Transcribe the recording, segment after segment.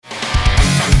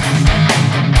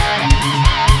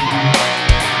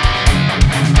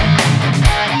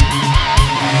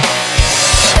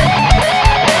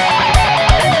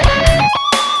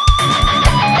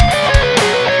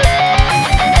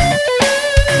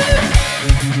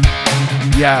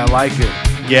Yeah, I like it.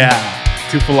 Yeah,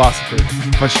 two philosophers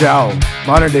For sure.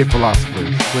 Modern day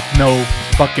philosophers. with no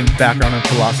fucking background in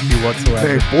philosophy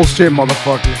whatsoever. Hey, bullshit,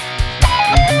 motherfucker.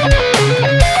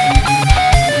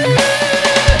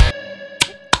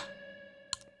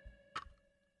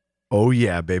 Oh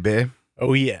yeah, baby.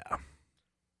 Oh yeah.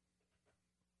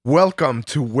 Welcome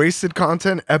to Wasted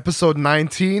Content, episode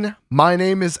 19. My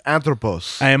name is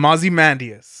Anthropos. I am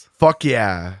Ozymandias. Fuck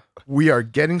yeah. We are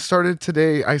getting started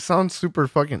today. I sound super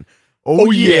fucking...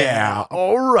 Oh, yeah.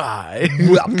 All right.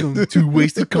 Welcome to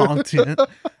Wasted Content,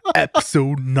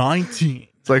 episode 19.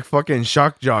 It's like fucking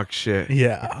shock jock shit.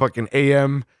 Yeah. Fucking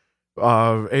AM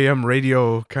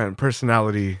radio kind of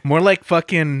personality. More like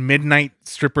fucking midnight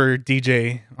stripper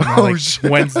DJ on Oh, like shit.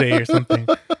 Wednesday or something.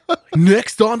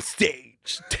 Next on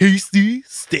stage, Tasty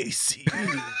Stacy.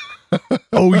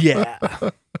 Oh yeah.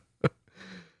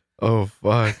 Oh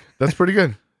fuck. That's pretty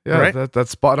good. Yeah, Right?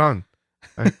 that's spot on.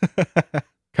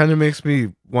 Kind of makes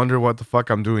me wonder what the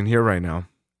fuck I'm doing here right now.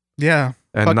 Yeah.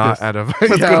 And Fuck not this. out of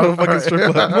Let's go to a fucking all right.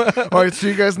 strip club. All right, see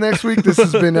you guys next week. This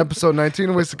has been episode 19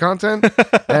 of Wasted Content,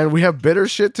 and we have better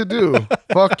shit to do.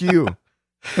 Fuck you.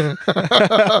 Did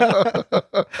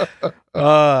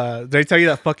I tell you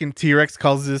that fucking T-Rex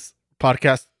calls this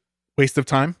podcast waste of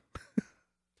time?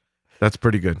 That's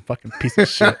pretty good. Fucking piece of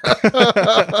shit.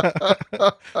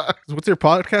 What's your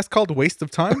podcast called? Waste of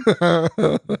time?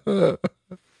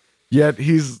 Yet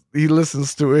he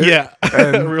listens to it. Yeah.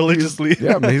 And Religiously.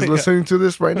 Yeah, man, he's listening to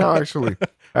this right now, actually,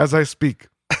 as I speak.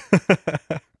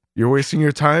 You're wasting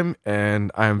your time,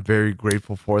 and I am very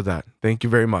grateful for that. Thank you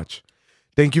very much.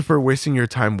 Thank you for wasting your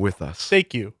time with us.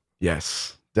 Thank you.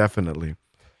 Yes, definitely.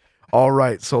 All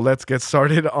right, so let's get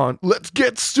started on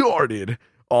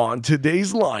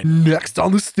today's line. Next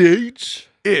on the stage.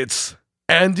 It's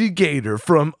Andy Gator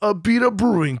from Abita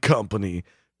Brewing Company.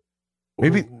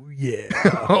 Maybe Oh, yeah.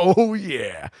 oh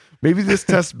yeah. Maybe this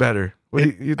tests better. What do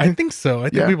you I think? think so. I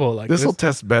think Yeah, people will like this this. will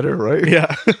test better, right?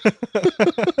 Yeah.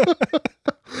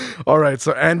 All right,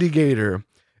 so Andy Gator.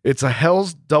 It's a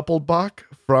Hell's Doppelbock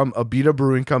from Abita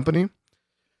Brewing Company.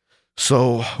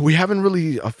 So we haven't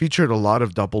really featured a lot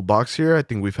of Doppelbocks here. I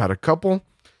think we've had a couple.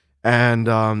 And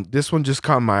this one just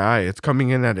caught my eye. It's coming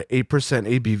in at an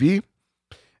 8% ABV.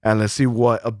 And let's see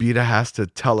what Abita has to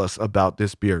tell us about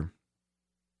this beer.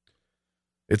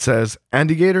 It says,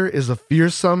 Andy Gator is a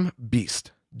fearsome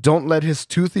beast. Don't let his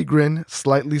toothy grin,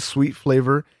 slightly sweet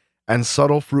flavor, and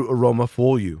subtle fruit aroma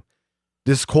fool you.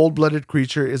 This cold-blooded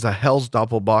creature is a Hell's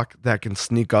Doppelbock that can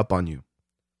sneak up on you.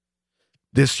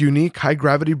 This unique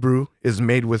high-gravity brew is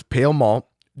made with pale malt,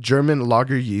 German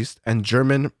lager yeast, and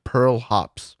German pearl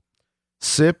hops.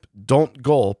 Sip, don't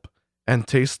gulp, and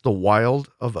taste the wild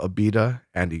of Abita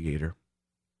Andy Gator.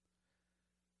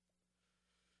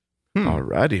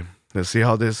 Alrighty. Let's see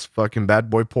how this fucking bad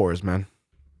boy pours, man.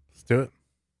 Let's do it.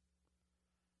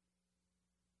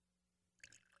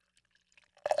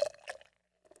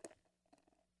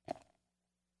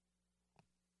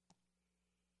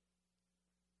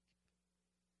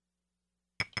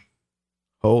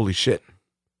 Holy shit.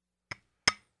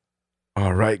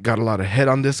 All right, got a lot of head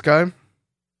on this guy.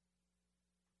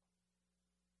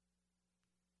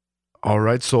 All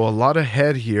right, so a lot of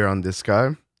head here on this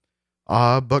guy,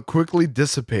 but quickly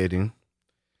dissipating.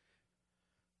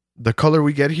 The color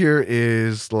we get here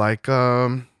is like, I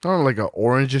don't know, like a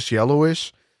orangish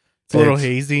yellowish. It's a little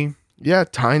hazy. Yeah,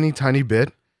 tiny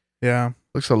bit. Yeah.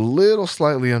 Looks a little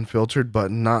slightly unfiltered,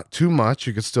 but not too much.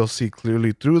 You can still see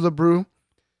clearly through the brew.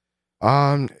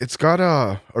 It's got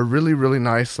a really, really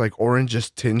nice like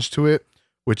orangish tinge to it,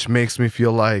 which makes me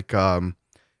feel like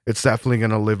it's definitely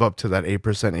gonna live up to that 8%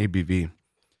 ABV.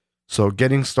 So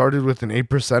getting started with an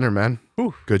 8%er, man.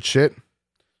 Whew. Good shit.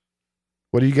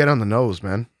 What do you get on the nose,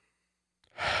 man?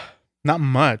 Not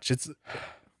much.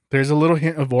 There's a little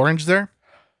hint of orange there,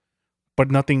 but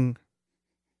nothing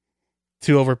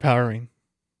too overpowering.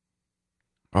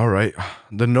 All right.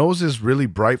 The nose is really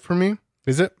bright for me.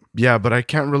 Is it? Yeah, but I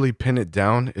can't really pin it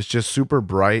down. It's just super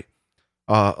bright.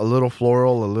 A little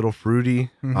floral, a little fruity.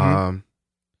 Mhm.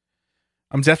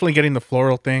 I'm definitely getting the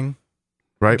floral thing.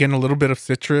 Right. Getting a little bit of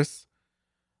citrus.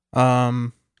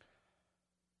 Not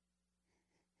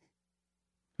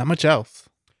much else.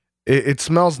 It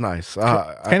smells nice.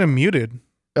 Kind of muted.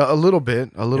 A little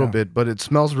bit, Yeah. but it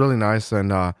smells really nice,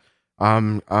 and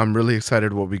I'm really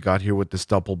excited what we got here with this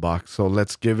Doppelbock. So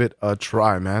let's give it a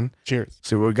try, man. Cheers.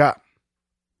 See what we got.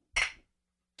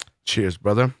 Cheers,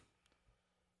 brother.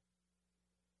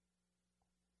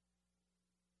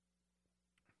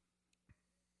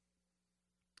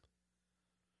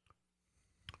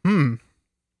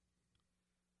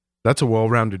 That's a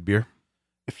well-rounded beer.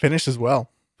 It finishes well.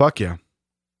 Fuck yeah.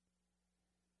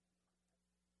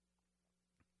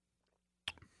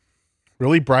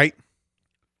 really bright.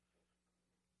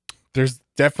 There's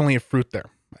definitely a fruit there.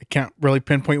 I can't really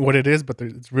pinpoint what it is, but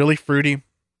it's really fruity.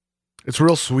 It's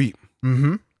real sweet.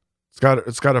 Mm-hmm.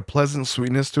 It's got a pleasant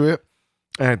sweetness to it,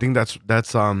 and I think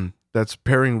that's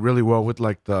pairing really well with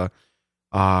like the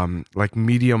like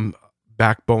medium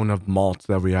backbone of malt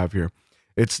that we have here.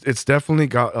 It's definitely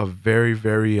got a very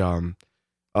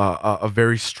a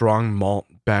very strong malt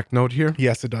back note here,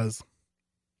 Yes, it does.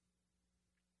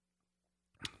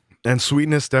 and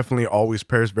sweetness definitely always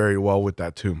pairs very well with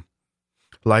that too.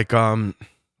 Like a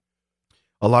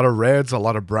lot of reds, a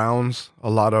lot of browns, a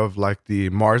lot of like the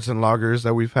Marzen lagers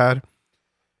that we've had.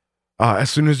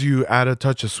 As soon as you add a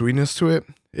touch of sweetness to it,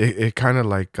 it kind of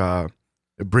like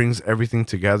it brings everything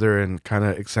together and kind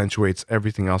of accentuates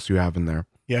everything else you have in there.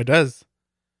 Yeah, it does.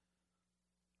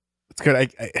 It's good.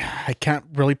 I can't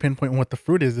really pinpoint what the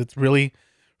fruit is. It's really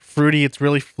fruity. It's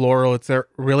really floral. It's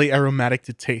really aromatic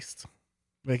to taste.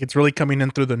 Like it's really coming in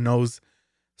through the nose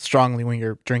strongly when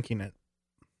you're drinking it.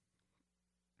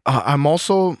 I'm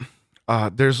also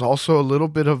there's also a little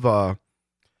bit of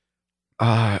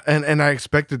and I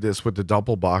expected this with the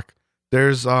Doppelbock.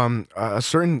 There's a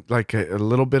certain like a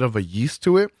little bit of a yeast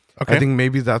to it. Okay. I think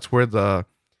maybe that's where the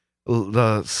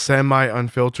semi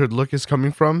unfiltered look is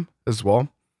coming from as well.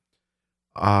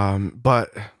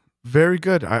 But very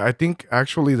good. I think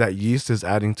actually that yeast is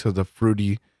adding to the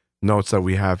fruity notes that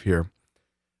we have here.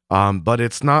 But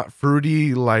it's not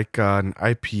fruity like an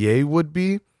IPA would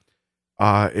be.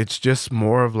 It's just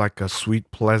more of like a sweet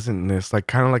pleasantness, like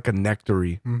kind of like a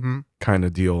nectary kind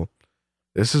of deal.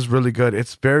 This is really good.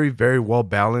 It's very, very well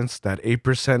balanced. That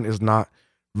 8% is not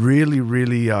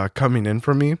really coming in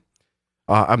for me.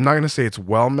 I'm not gonna say it's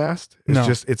well masked. It's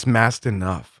just it's masked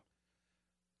enough.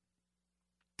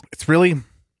 It's really,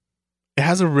 it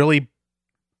has a really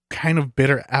kind of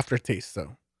bitter aftertaste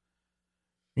though.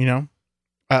 You know,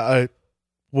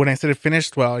 when I said it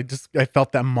finished well, I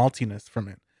felt that maltiness from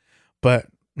it. But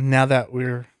now that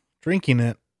we're drinking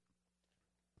it,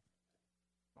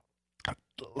 a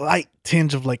light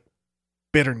tinge of like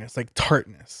bitterness, like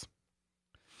tartness.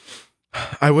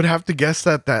 I would have to guess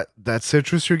that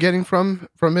citrus you're getting from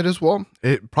it as well.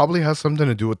 It probably has something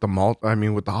to do with the malt. I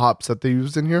mean, with the hops that they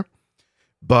used in here.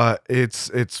 But it's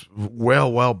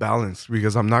well balanced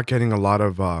because I'm not getting a lot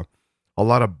of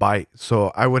bite.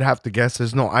 So I would have to guess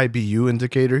there's no IBU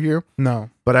indicator here. No.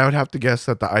 But I would have to guess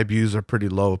that the IBUs are pretty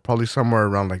low, probably somewhere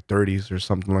around like 30s or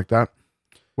something like that.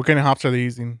 What kind of hops are they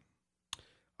using?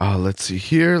 Let's see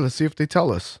here. Let's see if they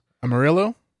tell us.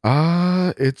 Amarillo?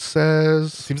 It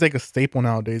says Seems like a staple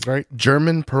nowadays, right?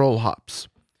 German pearl hops.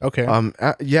 Okay.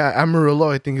 Yeah, Amarillo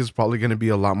I think is probably going to be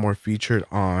a lot more featured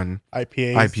on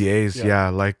IPAs. Yeah,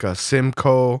 like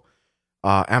Simcoe,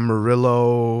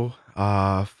 Amarillo,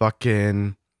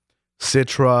 fucking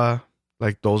Citra.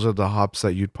 Like those are the hops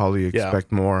that you'd probably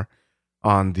expect more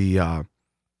on the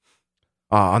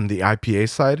IPA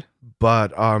side.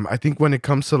 But I think when it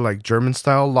comes to like German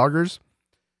style lagers,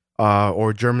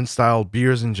 or German style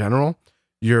beers in general,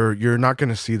 you're not going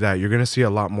to see that. You're going to see a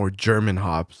lot more German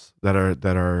hops that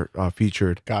are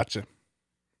featured. Gotcha.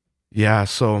 Yeah,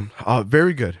 so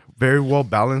very good, very well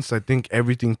balanced. I think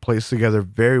everything plays together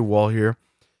very well here.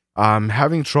 I'm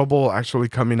having trouble actually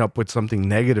coming up with something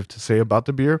negative to say about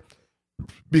the beer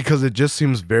because it just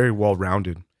seems very well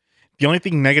rounded. The only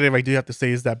thing negative I do have to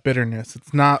say is that bitterness.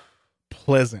 It's not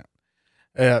pleasant.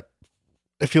 It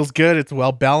feels good. It's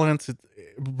well balanced. It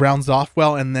rounds off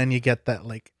well, and then you get that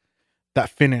like that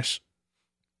finish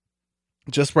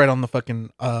just right on the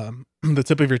fucking the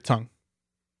tip of your tongue.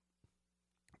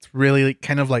 It's really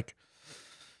kind of like,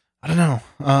 I don't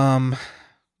know,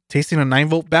 tasting a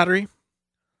 9-volt battery.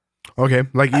 Okay,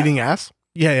 like eating ass.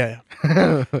 Yeah.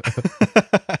 All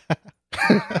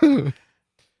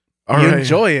you right.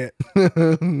 enjoy it,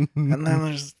 and then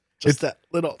there's just that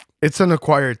little. It's an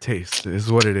acquired taste,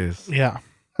 is what it is. Yeah.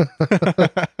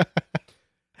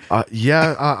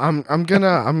 I'm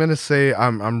gonna say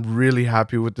I'm really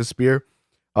happy with this beer.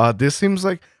 This seems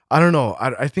like, I don't know.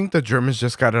 I think the Germans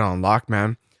just got it on lock,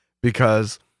 man.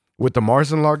 Because with the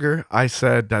Marzen Lager, I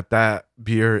said that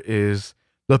beer is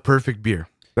the perfect beer.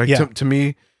 Like to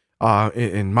me,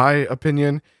 in my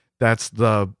opinion, that's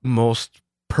the most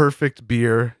perfect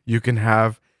beer you can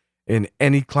have in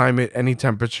any climate, any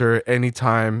temperature, any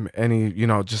time,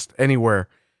 just anywhere.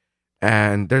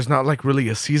 And there's not like really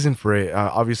a season for it.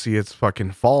 Obviously, it's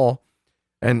fucking fall,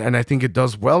 and I think it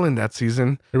does well in that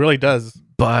season. It really does.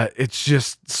 But it's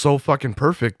just so fucking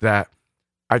perfect that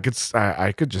I could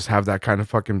just have that kind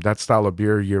of that style of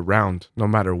beer year round, no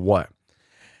matter what.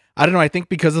 I don't know. I think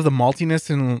because of the maltiness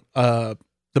in the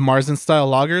Marzen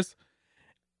style lagers,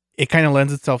 it kind of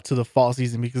lends itself to the fall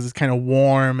season because it's kind of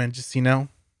warm and just, it's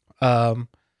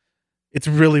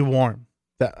really warm.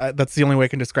 That's the only way I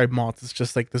can describe malts. It's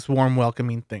just like this warm,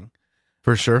 welcoming thing.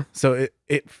 For sure. So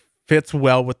it fits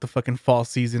well with the fucking fall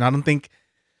season. I don't think,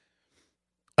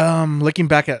 looking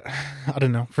back at, I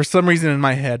don't know, for some reason in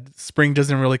my head, spring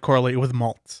doesn't really correlate with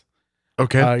malts.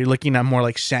 Okay. You're looking at more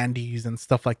like shandies and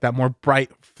stuff like that, more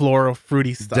bright, floral,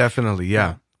 fruity stuff. Definitely,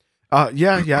 yeah. I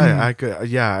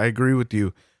agree with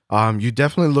you. You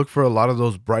definitely look for a lot of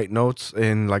those bright notes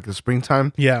in like the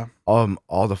springtime. Yeah.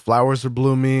 All the flowers are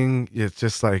blooming. It's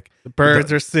just like The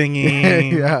birds are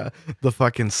singing. yeah. The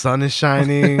fucking sun is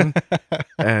shining,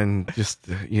 and just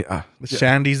The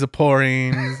shandies are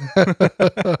pouring.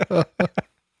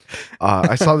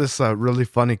 I saw this really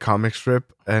funny comic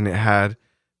strip, and it had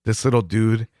this little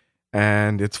dude,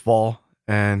 and it's fall,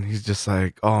 and he's just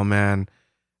like, "Oh man,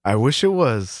 I wish it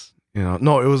was,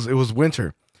 no, it was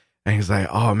winter," and he's like,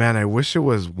 "Oh man, I wish it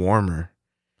was warmer,"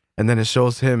 and then it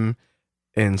shows him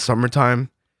in summertime,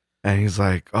 and he's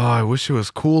like, "Oh, I wish it was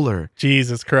cooler."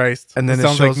 Jesus Christ! And then it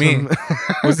sounds shows like me. him,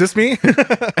 Was this me?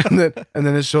 and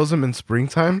then it shows him in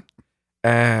springtime,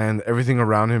 and everything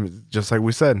around him, just like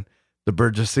we said, the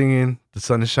birds are singing, the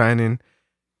sun is shining.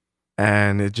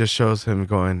 And it just shows him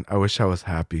going, "I wish I was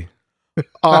happy."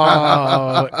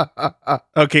 Oh,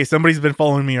 okay. Somebody's been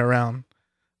following me around.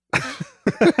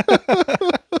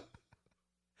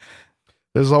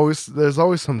 There's always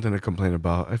something to complain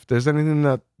about. If there's anything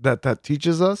that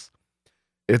teaches us,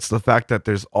 it's the fact that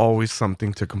there's always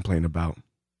something to complain about.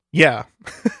 Yeah.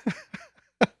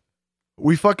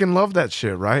 We fucking love that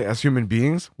shit, right? As human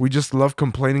beings, we just love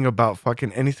complaining about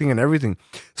fucking anything and everything,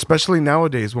 especially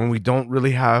nowadays when we don't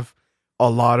really have a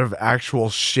lot of actual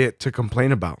shit to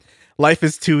complain about. Life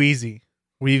is too easy.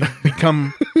 We've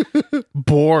become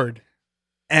bored,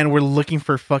 and we're looking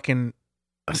for fucking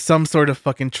some sort of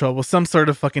fucking trouble, some sort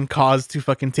of fucking cause to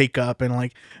fucking take up and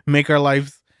like make our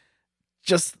lives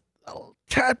just a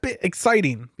tad bit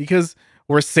exciting because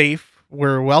we're safe,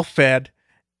 we're well fed,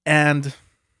 and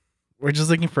we're just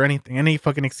looking for any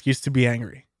fucking excuse to be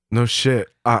angry. No shit.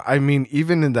 I mean,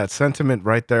 even in that sentiment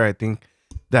right there, I think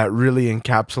that really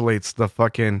encapsulates the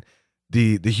fucking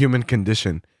the human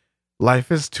condition.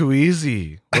 Life is too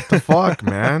easy. What the fuck,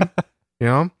 man?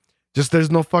 Just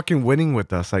there's no fucking winning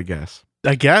with us, I guess.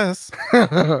 as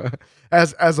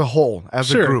a whole,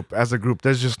 as a group,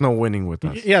 there's just no winning with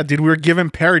us. Yeah, dude, we were given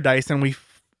paradise, and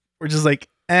we're just like,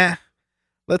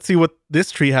 let's see what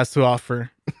this tree has to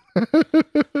offer.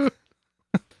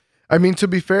 I mean, to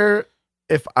be fair,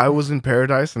 if I was in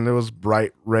paradise and there was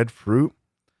bright red fruit,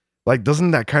 like,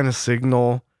 doesn't that kind of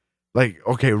signal, like,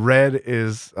 okay, red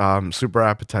is super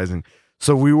appetizing.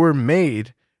 So we were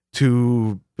made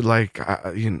to, like,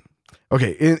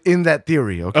 okay, in that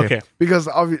theory, okay? Because,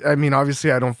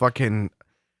 obviously, I don't fucking,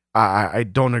 I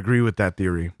don't agree with that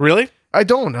theory. Really? I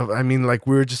don't. I mean, like,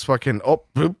 we're just fucking,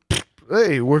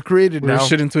 hey, we're created now. We're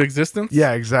shit into existence?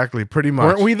 Yeah, exactly, pretty much.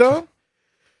 Weren't we, though?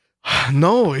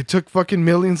 No, it took fucking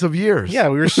millions of years. Yeah,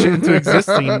 we were shit into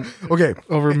existing. Okay,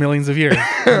 over millions of years.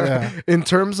 Yeah. In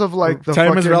terms of like the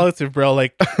time is relative, bro.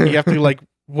 Like you have to like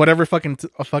whatever fucking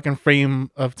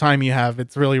frame of time you have.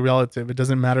 It's really relative. It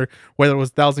doesn't matter whether it was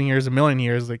 1,000 years, a million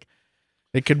years. Like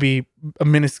it could be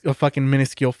a fucking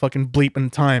minuscule fucking bleep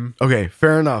in time. Okay,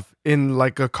 fair enough. In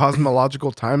like a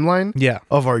cosmological timeline,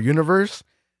 of our universe,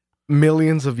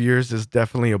 millions of years is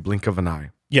definitely a blink of an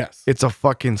eye. Yes. It's a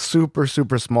fucking super,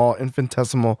 super small,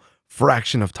 infinitesimal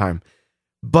fraction of time.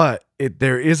 But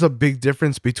there is a big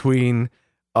difference between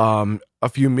a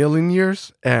few million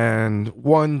years and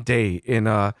 1 day in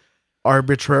a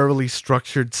arbitrarily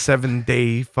structured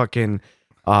 7-day fucking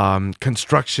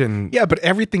construction. Yeah, but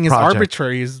everything is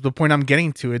arbitrary is the point I'm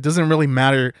getting to. It doesn't really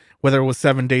matter whether it was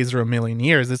 7 days or a million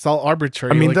years. It's all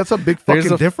arbitrary. I mean, that's a big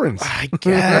fucking difference. I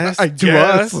guess. To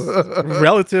us.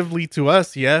 Relatively to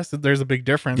us, yes, there's a big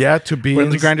difference. Yeah, to be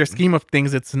in the grander scheme of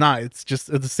things, it's not. It's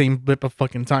just the same blip of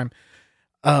fucking time.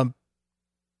 It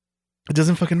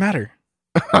doesn't fucking matter.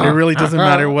 It really doesn't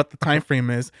matter what the time frame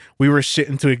is. We were shit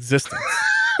into existence.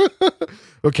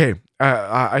 Okay,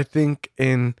 I think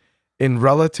in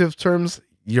relative terms,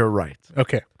 you're right.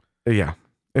 Okay. Yeah,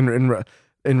 in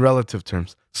relative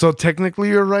terms. So technically,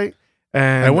 you're right,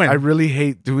 and I win. I really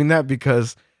hate doing that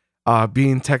because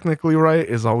being technically right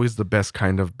is always the best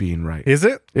kind of being right. Is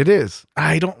it? It is.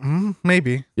 I don't.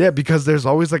 Maybe. Yeah, because there's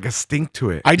always like a stink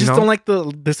to it. I just don't like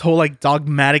this whole like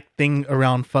dogmatic thing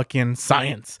around fucking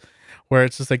science, where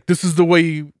it's just like this is the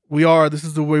way we are, this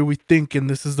is the way we think, and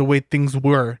this is the way things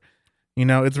were.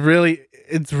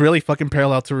 It's really fucking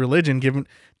parallel to religion,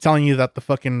 telling you that the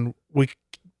fucking we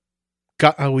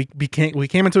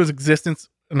came into its existence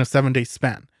in a 7-day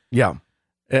span. Yeah.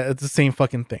 It's the same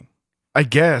fucking thing. I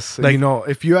guess, Like- you know,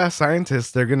 if you ask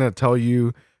scientists, they're going to tell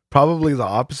you probably the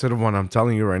opposite of what I'm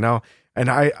telling you right now. And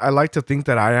I like to think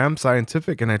that I am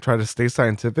scientific and I try to stay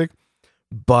scientific.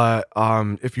 But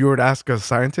if you were to ask a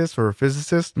scientist or a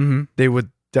physicist, Mm-hmm. they would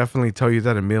definitely tell you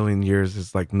that a million years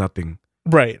is like nothing.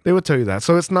 Right. They would tell you that.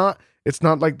 So it's not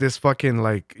like this fucking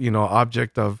like, you know,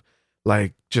 object of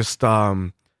like just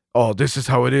oh, this is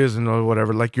how it is and or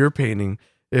whatever, like you're painting.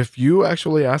 If you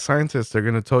actually ask scientists, they're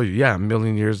gonna tell you, yeah, a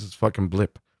million years is fucking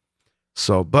blip.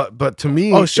 So but to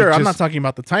me, Oh, sure. it I'm not just- talking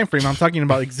about the time frame. I'm talking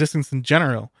about existence in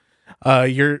general.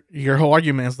 Your whole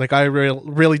argument is like I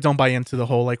really don't buy into the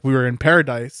whole like we were in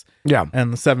paradise yeah,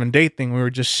 and the 7-day thing. We were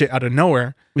just shit out of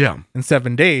nowhere yeah, in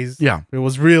 7 days. yeah. It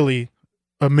was really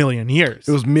a million years.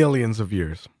 It was millions of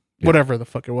years. Yeah. Whatever the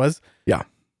fuck it was. Yeah.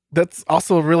 That's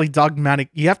also really dogmatic.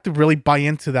 You have to really buy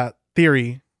into that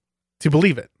theory to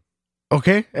believe it.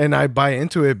 Okay, and I buy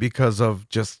into it because of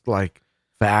just like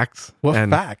facts. What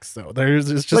and facts though? It's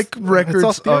just like it's all records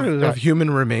of stereotypes. human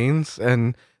remains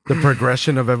and the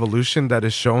progression of evolution that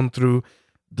is shown through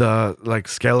the like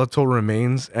skeletal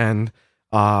remains and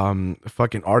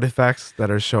fucking artifacts that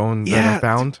are shown that Yeah, are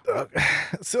found.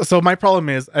 So my problem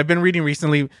is I've been reading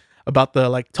recently about the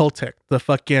like Toltec, the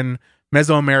fucking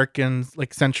Mesoamericans,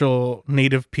 like central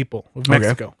native people of Okay.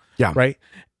 Mexico. Yeah. Right.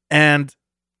 And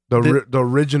The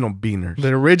original beaners. the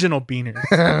original beaners,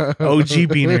 OG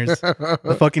beaners,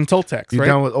 the fucking Toltecs, You right?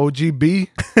 down with OGB?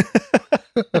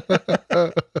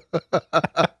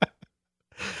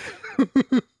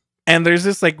 And there's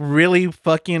this like really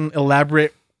fucking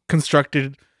elaborate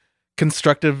constructive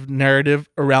narrative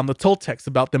around the Toltecs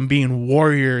about them being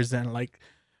warriors and like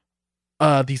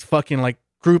these fucking like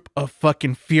group of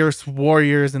fucking fierce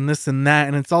warriors and this and that,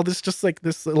 and it's all this just like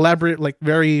this elaborate like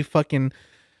very fucking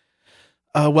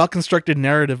well constructed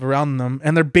narrative around them,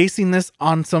 and they're basing this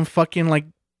on some fucking like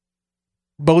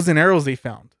bows and arrows they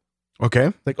found.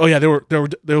 Okay. Like, oh yeah,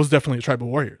 there was definitely a tribe of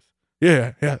warriors.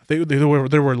 Yeah, they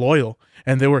were loyal,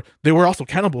 and they were also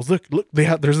cannibals. Look,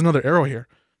 there's another arrow here.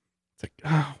 It's like,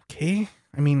 oh, okay.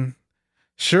 I mean,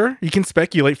 sure, you can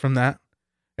speculate from that.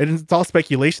 It's all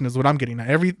speculation, is what I'm getting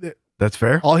at. That's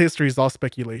fair. All history is all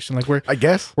speculation. Like I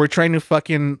guess. we're trying to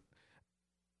fucking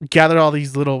gather all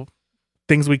these little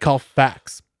things we call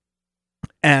facts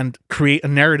and create a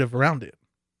narrative around it.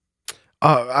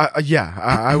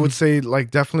 I would say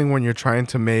like definitely when you're trying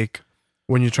to make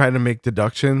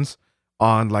deductions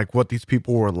on like what these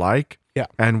people were like, Yeah.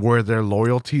 and where their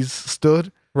loyalties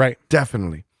stood, Right.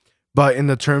 definitely. But in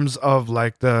the terms of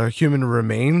like the human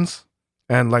remains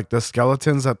and like the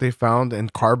skeletons that they found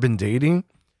and carbon dating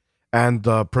and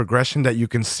the progression that you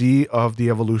can see of the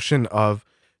evolution of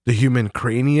the human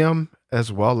cranium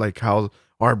as well, like how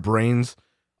our brains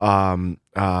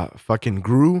fucking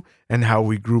grew and how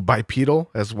we grew bipedal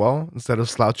as well instead of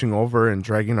slouching over and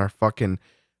dragging our fucking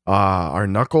our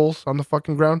knuckles on the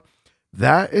fucking ground.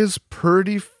 That is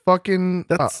pretty fucking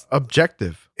That's-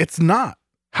 objective. It's not.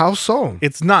 How so?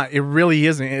 It's not. It really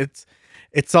isn't.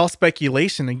 It's all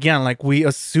speculation. Again, like we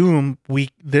assume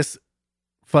this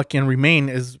fucking remain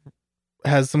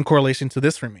has some correlation to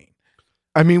this remain.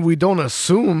 I mean, we don't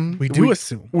assume. We do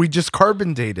assume. We just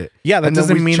carbon date it. Yeah, that And then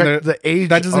doesn't we mean check that the age.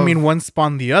 that doesn't of- mean one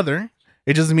spawned the other.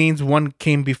 It just means one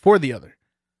came before the other.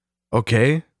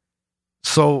 Okay.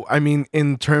 So, I mean,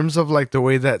 in terms of like the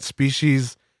way that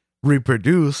species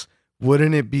reproduce,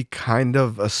 wouldn't it be kind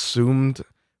of assumed?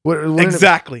 Wouldn't it-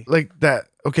 Exactly. like that.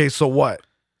 Okay, so what?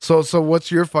 So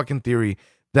what's your fucking theory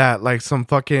that like some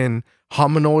fucking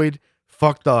hominoid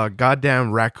fucked a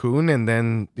goddamn raccoon and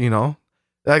then, you know,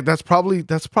 like that's probably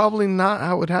not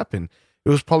how it happened. It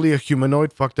was probably a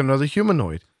humanoid fucked another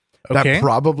humanoid Okay. that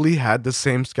probably had the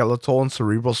same skeletal and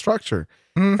cerebral structure.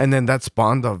 Mhm. And then that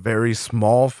spawned a very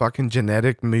small fucking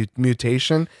genetic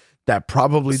mutation that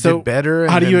probably So, did better.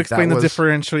 And How do you then explain that the was-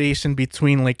 differentiation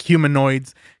between like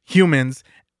humanoids, humans,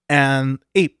 and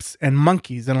apes and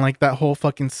monkeys and like that whole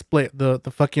fucking split? The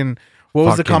fucking what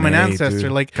was the Fucking common A, ancestor?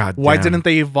 dude. Like God why damn. didn't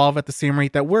they evolve at the same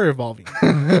rate that we're evolving?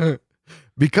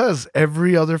 Because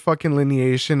every other fucking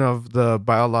lineation of the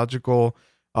biological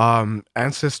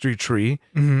ancestry tree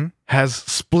Mm-hmm. has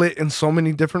split in so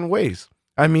many different ways.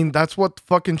 I mean, that's what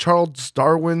fucking Charles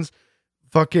Darwin's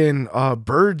fucking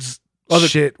birds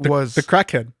shit was. the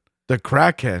crackhead. The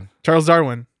crackhead. Charles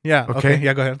Darwin. Yeah. Okay. Okay.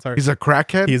 Yeah. Go ahead. Sorry. He's a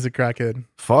crackhead. He's a crackhead.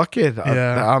 Fuck it.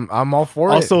 Yeah. I'm all for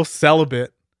it. Also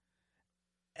celibate,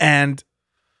 and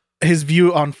his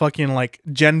view on fucking like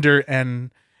gender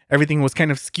and everything was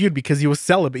kind of skewed because he was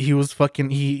celibate. He was fucking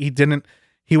he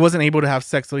wasn't able to have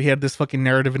sex, so he had this fucking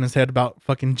narrative in his head about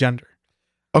fucking gender.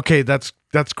 Okay, that's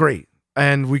great,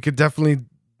 and we could definitely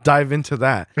dive into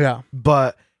that. Yeah.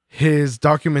 But his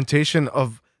documentation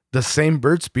of the same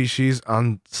bird species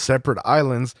on separate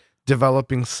islands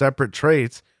developing separate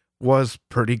traits was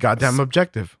pretty goddamn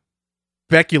objective.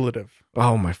 Speculative.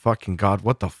 Oh my fucking God.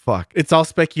 What the fuck? It's all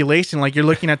speculation. Like you're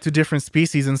looking at two different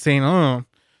species and saying, oh,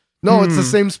 No, it's the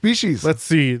same species. let's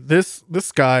see. This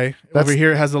guy over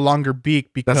here has a longer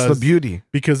beak because That's the beauty.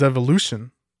 because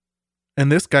evolution.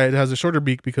 And this guy has a shorter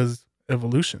beak because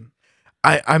evolution.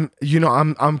 I'm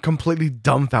completely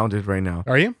dumbfounded right now.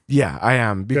 Are you? Yeah, I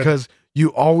am, because you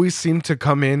always seem to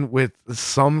come in with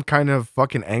some kind of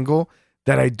fucking angle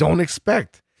that I don't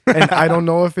expect. And I don't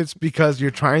know if it's because you're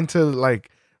trying to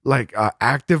like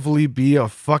actively be a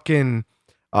fucking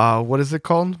what is it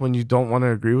called when you don't want to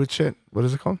agree with shit? What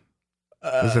is it called?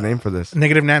 There's a name for this.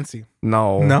 Negative Nancy.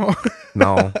 No.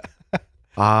 No.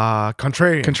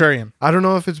 Contrarian. Contrarian. I don't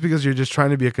know if it's because you're just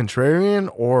trying to be a contrarian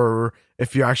or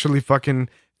if you actually fucking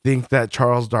think that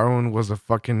Charles Darwin was a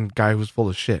fucking guy who's full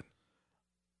of shit.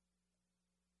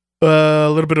 A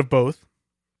little bit of both.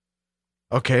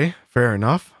 Okay, fair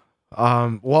enough.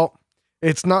 Well,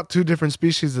 it's not two different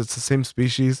species, it's the same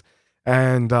species.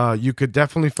 And you could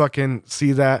definitely fucking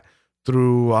see that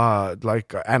through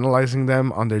analyzing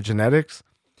them on their genetics.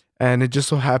 And it just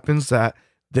so happens that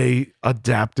they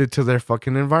adapted to their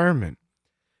fucking environment.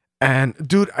 And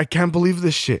dude, I can't believe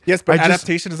this shit. Yes, but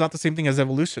adaptation is not the same thing as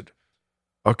evolution.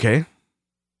 Okay.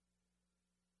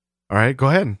 All right, go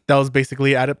ahead. That was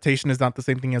basically adaptation is not the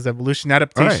same thing as evolution.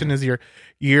 Adaptation is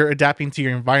you're adapting to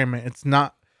your environment. It's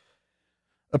not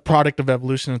a product of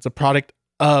evolution. It's a product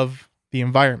of the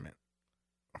environment.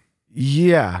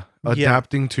 Yeah,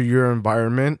 adapting to your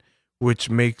environment, which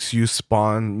makes you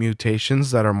spawn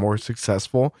mutations that are more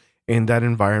successful in that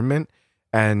environment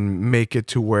and make it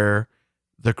to where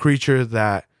the creature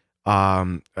that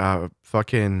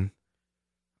fucking,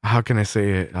 how can I say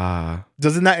it?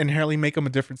 Doesn't that inherently make them a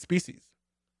different species?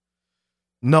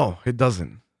 No, it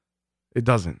doesn't. It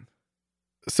doesn't.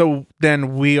 So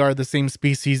then we are the same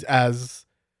species as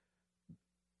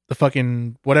the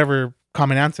fucking whatever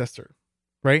common ancestor,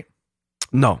 right?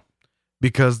 No,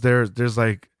 because there's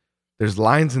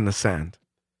lines in the sand,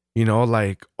 you know,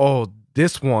 like, oh,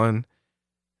 this one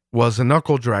was a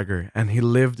knuckle dragger and he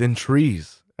lived in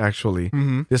trees. Actually,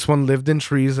 This one lived in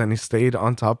trees and he stayed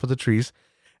on top of the trees.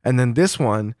 And then this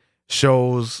one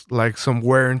shows like some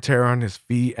wear and tear on his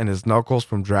feet and his knuckles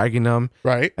from dragging them.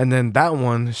 Right. And then that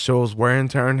one shows wear and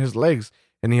tear on his legs.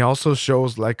 And he also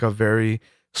shows like a very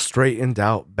straightened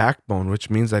out backbone, which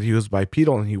means that he was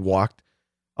bipedal and he walked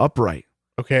upright.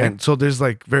 Okay. And so there's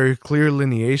like very clear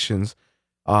lineations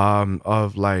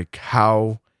of like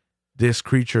how this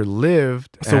creature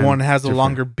lived. So one has a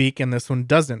longer beak and this one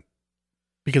doesn't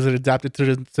because it adapted to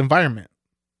its environment.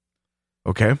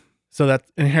 Okay. So that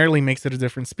inherently makes it a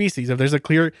different species. If there's a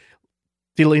clear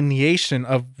delineation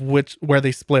of where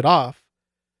they split off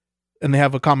and they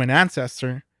have a common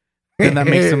ancestor, then that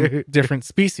makes them different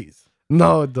species.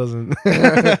 No, it doesn't.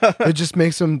 It just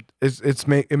makes them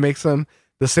it makes them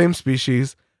the same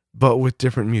species but with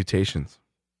different mutations.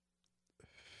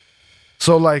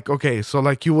 So like, okay, so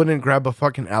like you wouldn't grab a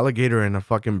fucking alligator and a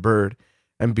fucking bird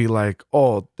and be like,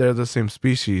 "Oh, they're the same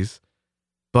species,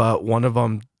 but one of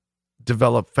them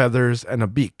developed feathers and a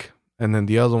beak, and then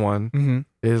the other one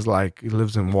is like he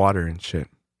lives in water and shit."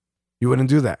 You wouldn't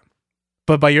do that.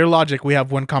 But by your logic, we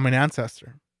have one common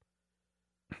ancestor.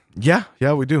 Yeah,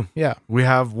 we do. Yeah. We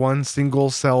have one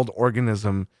single-celled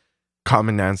organism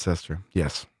common ancestor.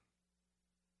 Yes.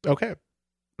 Okay.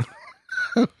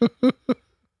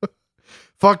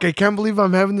 Fuck, I can't believe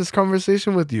I'm having this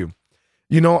conversation with you.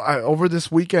 You know, over this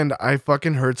weekend, I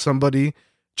fucking heard somebody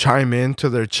chime in to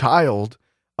their child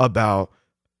about,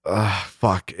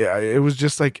 fuck. It was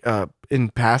just like in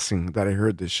passing that I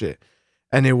heard this shit.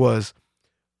 And it was,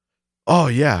 oh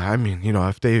yeah, I mean, you know,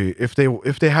 if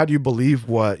they had you believe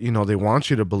what, you know, they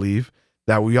want you to believe,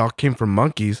 that we all came from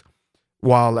monkeys,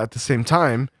 while at the same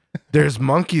time, there's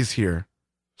monkeys here.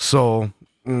 So,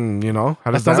 you know,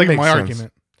 how does that sounds like make my sense?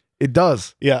 argument. It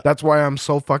does. Yeah. That's why I'm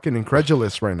so fucking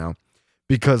incredulous right now.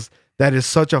 Because that is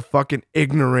such a fucking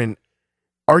ignorant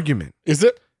argument. Is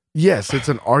it? Yes, it's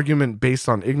an argument based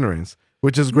on ignorance,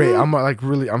 which is great.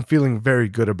 I'm feeling very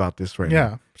good about this right now.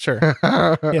 Yeah, sure.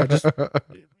 Yeah, just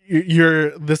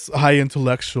you're this high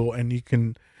intellectual and you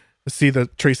can see the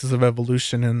traces of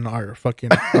evolution in our fucking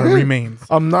our remains.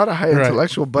 I'm not a high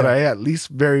intellectual, but I at least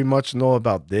very much know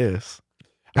about this.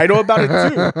 I know about it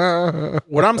too.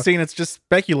 What I'm saying, it's just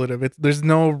speculative. There's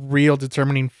no real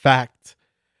determining fact.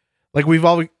 Like we've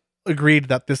all agreed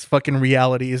that this fucking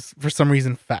reality is for some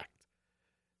reason fact.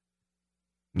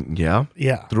 Yeah.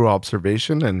 Yeah. Through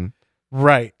observation and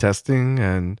Right. testing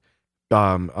and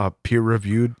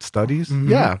peer-reviewed studies. Mhm.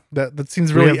 Yeah, That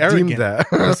seems we really have deemed arrogant.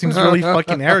 that. That seems really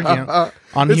fucking arrogant on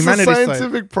It's a humanity's side.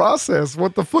 scientific process.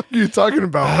 What the fuck are you talking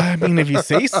about? I mean, if you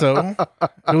say so.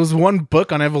 There was one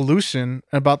book on evolution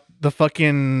about the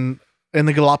fucking in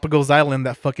the Galapagos Island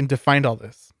that fucking defined all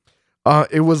this.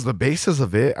 It was the basis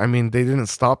of it. I mean, they didn't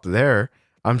stop there.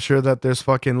 I'm sure that there's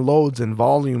fucking loads and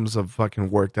volumes of fucking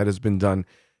work that has been done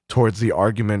towards the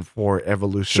argument for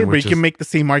evolution. Sure, but which you can make the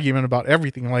same argument about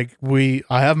everything. Like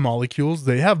I have molecules,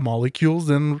 they have molecules,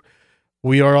 and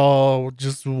we are all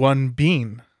just one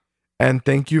being. And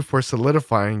thank you for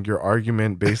solidifying your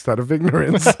argument based out of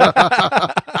ignorance.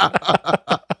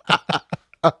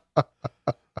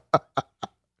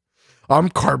 I'm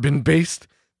carbon based.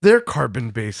 They're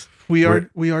carbon based. We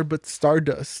are but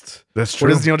stardust. That's true.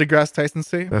 What does Neil deGrasse Tyson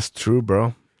say? That's true,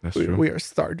 bro. That's true. We are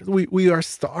stardust. We are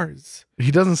stars.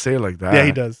 He doesn't say it like that. Yeah,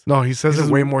 he does. No, he says He it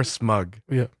says- way more smug.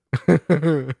 Yeah.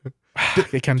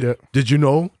 They can do it. Did you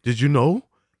know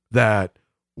that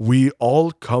we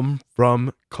all come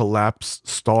from collapsed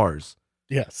stars?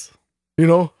 Yes. You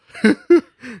know,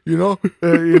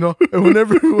 and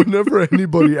whenever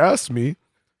anybody asks me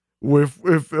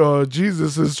if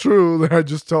Jesus is true, then I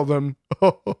just tell them,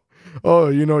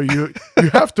 you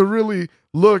have to really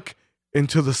look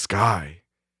into the sky,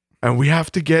 and we have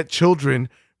to get children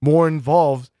more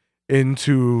involved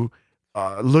into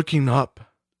looking up,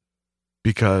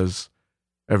 because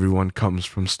everyone comes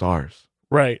from stars.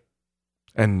 Right.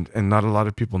 And not a lot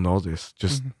of people know this.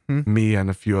 Just Mhm. me and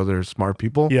a few other smart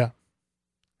people. Yeah.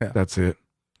 That's it.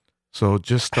 So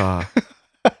just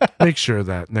make sure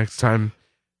that next time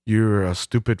you're a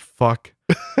stupid fuck,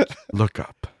 look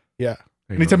up. Yeah.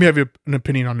 You Anytime know. you have an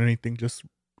opinion on anything, just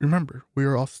remember we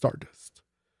are all stardust.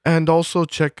 And also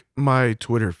check my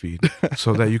Twitter feed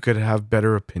so that you could have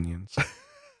better opinions.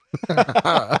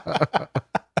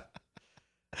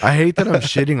 I hate that I'm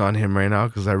shitting on him right now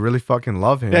because I really fucking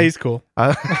love him. Yeah, he's cool.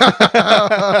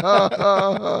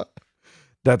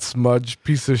 That smudge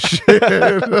piece of shit.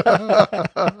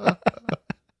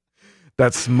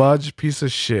 That smudge piece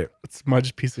of shit.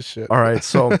 Smudge piece of shit. All right,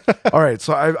 so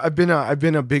I've been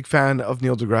a big fan of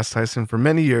Neil deGrasse Tyson for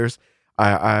many years.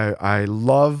 I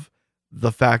love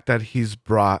the fact that he's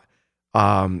brought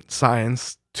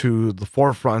science to the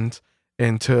forefront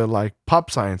into like pop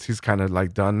science. He's kind of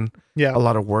like done Yeah. a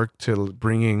lot of work to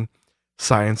bringing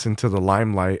science into the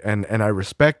limelight, and I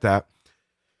respect that.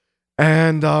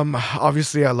 And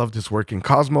obviously I loved his work in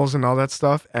Cosmos and all that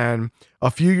stuff. And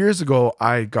a few years ago,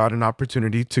 I got an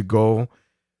opportunity to go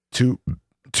to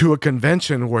a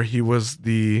convention where he was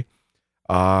the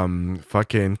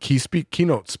fucking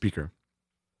keynote speaker.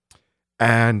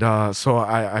 And so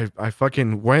I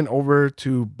fucking went over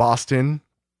to Boston,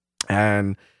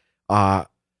 and I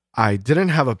didn't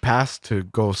have a pass to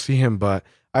go see him, but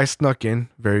I snuck in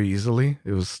very easily.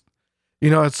 It was,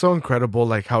 it's so incredible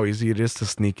like how easy it is to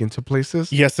sneak into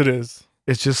places. Yes, it is.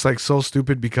 It's just like so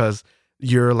stupid because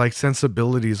your like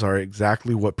sensibilities are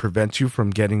exactly what prevents you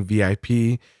from getting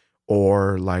VIP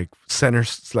or like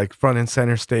front and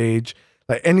center stage,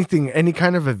 like anything, any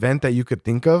kind of event that you could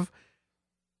think of.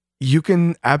 You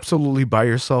can absolutely buy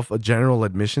yourself a general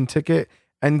admission ticket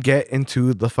and get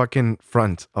into the fucking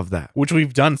front of that. Which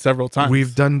we've done several times.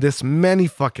 We've done this many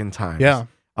fucking times. Yeah.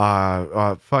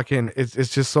 Fucking, it's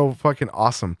just so fucking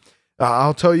awesome.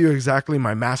 I'll tell you exactly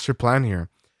my master plan here.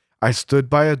 I stood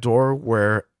by a door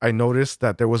where I noticed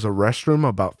that there was a restroom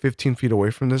about 15 feet away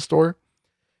from this door,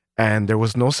 and there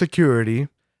was no security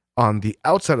on the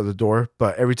outside of the door,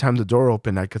 but every time the door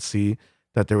opened, I could see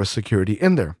that there was security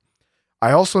in there.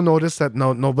 I also noticed that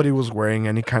nobody was wearing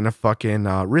any kind of fucking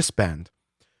wristband.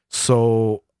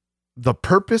 So the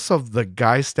purpose of the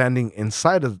guy standing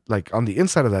inside of, like on the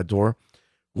inside of that door,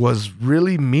 was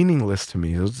really meaningless to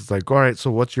me. It was just like, all right,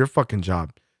 so what's your fucking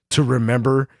job? To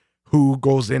remember who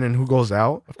goes in and who goes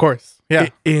out? Of course. Yeah.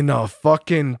 In a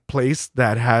fucking place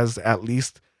that has at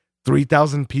least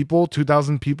 3,000 people,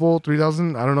 2,000 people,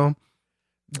 3,000, I don't know.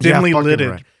 Dimly fucking lidded.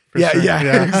 right. for Yeah, sure.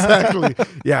 yeah, exactly.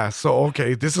 Yeah, so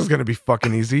okay, this is gonna be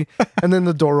fucking easy. And then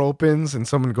the door opens and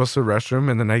someone goes to the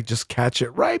restroom, and then I just catch it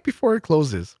right before it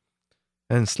closes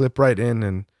and slip right in.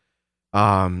 And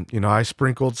I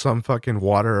sprinkled some fucking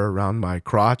water around my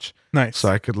crotch Nice. so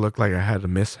I could look like I had a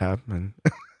mishap and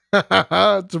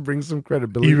to bring some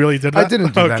credibility. You really did that? I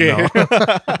didn't do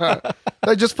that, no.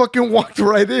 I just fucking walked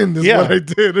right in. Is Yeah. what I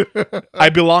did. I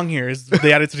belong here is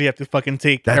the attitude you have to fucking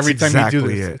take That's every time you do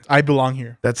exactly this. it. I belong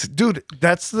here. That's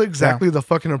exactly the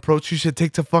fucking approach you should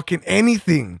take to fucking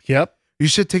anything. Yep. You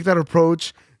should take that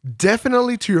approach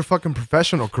definitely to your fucking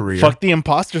professional career. Fuck the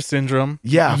imposter syndrome.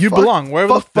 Yeah, you belong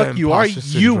wherever the fuck you are.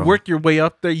 imposter You syndrome. work your way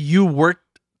up there. You work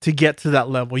to get to that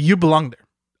level. You belong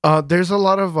there. There's a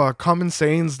lot of common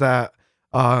sayings that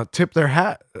tip their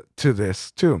hat to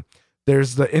this too.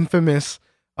 There's the infamous,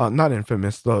 not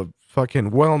infamous, the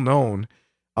fucking well-known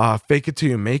fake it till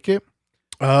you make it.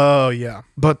 Oh yeah.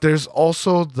 But there's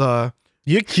also the...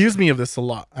 You accuse me of this a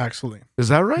lot, actually. Is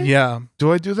that right? Yeah.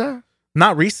 Do I do that?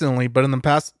 Not recently, but in the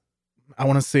past, I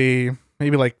want to say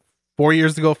maybe like 4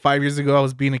 years ago, 5 years ago, I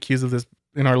was being accused of this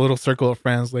in our little circle of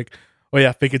friends. Like, oh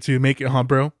yeah, fake it till you make it, huh,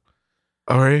 bro?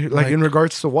 All right. Like in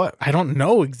regards to what? I don't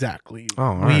know exactly. Oh,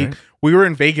 all right. We were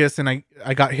in Vegas and I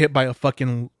got hit by a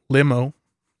fucking limo.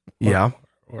 Yeah.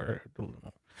 Or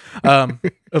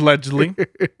allegedly.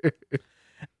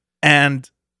 And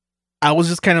I was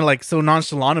just kind of like so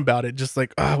nonchalant about it. Just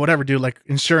like, whatever, dude. Like,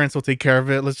 insurance will take care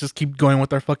of it. Let's just keep going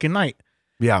with our fucking night.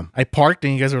 Yeah. I parked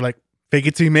and you guys were like, fake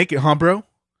it till you make it, huh, bro?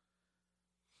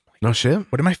 No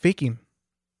shit. What am I faking?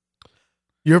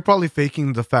 You're probably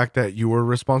faking the fact that you were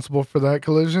responsible for that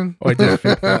collision. Oh, I did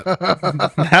fake that.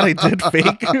 That I did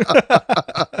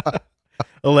fake.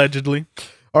 Allegedly.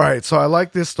 All right. So I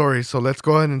like this story. So let's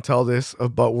go ahead and tell this.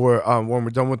 But when we're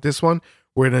done with this one,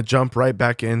 we're going to jump right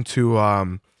back into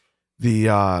the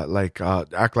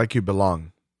act like you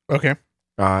belong. Okay.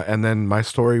 And then my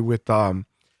story with Neil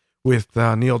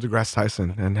deGrasse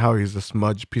Tyson and how he's a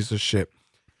smudge piece of shit.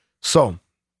 So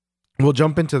we'll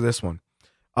jump into this one.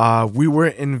 We were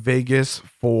in Vegas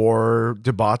for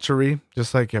debauchery,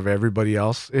 just like everybody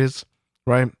else is,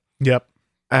 right? Yep.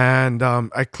 And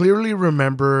I clearly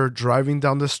remember driving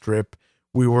down the strip.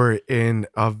 We were in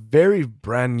a very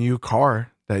brand new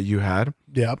car that you had.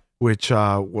 Yep. Which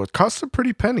cost a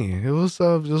pretty penny. It was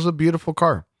a beautiful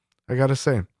car, I gotta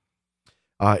say.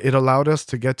 It allowed us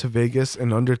to get to Vegas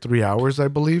in under 3 hours, I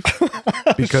believe,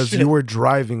 because you were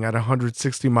driving at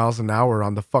 160 miles an hour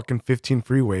on the fucking 15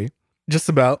 freeway. Just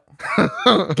about,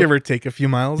 give or take a few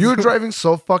miles. You were driving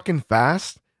so fucking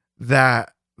fast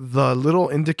that the little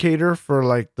indicator for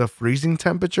like the freezing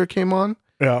temperature came on.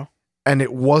 Yeah, and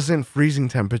it wasn't freezing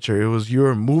temperature. It was you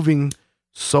were moving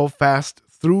so fast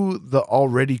through the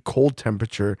already cold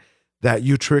temperature that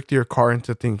you tricked your car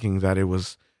into thinking that it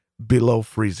was below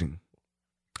freezing.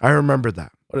 I remember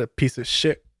that. What a piece of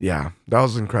shit. Yeah, that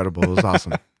was incredible. It was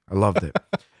awesome. I loved it.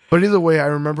 But either way, I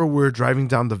remember we were driving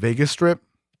down the Vegas Strip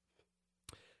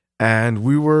and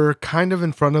we were kind of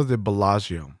in front of the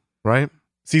Bellagio, right?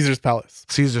 Caesar's Palace.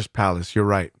 Caesar's Palace. You're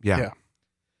right. Yeah.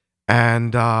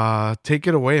 And take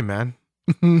it away, man.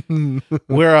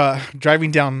 We're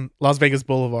driving down Las Vegas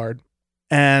Boulevard.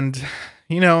 And,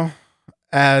 you know,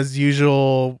 as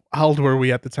usual, how old were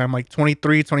we at the time? Like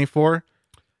 23, 24?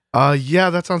 Yeah,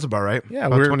 that sounds about right. Yeah,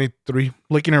 about we're 23.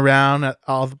 Looking around at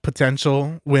all the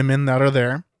potential women that are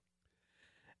there.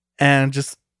 And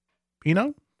just, you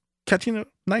know, catching a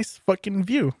nice fucking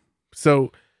view.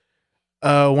 So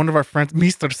one of our friends,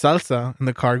 Mr. Salsa, in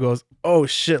the car goes, oh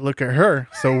shit, look at her.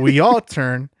 So we all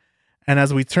turn. And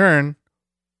as we turn,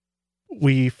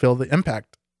 we feel the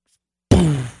impact.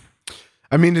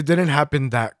 I mean, it didn't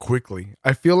happen that quickly.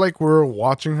 I feel like we were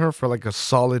watching her for like a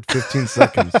solid 15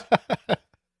 seconds,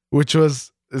 which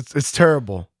was, it's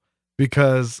terrible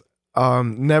because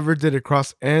never did it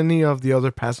cross any of the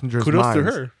other passengers' Kudos minds.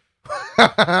 to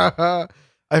her.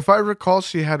 If I recall,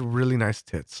 she had really nice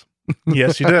tits.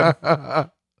 Yes, she did. But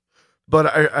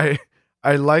I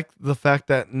like the fact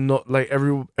that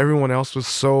everyone else was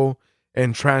so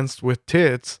entranced with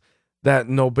tits that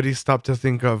nobody stopped to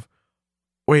think of,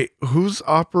 wait, who's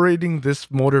operating this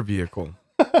motor vehicle?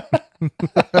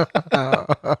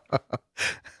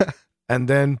 And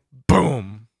then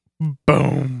boom.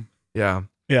 Yeah.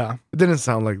 Yeah. It didn't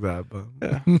sound like that, but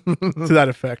Yeah. To that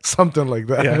effect. something like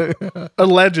that. Yeah.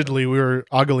 Allegedly, we were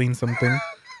ogling something.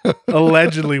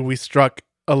 Allegedly, we struck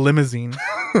a limousine.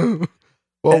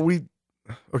 Well,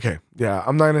 okay. Yeah.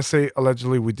 I'm not going to say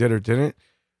allegedly we did or didn't.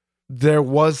 There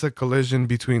was a collision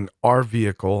between our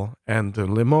vehicle and the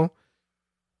limo.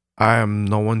 I am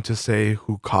no one to say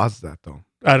who caused that, though.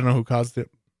 I don't know who caused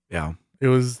it. Yeah. It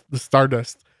was the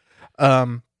Stardust.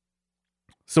 So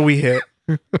we hit.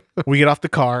 We get off the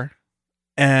car,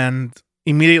 and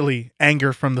immediately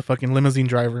anger from the fucking limousine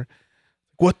driver.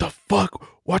 What the fuck?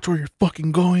 Watch where you're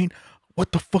fucking going.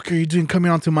 What the fuck are you doing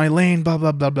coming onto my lane? Blah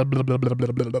blah blah blah blah blah blah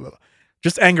blah blah blah.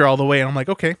 Just anger all the way, and I'm like,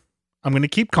 okay, I'm gonna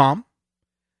keep calm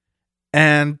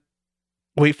and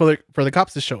wait for the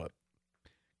cops to show up.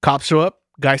 Cops show up.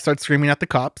 Guy starts screaming at the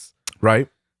cops, Right.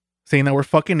 saying that we're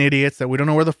fucking idiots, that we don't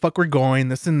know where the fuck we're going,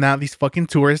 this and that. These fucking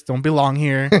tourists don't belong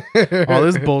here. All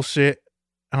this bullshit.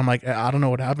 And I'm like, I don't know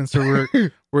what happened. So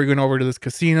we're going over to this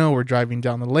casino. We're driving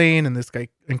down the lane, and this guy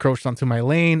encroached onto my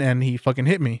lane, and he fucking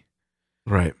hit me.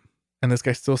 Right. And this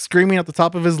guy's still screaming at the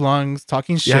top of his lungs,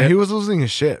 talking shit. Yeah, he was losing his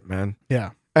shit, man.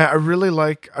 Yeah. I really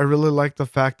like the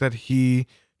fact that he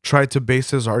tried to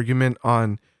base his argument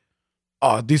on,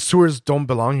 these tourists don't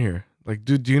belong here. Like,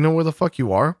 dude, do you know where the fuck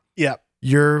you are? Yeah.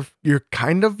 You're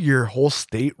kind of, your whole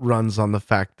state runs on the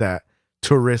fact that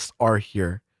tourists are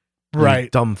here. Right. You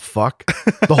dumb fuck.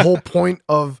 The whole point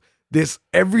of this,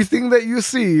 everything that you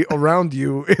see around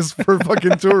you is for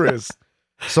fucking tourists.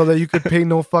 So that you could pay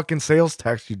no fucking sales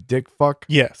tax, you dick fuck.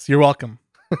 Yes, you're welcome.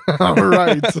 All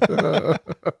right.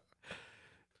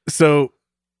 So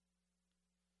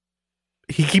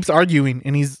he keeps arguing,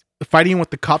 and he's fighting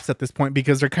with the cops at this point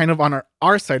because they're kind of on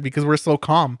our side because we're so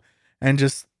calm and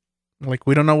just like,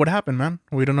 we don't know what happened, man.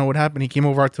 We don't know what happened. He came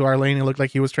over to our lane. It looked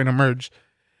like he was trying to merge.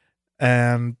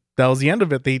 And that was the end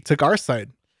of it. They took our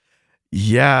side.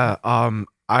 Yeah.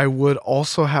 I would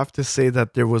also have to say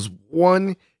that there was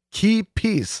one key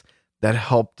piece that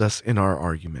helped us in our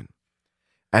argument.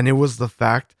 And it was the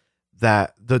fact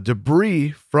that the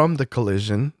debris from the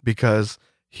collision, because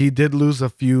he did lose a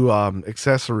few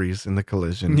accessories in the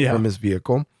collision from his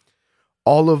vehicle,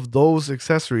 all of those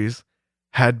accessories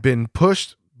had been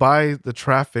pushed by the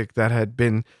traffic that had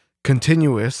been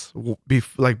continuous,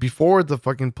 like before the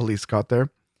fucking police got there.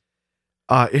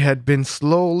 It had been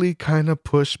slowly kind of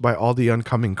pushed by all the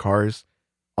oncoming cars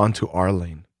onto our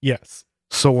lane. Yes.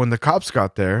 So when the cops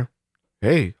got there,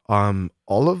 hey,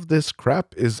 all of this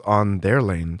crap is on their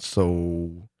lane.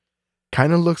 So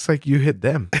kind of looks like you hit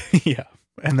them. Yeah.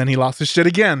 And then he lost his shit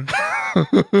again.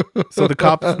 So the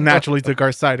cops naturally took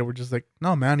our side, and we're just like,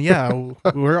 no, man, yeah,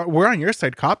 we're on your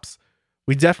side, cops.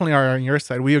 We definitely are on your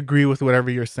side. We agree with whatever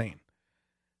you're saying.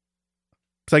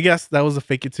 So I guess that was a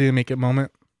fake it till you make it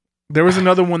moment. There was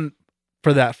another one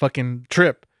for that fucking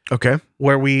trip. Okay.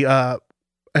 Where we, as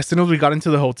soon as we got into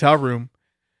the hotel room,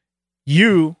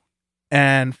 you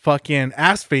and fucking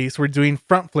Assface were doing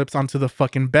front flips onto the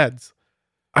fucking beds.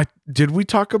 Did we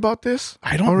talk about this?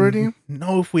 I don't already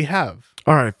know if we have.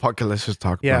 All right, fuck it. Let's just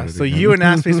talk about it. Yeah, so again. you and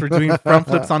Assface were doing front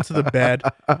flips onto the bed.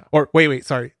 Or wait,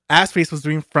 sorry. Assface was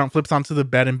doing front flips onto the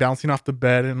bed and bouncing off the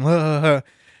bed,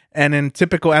 and in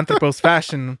typical Anthropos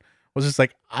fashion, was just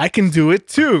like, I can do it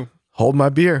too. Hold my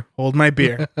beer. Hold my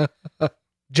beer.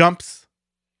 Jumps,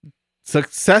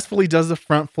 successfully does the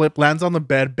front flip, lands on the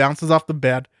bed, bounces off the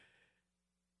bed,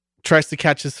 tries to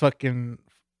catch his fucking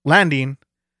landing,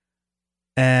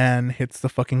 and hits the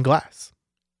fucking glass.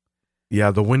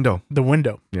 Yeah, the window. The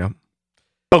window. Yeah.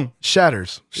 Boom.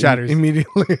 Shatters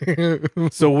immediately.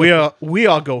 So we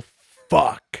all go,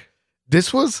 fuck.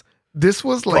 This was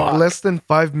like less than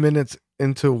 5 minutes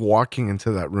into walking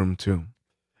into that room too.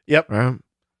 Yep. Right?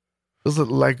 It was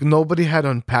like nobody had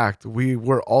unpacked. We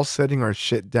were all setting our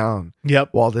shit down. Yep.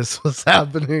 While this was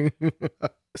happening.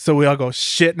 So we all go,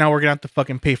 shit, now we're gonna have to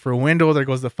fucking pay for a window. There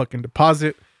goes the fucking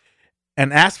deposit.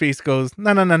 And Assface goes,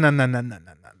 no.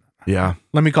 Yeah.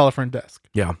 Let me call the front desk.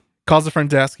 Yeah. Calls the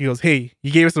front desk. He goes, hey,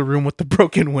 you gave us a room with the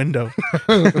broken window.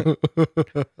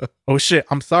 Oh shit.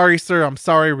 I'm sorry, sir. I'm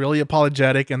sorry. Really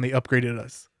apologetic. And they upgraded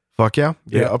us. Fuck yeah.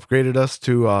 They Yep. upgraded us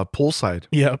to poolside.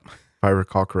 Yep. If I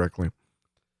recall correctly.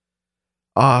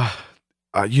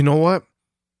 You know what?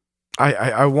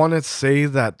 I want to say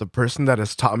that the person that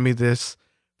has taught me this,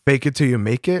 fake it till you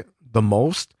make it, the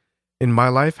most in my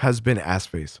life has been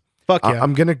Assface. Fuck yeah.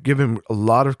 I'm going to give him a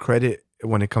lot of credit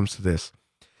when it comes to this.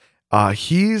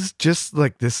 He's just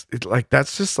like this,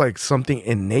 that's just like something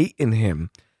innate in him.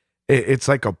 It's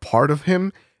like a part of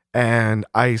him. And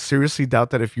I seriously doubt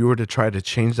that if you were to try to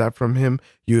change that from him,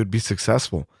 you would be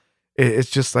successful. It's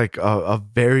just like a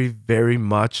very, very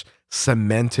much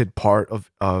cemented part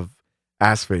of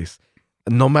Assface.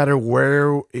 No matter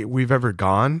where we've ever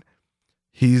gone,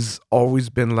 he's always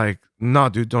been like, nah,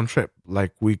 dude, don't trip.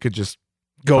 Like, we could just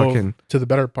go to the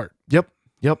better part. Yep.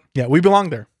 Yeah, we belong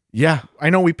there. Yeah.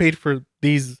 I know we paid for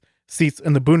these seats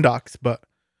in the boondocks, but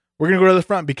we're going to go to the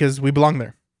front because we belong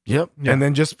there. Yep. Yeah. And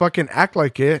then just fucking act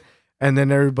like it. And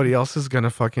then everybody else is going to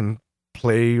fucking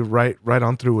play right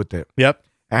on through with it. Yep.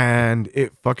 And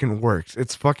it fucking works.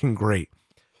 It's fucking great.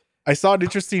 I saw an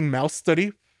interesting mouse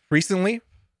study recently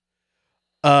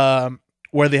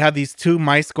where they had these two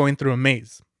mice going through a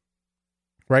maze.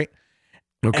 Right?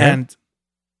 Okay. And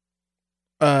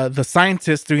the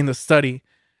scientists doing the study,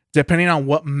 depending on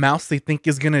what mouse they think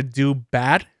is going to do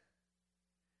bad,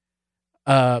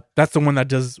 that's the one that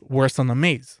does worse on the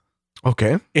maze.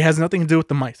 Okay. It has nothing to do with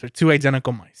the mice. They're two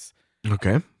identical mice.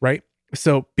 Okay. Right?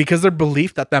 So because their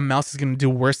belief that mouse is going to do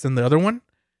worse than the other one,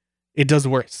 it does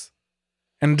worse.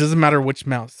 And it doesn't matter which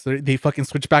mouse. They fucking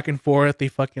switch back and forth. They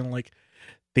fucking like,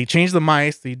 they change the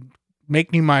mice. They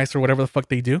make new mice or whatever the fuck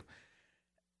they do.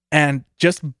 And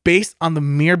just based on the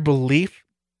mere belief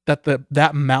that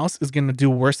that mouse is going to do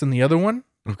worse than the other one,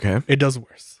 Okay. it does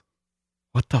worse.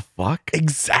 What the fuck?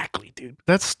 Exactly, dude.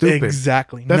 That's stupid.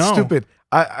 Exactly. That's stupid.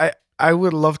 I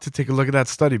would love to take a look at that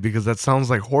study because that sounds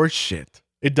like horse shit.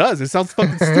 It does. It sounds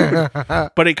fucking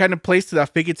stupid. But it kind of plays to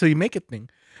that fake it till you make it thing.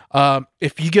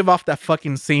 If you give off that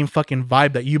fucking same fucking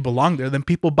vibe that you belong there, then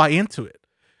people buy into it.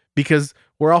 Because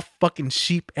we're all fucking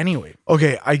sheep anyway.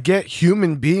 Okay, I get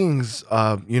human beings,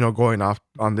 going off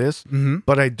on this,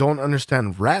 but I don't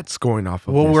understand rats going off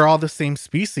of this. Well, we're all the same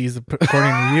species, according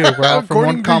to you. We're all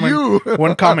from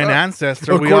one common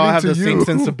ancestor. We all have the same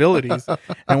sensibilities,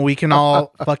 and we can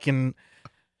all fucking.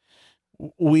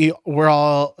 We're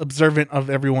all observant of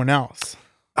everyone else,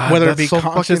 whether it be so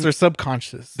conscious or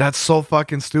subconscious. That's so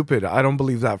fucking stupid. I don't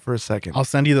believe that for a second. I'll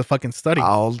send you the fucking study.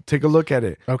 I'll take a look at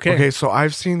it. Okay, so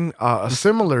I've seen a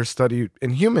similar study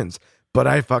in humans, but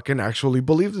I fucking actually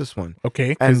believe this one.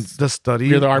 Okay, and the study.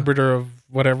 You're the arbiter of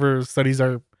whatever studies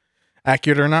are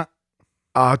accurate or not.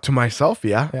 To myself,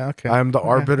 yeah. Yeah, okay. I'm the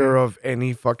arbiter of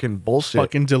any fucking bullshit.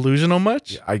 Fucking delusional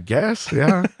much? I guess,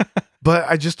 yeah. But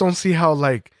I just don't see how,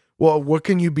 like, well, what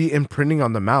can you be imprinting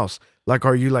on the mouse? Like,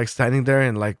 are you like standing there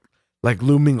and like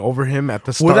looming over him at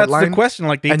the start line? Well, that's the question.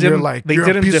 Like, they didn't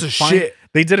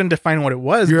define what it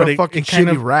was. You're but a fucking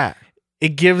shitty rat.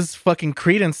 It gives fucking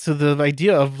credence to the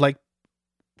idea of like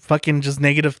fucking just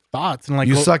negative thoughts and like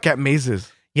you suck at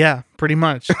mazes. Yeah, pretty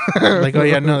much. Like, oh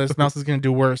yeah, no, this mouse is gonna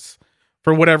do worse.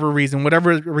 For whatever reason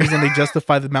they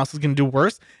justify the mouse is gonna do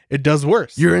worse, it does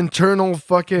worse. Your internal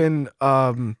fucking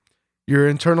your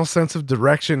internal sense of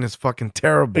direction is fucking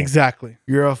terrible. Exactly.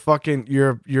 You're a fucking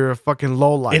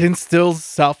lowlife. It instills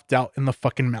self-doubt in the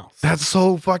fucking mouse. That's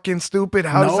so fucking stupid.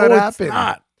 How does that happen? It's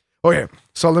not. Okay,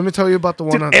 so let me tell you about the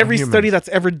one on every humans. study that's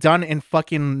ever done in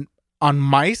fucking on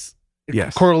mice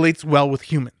correlates well with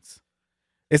humans.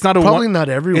 It's not not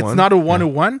everyone. It's not a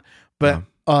 1-to-1, but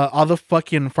all the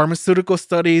fucking pharmaceutical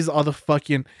studies, all the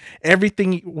fucking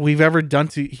everything we've ever done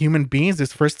to human beings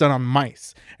is first done on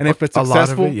mice. And if it's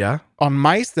successful on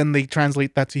mice, then they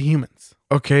translate that to humans.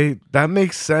 Okay, that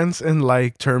makes sense in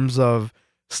like terms of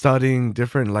studying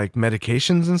different like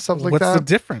medications and stuff like that. What's the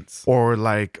difference? Or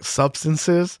like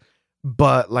substances,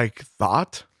 but like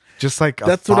thought, just like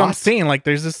that's what I'm saying. Like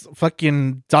there's this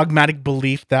fucking dogmatic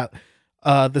belief that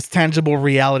this tangible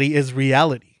reality is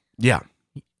reality. Yeah.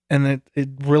 And it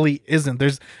really isn't.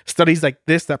 There's studies like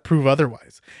this that prove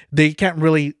otherwise. They can't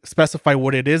really specify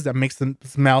what it is that makes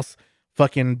this mouse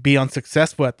fucking be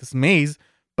unsuccessful at this maze,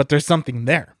 but there's something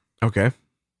there. Okay.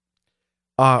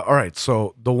 All right.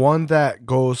 So the one that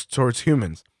goes towards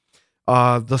humans,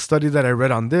 the study that I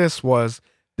read on this was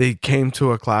they came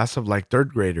to a class of like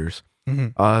third graders.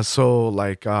 Mm-hmm. So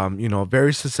like,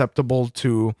 very susceptible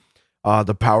to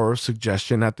the power of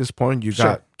suggestion at this point. You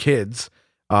got kids.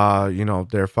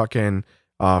 Their fucking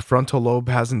frontal lobe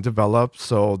hasn't developed,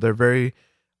 so they're very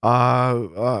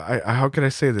how can I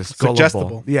say this? Suggestible.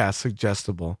 Gullible. Yeah,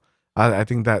 suggestible. I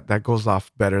think that goes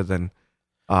off better than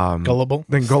gullible.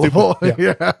 Than gullible.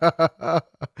 Yeah.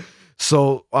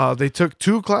 So they took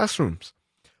 2 classrooms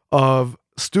of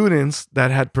students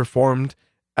that had performed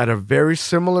at a very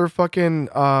similar fucking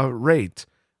rate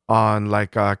on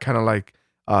like kind of like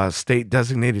state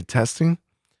designated testing.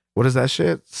 What is that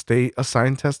shit? State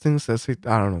assigned testing? I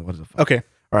don't know what the fuck. Okay.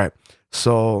 All right.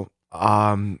 So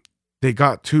they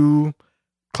got 2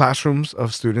 classrooms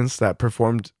of students that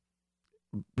performed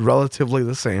relatively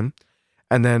the same.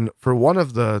 And then for one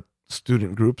of the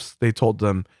student groups, they told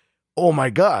them, oh my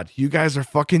God, you guys are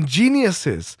fucking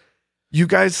geniuses. You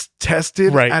guys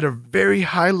tested at a very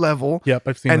high level. Yep,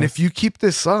 I've seen And this. if you keep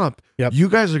this up, you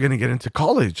guys are going to get into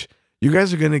college. You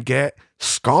guys are going to get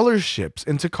scholarships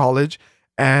into college.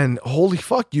 And holy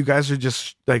fuck, you guys are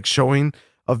just like showing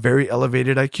a very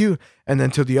elevated IQ. And then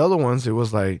to the other ones, it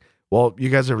was like, well, you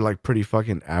guys are like pretty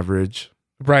fucking average.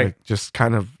 Right. Like, just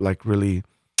kind of like really,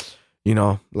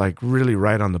 like really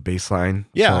right on the baseline.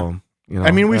 Yeah. So,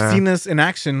 I mean, we've seen this in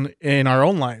action in our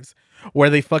own lives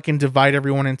where they fucking divide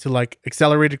everyone into like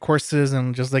accelerated courses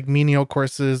and just like menial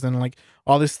courses and like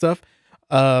all this stuff.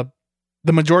 The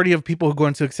majority of people who go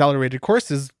into accelerated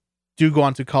courses do go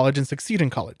on to college and succeed in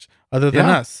college, other than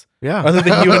us. Yeah. Other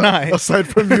than you and I. Aside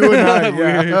from you and I.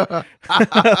 Yeah.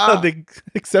 The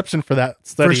exception for that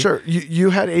study. For sure. You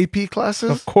had AP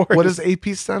classes? Of course. What does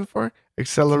AP stand for?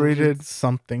 Accelerated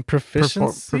something.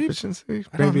 Proficiency? Proficiency?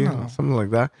 Maybe something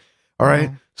like that. All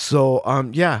right. So,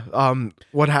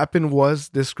 what happened was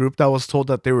this group that was told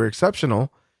that they were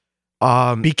exceptional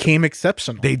became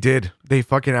exceptional. They did. They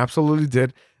fucking absolutely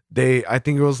did. I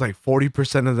think it was like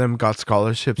 40% of them got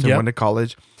scholarships and Yep. went to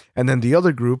college. And then the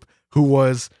other group who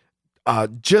was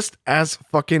just as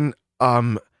fucking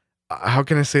how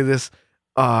can I say this?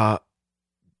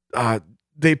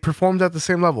 They performed at the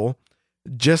same level,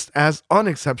 just as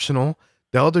unexceptional.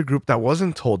 The other group that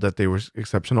wasn't told that they were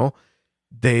exceptional,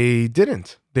 they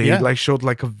didn't. They like showed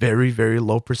like a very, very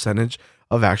low percentage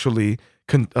of actually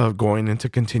going into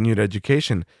continued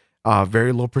education.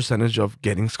 Very low percentage of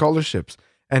getting scholarships.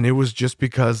 And it was just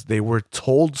because they were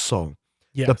told so.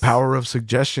 Yes. The power of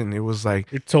suggestion. It was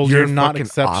like, You're told you're not fucking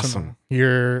exceptional. awesome.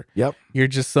 You're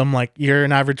just some like, you're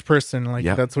an average person. Like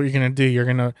that's what you're going to do.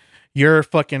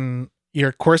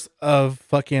 Your course of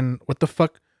fucking, what the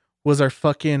fuck was our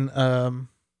fucking, that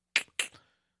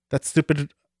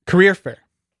stupid career fair.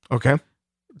 Okay.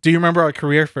 Do you remember our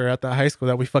career fair at the high school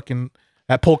that we fucking,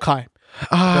 at Polk High?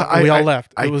 We all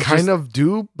left. I kind of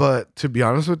do, but to be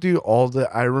honest with you, all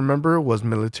that I remember was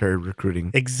military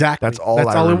recruiting. Exactly. That's all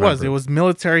it was. It was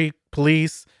military,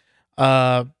 police,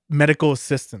 medical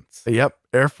assistance. Yep.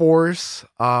 Air Force,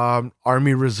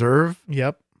 Army Reserve.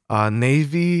 Yep.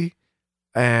 Navy,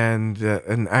 and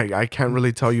I can't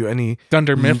really tell you any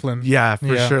Dunder Mifflin. Yeah,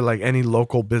 for sure. Like any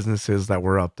local businesses that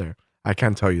were up there. I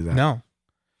can't tell you that. No.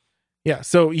 Yeah.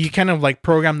 So you kind of like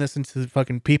program this into the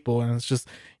fucking people, and it's just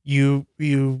you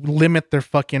limit their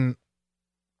fucking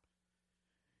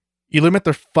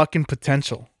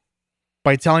potential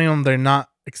by telling them they're not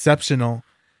exceptional.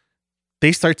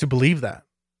 They start to believe that,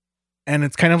 and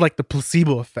it's kind of like the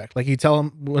placebo effect. Like you tell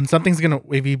them when something's gonna,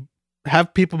 if you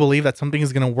have people believe that something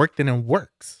is gonna work, then it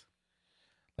works.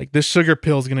 Like this sugar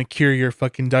pill is gonna cure your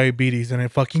fucking diabetes, and it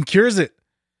fucking cures it.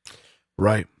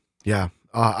 Right. Yeah.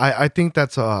 I think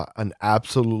that's an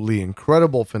absolutely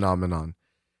incredible phenomenon.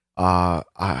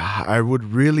 I would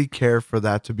really care for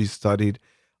that to be studied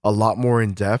a lot more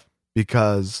in depth,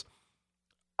 because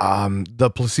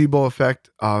the placebo effect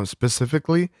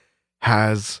specifically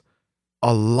has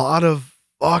a lot of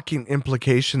fucking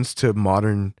implications to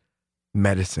modern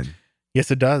medicine. Yes,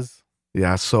 it does.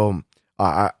 Yeah. So,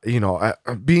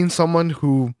 being someone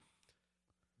who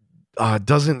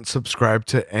doesn't subscribe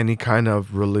to any kind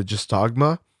of religious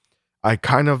dogma, I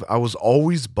was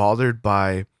always bothered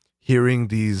by hearing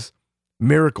these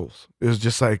miracles. It was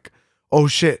just like, oh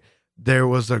shit, there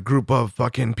was a group of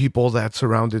fucking people that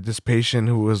surrounded this patient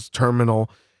who was terminal,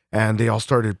 and they all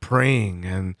started praying,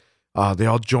 and they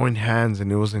all joined hands,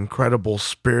 and it was an incredible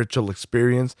spiritual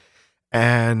experience.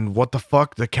 And what the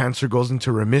fuck, the cancer goes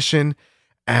into remission,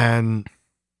 and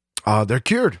they're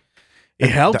cured. It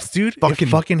helps, dude. It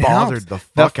fucking helps. The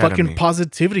fuck that fucking out of me.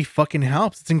 positivity fucking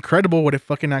helps. It's incredible what it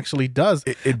fucking actually does.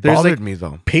 It bothered me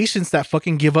though. Patients that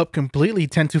fucking give up completely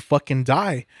tend to fucking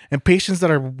die, and patients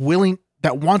that are willing,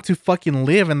 that want to fucking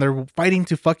live, and they're fighting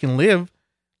to fucking live.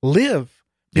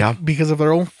 Yeah, because of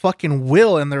their own fucking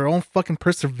will and their own fucking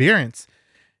perseverance.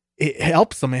 It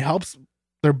helps them. It helps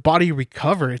their body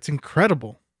recover. It's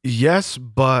incredible. Yes,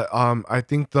 but I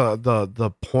think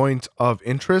the point of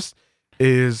interest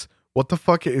is, what the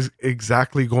fuck is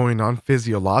exactly going on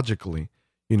physiologically,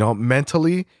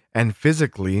 mentally and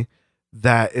physically,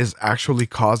 that is actually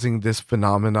causing this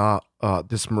phenomena,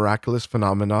 this miraculous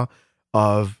phenomena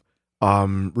of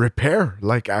repair,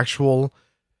 like actual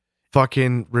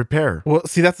fucking repair. Well,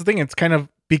 see, that's the thing. It's kind of,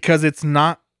 because it's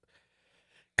not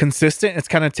consistent, it's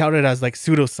kind of touted as like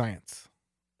pseudoscience,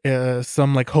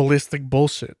 some like holistic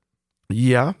bullshit.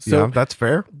 Yeah, so that's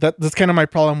fair. That's kind of my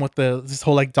problem with this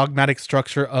whole like dogmatic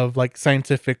structure of like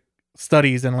scientific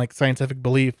studies and like scientific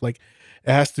belief. Like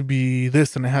it has to be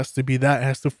this and it has to be that. It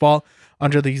has to fall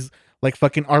under these like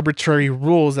fucking arbitrary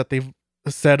rules that they've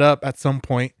set up at some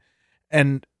point.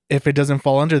 And if it doesn't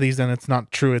fall under these, then it's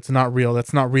not true. It's not real.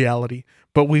 That's not reality.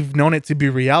 But we've known it to be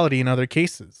reality in other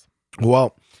cases.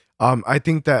 Well, I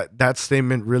think that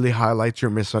statement really highlights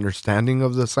your misunderstanding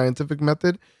of the scientific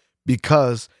method,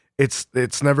 because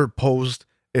it's never posed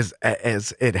as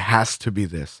it has to be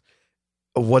this.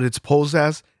 What it's posed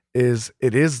as is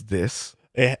it is this.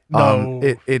 No.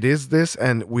 It is this,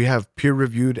 and we have peer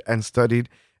reviewed and studied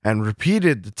and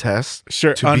repeated the test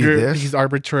to under be this. These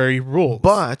arbitrary rules.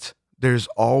 But there's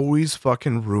always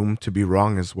fucking room to be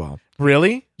wrong as well.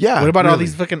 Really? Yeah. What about all really.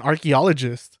 these fucking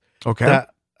archaeologists? Okay. That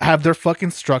have their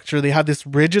fucking structure. They have this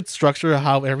rigid structure of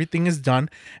how everything is done,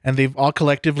 and they've all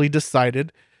collectively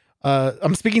decided.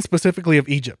 I'm speaking specifically of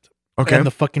Egypt. Okay. And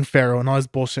the fucking pharaoh and all his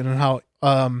bullshit, and how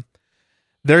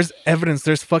there's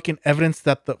fucking evidence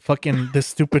that the fucking this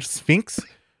stupid Sphinx,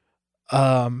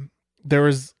 there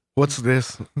was What's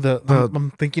this?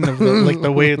 I'm thinking of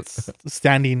the way it's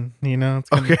standing. You know, it's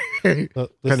kinda, Okay.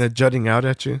 Kind of jutting out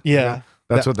at you. yeah.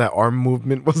 That's what that arm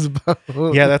movement was about.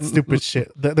 Yeah, that's stupid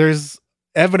shit. There's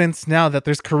evidence now that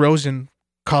there's corrosion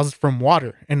caused from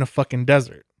water in a fucking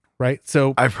desert, right?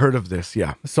 So I've heard of this.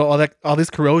 Yeah. so all this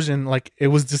corrosion, like, it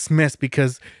was dismissed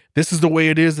because this is the way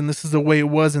it is and this is the way it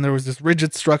was, and there was this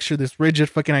rigid structure, this rigid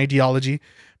fucking ideology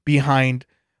behind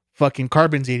fucking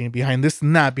carbon dating, behind this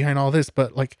and that, behind all this,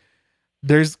 but like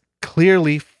there's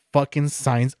clearly fucking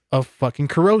signs of fucking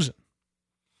corrosion.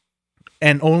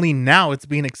 And only now it's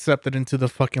being accepted into the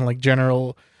fucking like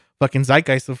general fucking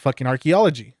zeitgeist of fucking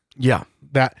archaeology. Yeah.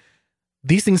 That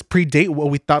these things predate what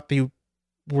we thought they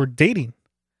were dating.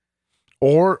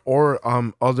 Or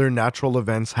other natural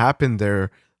events happen there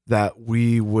that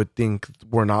we would think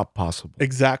were not possible.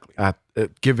 Exactly. At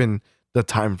given the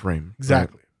time frame.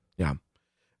 Exactly. Right? Yeah.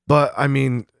 But I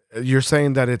mean, you're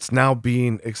saying that it's now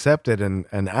being accepted and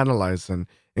analyzed and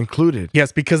included.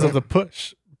 Yes, because of the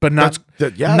push. But not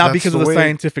that's because of the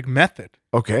scientific method,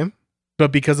 Okay.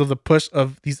 but because of the push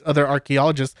of these other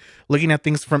archaeologists looking at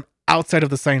things from outside of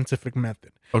the scientific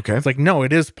method. Okay. It's like, no,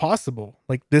 it is possible.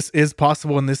 Like, this is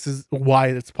possible, and this is why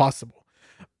it's possible.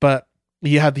 But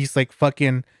you have these like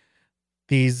fucking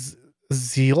these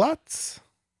zealots,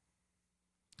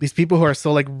 these people who are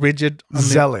so like rigid.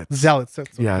 Zealots. Zealots.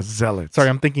 Yeah, zealots. Sorry,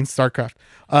 I'm thinking StarCraft.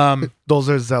 Those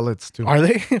are zealots too. Are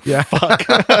they? Yeah.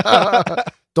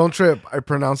 Fuck. Don't trip. I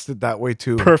pronounced it that way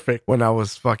too. Perfect. When I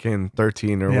was fucking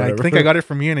 13 or Yeah, whatever. I think I got it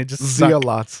from you, and it just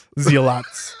Zealots.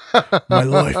 Zealots. My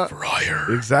life for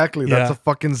hire. Exactly. That's Yeah. a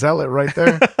fucking zealot right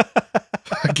there.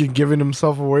 Fucking giving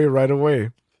himself away right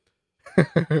away.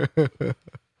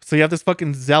 So you have this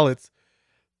fucking zealots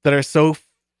that are so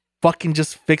fucking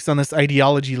just fixed on this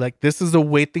ideology. Like, this is the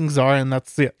way things are, and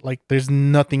that's it. Like, there's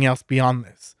nothing else beyond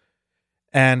this.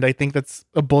 And I think that's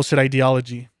a bullshit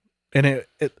ideology. And it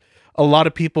a lot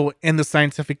of people in the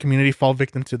scientific community fall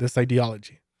victim to this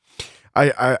ideology.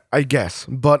 I guess,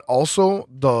 but also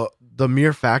the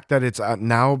mere fact that it's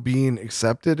now being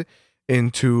accepted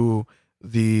into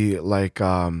the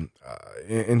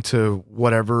into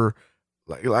whatever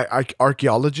like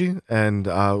archaeology and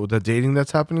the dating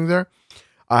that's happening there,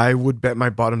 I would bet my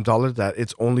bottom dollar that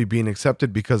it's only being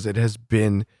accepted because it has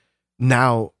been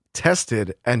now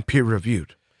tested and peer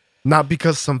reviewed, not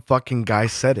because some fucking guy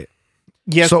said it.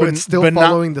 Yes, so but, it's still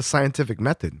following the scientific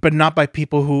method, but not by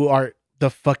people who are the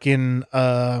fucking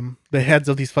the heads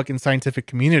of these fucking scientific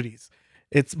communities.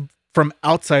 It's from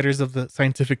outsiders of the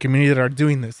scientific community that are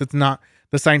doing this. It's not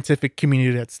the scientific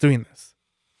community that's doing this.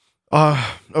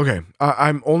 Okay.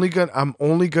 I'm only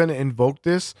gonna invoke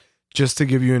this just to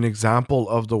give you an example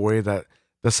of the way that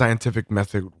the scientific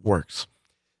method works.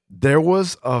 There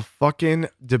was a fucking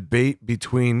debate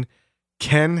between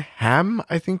Ken Ham,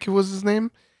 I think it was his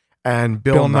name, and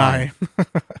Bill Nye.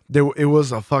 It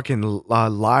was a fucking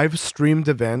live streamed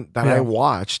event that I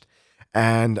watched,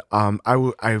 and I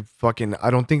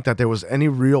don't think that there was any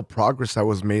real progress that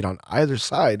was made on either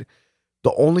side.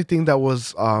 The only thing that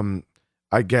was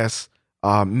I guess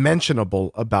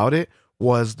mentionable about it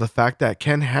was the fact that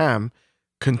Ken Ham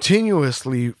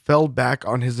continuously fell back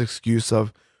on his excuse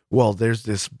of, well, there's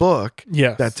this book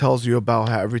that tells you about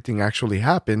how everything actually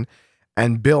happened,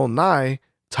 and Bill Nye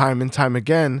time and time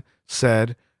again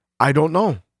said, I don't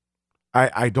know.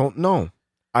 I don't know.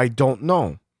 I don't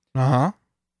know. Uh-huh.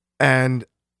 And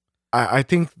I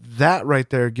think that right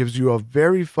there gives you a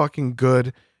very fucking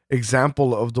good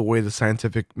example of the way the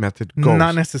scientific method goes.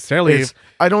 Not necessarily.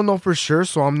 I don't know for sure,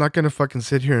 so I'm not going to fucking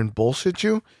sit here and bullshit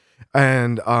you.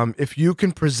 And if you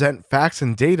can present facts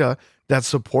and data that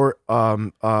support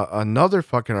another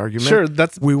fucking argument, sure,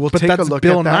 we will take a look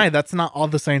Bill at that. Nye. That's not all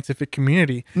the scientific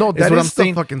community. No, that is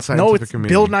the fucking scientific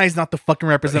community. Bill Nye is not the fucking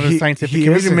representative of the scientific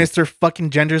community. Mr. fucking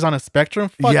genders on a spectrum.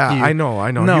 Fuck you. I know.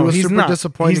 No, he was he's super not.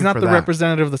 disappointing. He's not for the that.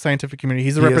 representative of the scientific community.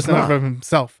 He's a representative of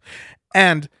himself.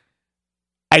 And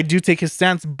I do take his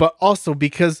stance, but also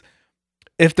because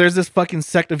if there's this fucking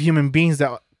sect of human beings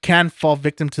that can fall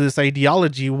victim to this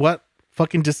ideology, what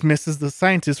fucking dismisses the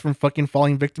scientists from fucking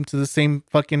falling victim to the same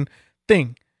fucking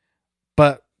thing,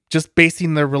 but just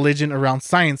basing their religion around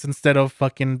science instead of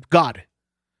fucking God.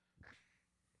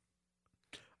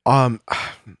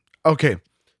 Okay,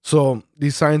 so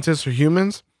these scientists are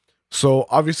humans, so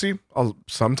obviously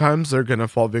sometimes they're gonna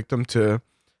fall victim to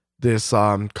this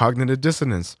cognitive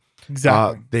dissonance.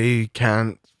 Exactly. They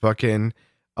can't fucking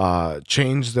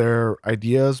change their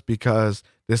ideas because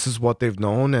this is what they've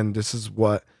known and this is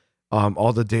what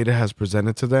all the data has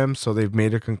presented to them, so they've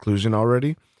made a conclusion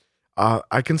already.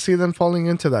 I can see them falling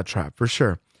into that trap for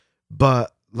sure.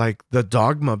 But like the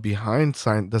dogma behind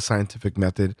the scientific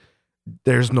method,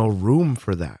 there's no room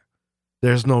for that.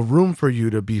 There's no room for you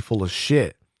to be full of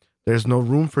shit. There's no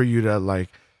room for you to like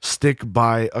stick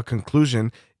by a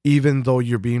conclusion, even though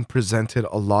you're being presented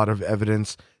a lot of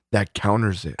evidence that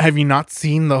counters it. Have you not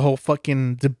seen the whole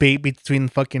fucking debate between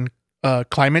fucking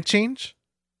climate change?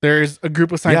 There's a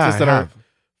group of scientists that are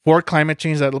for climate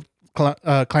change,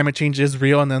 that climate change is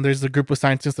real, and then there's a group of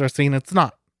scientists that are saying it's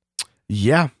not.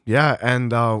 Yeah.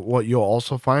 And what you'll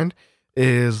also find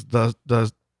is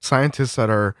the scientists that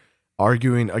are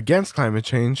arguing against climate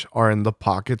change are in the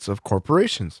pockets of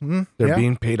corporations. They're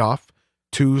being paid off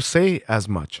to say as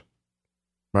much,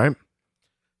 right?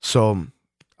 So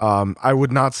I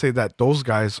would not say that those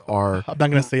guys are I'm not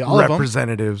going to say all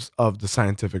representatives of the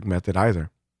scientific method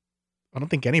either. I don't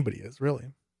think anybody is, really.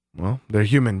 Well, they're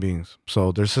human beings,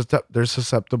 so they're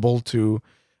susceptible to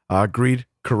greed,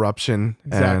 corruption,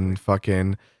 and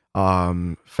fucking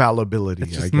fallibility.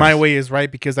 It's just my way is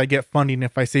right because I get funding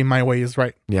if I say my way is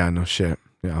right. Yeah, no shit.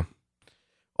 Yeah.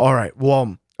 All right.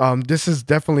 Well, this is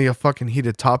definitely a fucking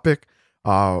heated topic.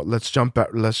 Let's jump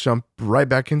right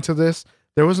back into this.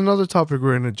 There was another topic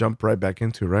we're gonna jump right back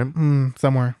into, right?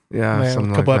 Somewhere. Yeah,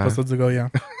 a couple episodes ago. Yeah.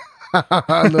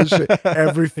 No shit.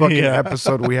 Every fucking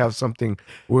episode we have something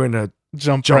we're gonna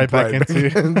jump right back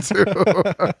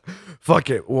into. Fuck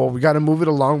it. Well, we got to move it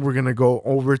along. We're gonna go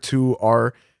over to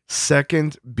our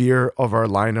second beer of our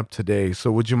lineup today.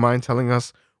 So, would you mind telling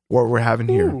us what we're having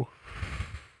here?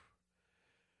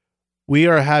 We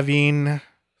are having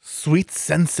Sweet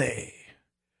Sensei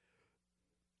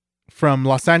from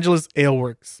Los Angeles Ale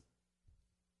Works.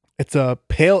 It's a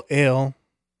pale ale.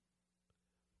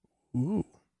 Ooh.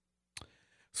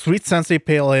 Sweet Sensei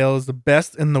Pale Ale is the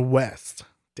best in the West.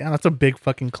 Damn, that's a big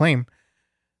fucking claim.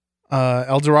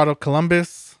 El Dorado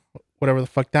Columbus, whatever the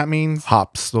fuck that means.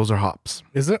 Hops. Those are hops.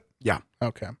 Is it? Yeah.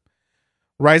 Okay.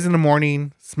 Rise in the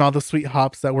morning, smell the sweet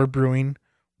hops that we're brewing.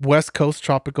 West Coast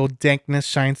tropical dankness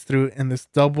shines through in this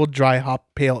double dry hop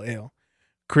pale ale.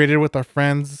 Created with our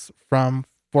friends from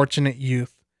Fortunate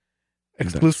Youth.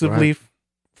 Exclusively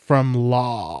from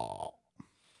Law.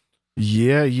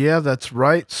 Yeah, that's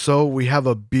right. So we have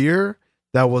a beer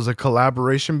that was a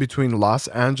collaboration between Los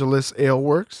Angeles Ale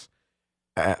Works,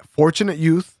 Fortunate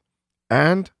Youth,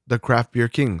 and the Craft Beer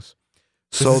Kings.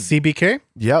 So this is CBK?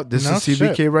 Yeah, this is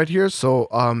CBK right here. So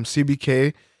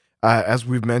CBK, as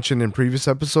we've mentioned in previous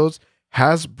episodes,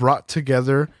 has brought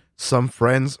together some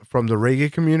friends from the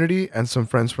reggae community and some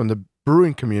friends from the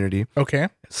brewing community. Okay.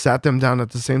 Sat them down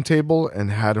at the same table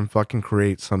and had them fucking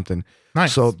create something.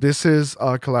 Nice. So this is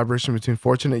a collaboration between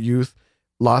Fortunate Youth,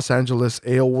 Los Angeles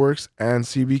Ale Works, and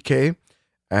CBK.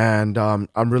 And I'm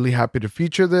really happy to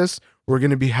feature this. We're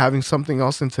going to be having something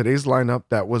else in today's lineup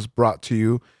that was brought to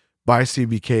you by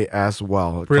CBK as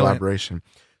well. A collaboration.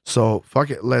 So fuck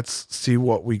it. Let's see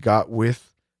what we got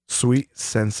with Sweet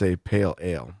Sensei Pale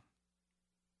Ale.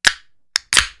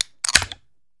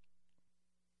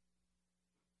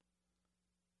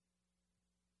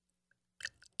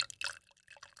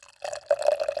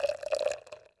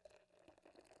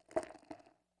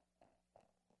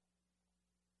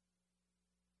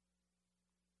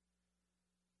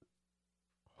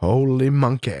 Holy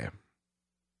monkey.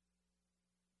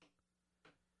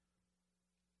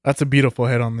 That's a beautiful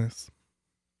head on this.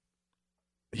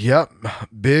 Yep.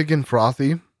 Big and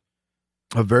frothy.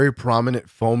 A very prominent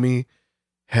foamy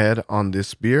head on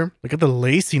this beer. Look at the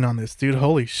lacing on this, dude.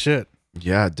 Holy shit.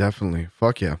 Yeah, definitely.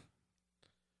 Fuck yeah.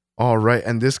 All right.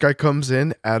 And this guy comes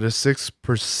in at a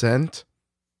 6%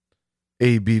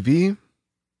 ABV.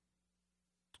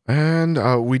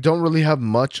 And we don't really have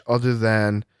much other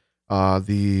than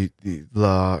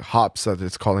the hops that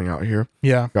it's calling out here.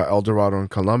 Yeah. Got El Dorado and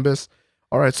Columbus.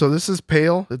 All right, so this is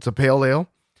pale. It's a pale ale.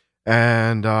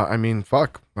 And I mean,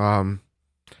 fuck.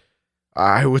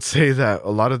 I would say that a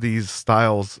lot of these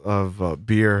styles of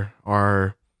beer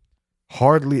are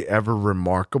hardly ever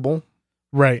remarkable.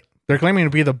 Right. They're claiming to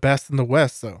be the best in the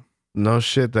West, though. No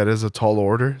shit, that is a tall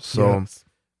order. So yes.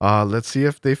 Let's see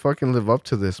if they fucking live up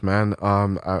to this, man.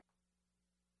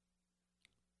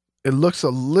 It looks a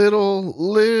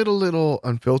little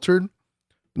unfiltered.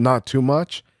 Not too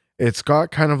much. It's got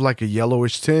kind of like a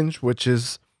yellowish tinge, which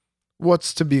is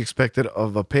what's to be expected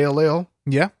of a pale ale.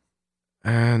 Yeah.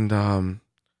 And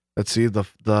let's see,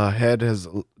 the head has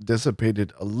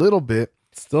dissipated a little bit.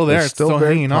 It's still there. It's still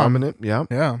very hanging prominent. on. Yeah.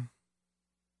 Yeah.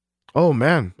 Oh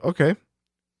man. Okay.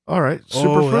 All right.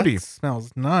 Super fruity. That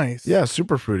smells nice. Yeah,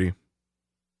 super fruity.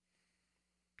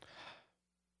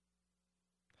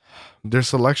 Their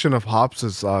selection of hops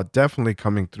is definitely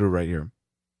coming through right here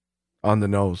on the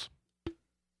nose.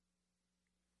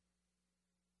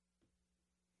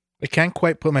 I can't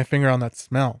quite put my finger on that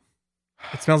smell.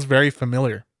 It smells very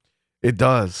familiar. It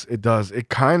does. It does. It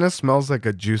kind of smells like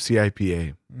a juicy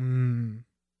IPA.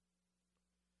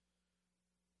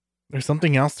 There's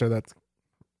something else there that's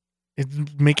it's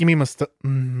making me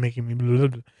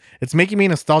it's making me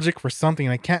nostalgic for something,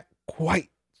 and I can't quite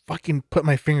fucking put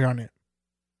my finger on it.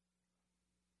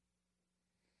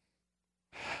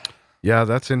 Yeah,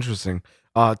 that's interesting.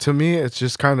 To me, it's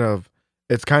just kind of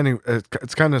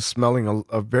smelling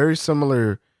a very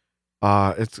similar.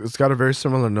 It's got a very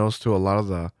similar nose to a lot of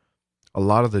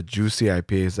the juicy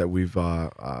IPAs that we've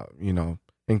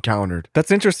encountered.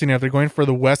 That's interesting. If they're going for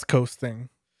the West Coast thing.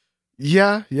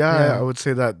 Yeah. I would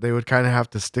say that they would kind of have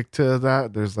to stick to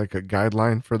that. There's like a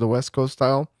guideline for the West Coast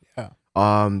style. Yeah.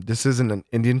 This isn't an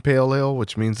Indian pale ale,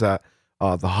 which means that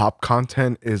the hop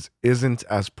content isn't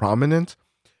as prominent.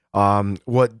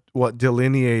 What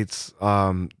delineates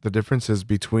the differences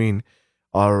between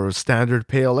our standard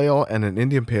pale ale and an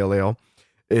Indian pale ale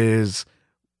is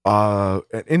an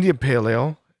Indian pale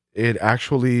ale. It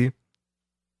actually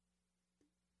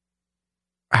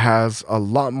has a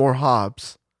lot more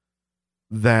hops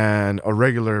than a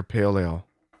regular pale ale,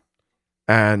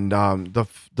 and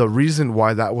the reason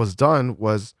why that was done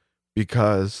was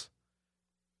because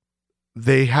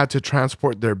they had to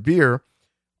transport their beer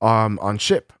on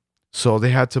ship. So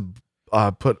they had to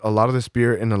put a lot of this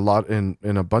beer in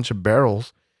a bunch of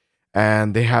barrels,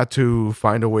 and they had to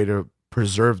find a way to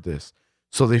preserve this.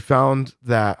 So they found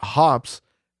that hops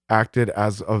acted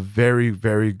as a very,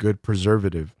 very good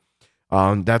preservative.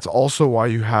 That's also why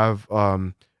you have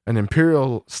an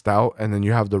imperial stout, and then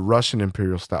you have the Russian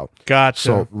imperial stout. Gotcha.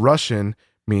 So Russian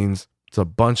means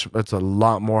it's a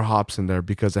lot more hops in there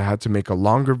because it had to make a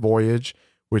longer voyage,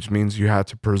 which means you had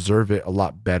to preserve it a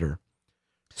lot better.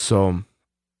 So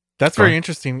that's very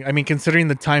interesting. I mean, considering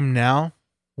the time now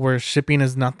where shipping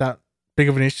is not that big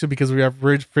of an issue because we have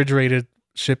refrigerated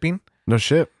shipping. No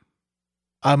shit.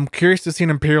 I'm curious to see an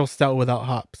imperial stout without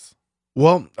hops.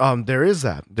 Well, there is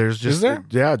that. There's just Is there?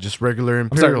 Yeah, just regular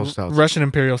imperial stouts. Russian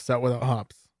imperial stout without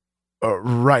hops.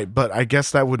 Right, but I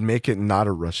guess that would make it not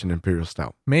a Russian imperial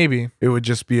stout. Maybe it would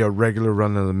just be a regular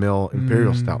run of the mill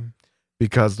imperial stout,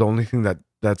 because the only thing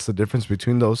that's the difference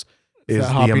between those is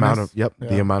the amount of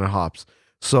the amount of hops.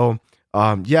 So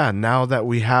now that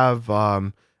we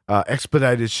have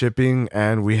expedited shipping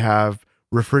and we have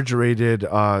refrigerated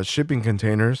shipping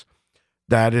containers,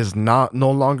 that is no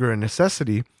longer a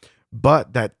necessity,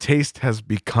 but that taste has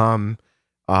become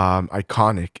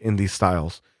iconic in these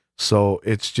styles. So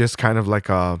it's just kind of like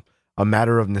a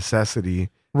matter of necessity,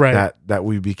 right? That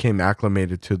we became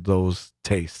acclimated to those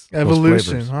tastes.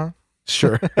 Evolution, those huh?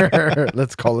 Sure.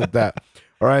 Let's call it that.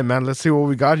 All right, man. Let's see what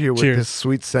we got here with this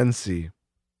sweet Sensei.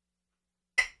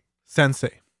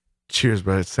 Sensei. Cheers,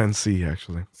 bro. It's Sensei,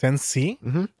 actually. Sensei?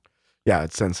 Mm-hmm. Yeah,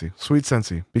 it's Sensei. Sweet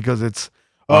Sensei. Because it's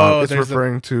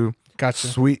referring to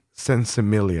sweet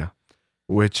Sensimilia,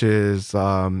 which is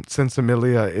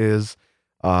Sensimilia is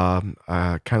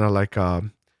kind of like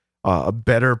a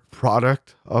better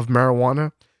product of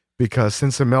marijuana, because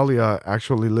Sensimilia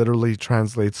actually literally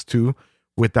translates to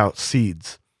without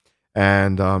seeds.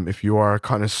 And if you are a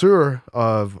connoisseur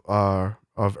of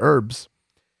herbs,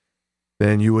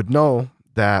 then you would know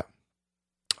that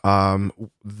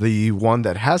the one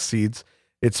that has seeds,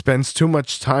 it spends too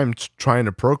much time trying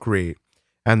to procreate,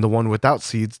 and the one without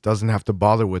seeds doesn't have to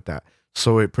bother with that.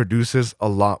 So it produces a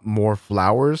lot more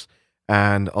flowers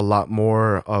and a lot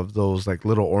more of those like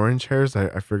little orange hairs.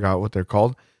 I forgot what they're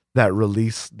called, that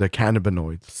release the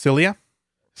cannabinoids. Cilia?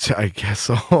 I guess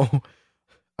so.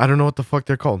 I don't know what the fuck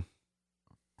they're called.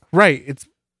 Right. It's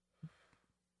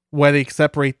why they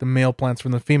separate the male plants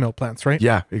from the female plants, right?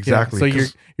 Yeah, exactly. Yeah,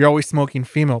 so you're always smoking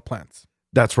female plants.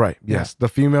 That's right. Yes. Yeah. The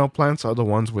female plants are the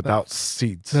ones without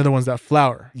seeds. They're the ones that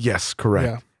flower. Yes, correct.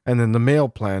 Yeah. And then the male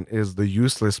plant is the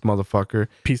useless motherfucker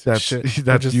piece of shit.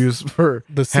 That's used for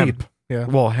the hemp. Seed. Yeah.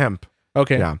 Well, hemp.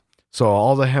 Okay. Yeah. So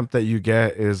all the hemp that you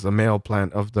get is the male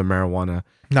plant of the marijuana.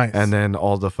 Nice. And then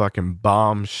all the fucking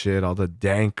bomb shit, all the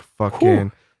dank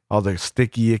fucking, all the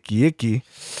sticky icky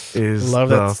is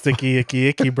that sticky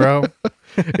icky bro.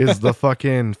 is the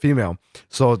fucking female.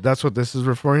 So that's what this is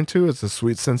referring to. It's a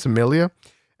sweet Sensimilia.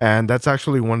 And that's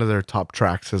actually one of their top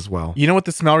tracks as well. You know what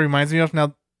the smell reminds me of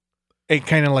now? It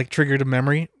kind of like triggered a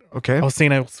memory. Okay. I was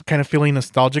saying I was kind of feeling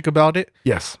nostalgic about it.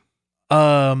 Yes.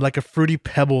 Like a Fruity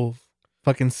Pebbles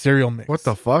fucking cereal mix. What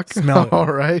the fuck? Smell it. All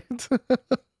right.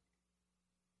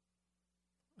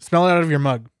 Smell it out of your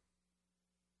mug.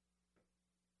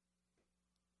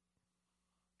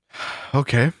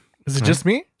 Okay. Is it just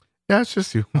me? Yeah, it's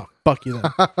just you. Oh, fuck you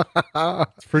then.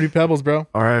 It's Fruity Pebbles, bro.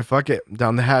 All right, fuck it.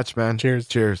 Down the hatch, man. Cheers.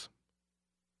 Cheers.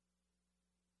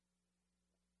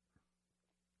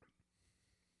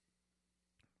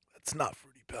 It's not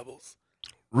Fruity Pebbles.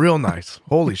 Real nice.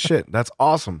 Holy shit. That's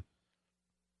awesome.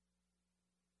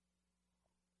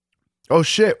 Oh,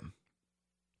 shit.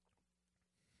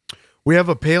 We have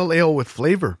a pale ale with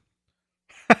flavor.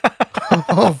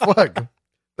 Oh, fuck.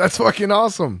 That's fucking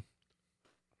awesome.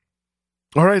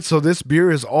 All right. So this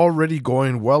beer is already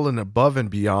going well and above and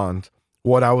beyond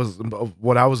what I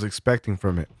was expecting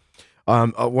from it.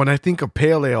 When I think of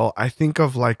pale ale, I think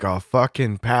of like a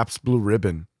fucking Pabst Blue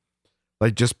Ribbon,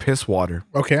 like just piss water.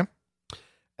 Okay.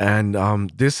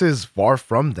 And this is far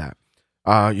from that.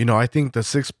 I think the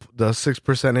 6%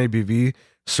 ABV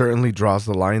certainly draws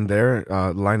the line there,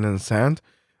 line in the sand.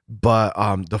 But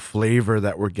the flavor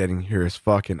that we're getting here is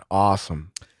fucking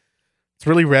awesome. It's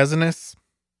really resinous.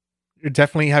 You're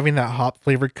definitely having that hop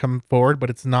flavor come forward, but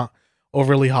it's not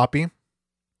overly hoppy.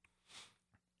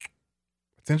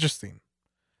 It's interesting.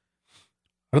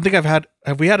 I don't think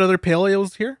have we had other pale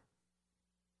ales here?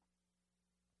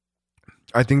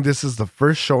 I think this is the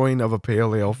first showing of a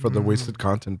pale ale for the Wasted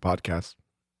Content podcast.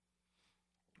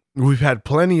 We've had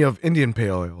plenty of Indian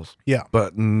pale ales. Yeah.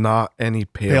 But not any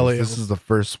pale ales. This is the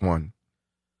first one.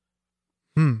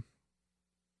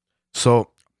 So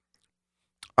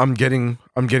I'm getting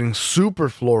super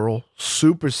floral,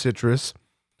 super citrus,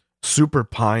 super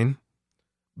pine,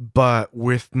 but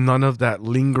with none of that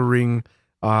lingering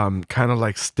kind of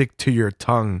like stick to your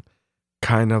tongue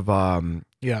kind of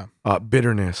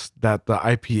bitterness that the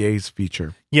IPAs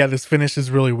feature. Yeah, this finishes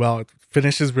really well. It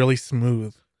finishes really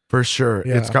smooth. For sure.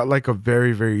 Yeah. It's got like a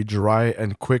very, very dry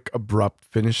and quick, abrupt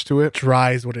finish to it.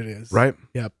 Dry is what it is. Right?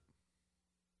 Yep.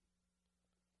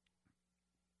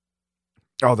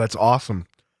 Oh, that's awesome.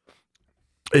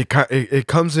 It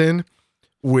comes in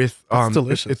with it's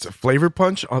delicious. It's a flavor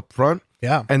punch up front.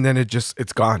 Yeah. And then it's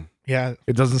gone. Yeah.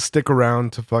 It doesn't stick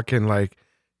around to fucking like,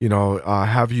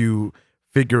 have you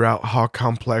figure out how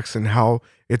complex and how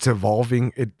it's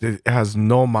evolving. It has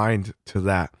no mind to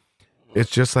that. It's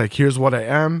just like, here's what I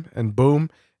am, and boom,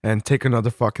 and take another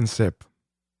fucking sip.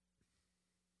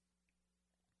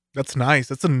 That's nice.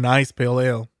 That's a nice pale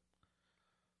ale.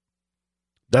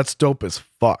 That's dope as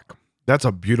fuck. That's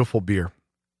a beautiful beer.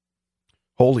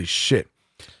 Holy shit.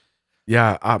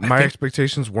 Yeah, my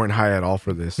expectations weren't high at all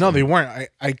for this. No, they weren't.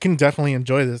 I can definitely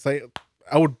enjoy this. I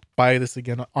would buy this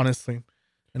again, honestly.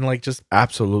 And like just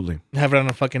absolutely have it on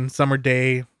a fucking summer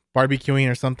day, barbecuing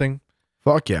or something.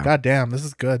 Fuck yeah. God damn, this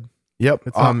is good. Yep.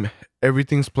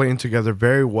 Everything's playing together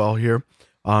very well here.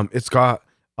 It's got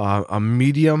a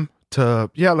medium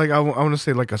to I want to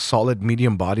say like a solid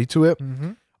medium body to it.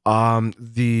 Mm-hmm.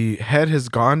 The head has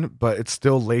gone, but it's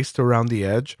still laced around the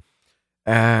edge.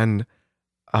 And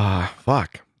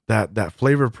that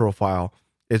flavor profile,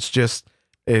 it's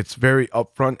very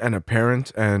upfront and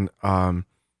apparent, and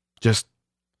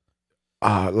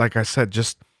like I said,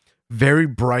 just very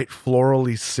bright,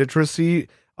 florally, citrusy,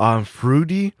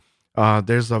 fruity.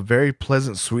 There's a very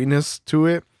pleasant sweetness to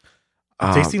it.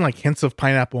 Tasting like hints of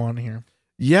pineapple on here.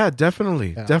 Yeah,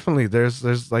 definitely. Yeah. Definitely.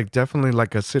 There's like definitely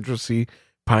like a citrusy,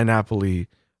 pineapple-y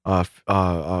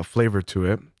flavor to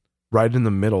it. Right in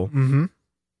the middle. Mm-hmm.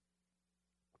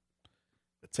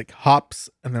 It's like hops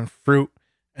and then fruit,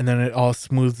 and then it all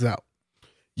smooths out.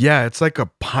 Yeah, it's like a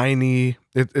piney.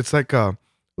 It's like a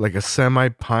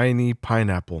semi-piney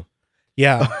pineapple.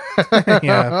 Yeah.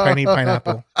 Yeah, piney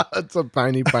pineapple. It's a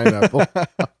piney pineapple.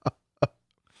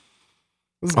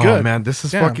 This is good. Oh, man, this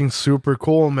is fucking super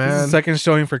cool, man. This is the second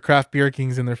showing for Craft Beer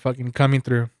Kings, and they're fucking coming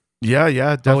through. Yeah,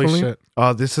 definitely. Holy shit.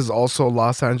 This is also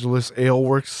Los Angeles Ale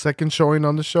Works' second showing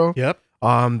on the show. Yep.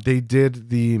 They did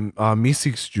the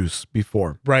Meeseeks juice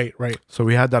before. Right. So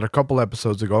we had that a couple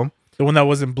episodes ago. The one that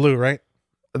wasn't blue, right?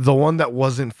 The one that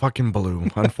wasn't fucking blue,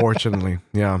 unfortunately.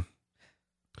 Yeah.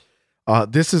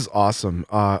 This is awesome.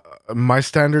 My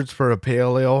standards for a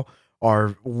pale ale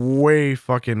are way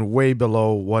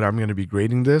below what I'm going to be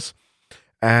grading this.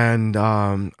 And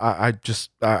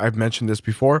I've mentioned this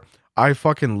before. I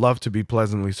fucking love to be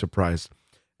pleasantly surprised.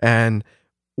 And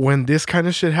when this kind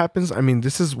of shit happens, I mean,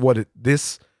 this is what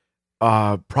this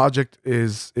project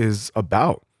is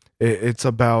about. It's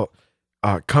about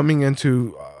coming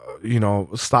into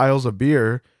styles of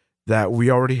beer that we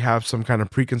already have some kind of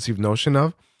preconceived notion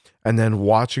of, and then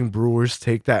watching brewers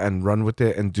take that and run with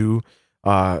it and do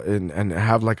and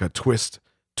have like a twist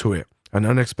to it, an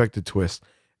unexpected twist.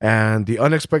 And the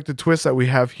unexpected twist that we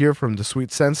have here from the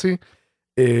Sweet Sensei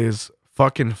is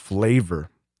fucking flavor.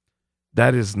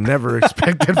 That is never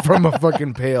expected from a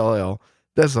fucking pale ale.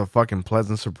 That's a fucking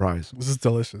pleasant surprise. This is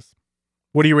delicious.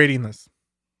 What are you rating this?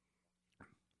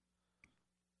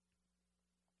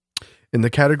 In the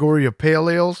category of pale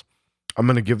ales, I'm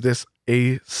going to give this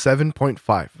a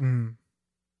 7.5.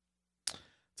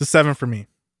 It's It's a 7 for me.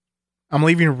 I'm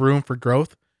leaving room for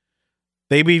growth.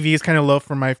 The ABV is kind of low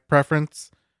for my preference.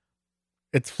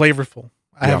 It's flavorful.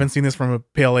 I haven't seen this from a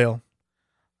pale ale.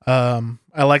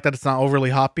 I like that it's not overly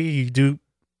hoppy. You do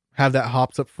have that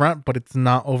hops up front, but it's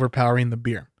not overpowering the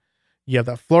beer. You have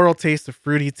that floral taste, the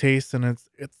fruity taste, and it's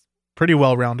pretty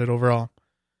well rounded overall.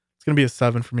 It's gonna be a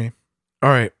 7 for me.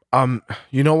 All right.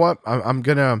 You know what? I'm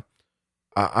gonna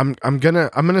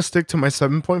stick to my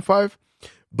 7.5,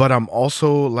 but I'm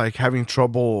also like having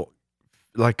trouble,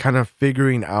 like kind of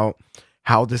figuring out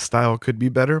how this style could be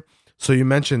better. So you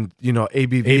mentioned,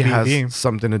 ABV has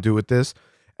something to do with this,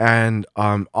 and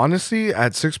honestly,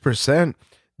 at 6%,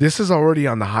 this is already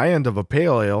on the high end of a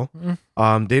pale ale.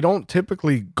 They don't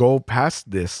typically go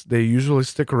past this. They usually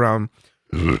stick around,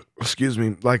 excuse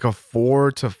me, like a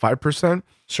 4 to 5%.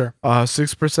 Sure.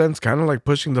 6% is kind of like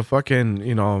pushing the fucking,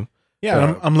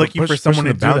 Yeah, I'm looking for someone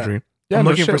to do that. Yeah, I'm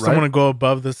looking for someone to go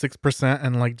above the 6%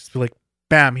 and like just be like,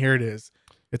 bam, here it is.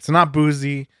 It's not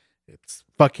boozy. It's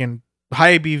fucking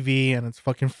high ABV and it's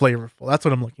fucking flavorful. That's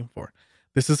what I'm looking for.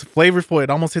 This is flavorful. It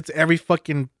almost hits every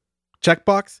fucking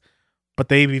checkbox, but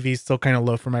the ABV is still kind of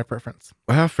low for my preference.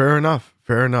 Yeah, fair enough.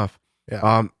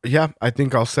 Yeah. I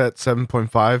think I'll set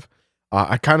 7.5.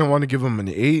 I kind of want to give them an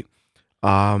 8.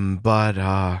 But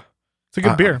it's a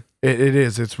good beer. It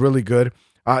is. It's really good.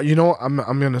 I'm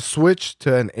going to switch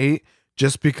to an 8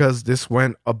 just because this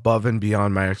went above and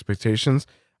beyond my expectations.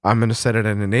 I'm going to set it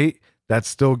at an 8. That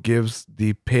still gives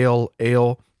the pale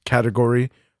ale category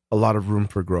a lot of room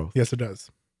for growth. Yes, it does.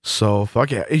 So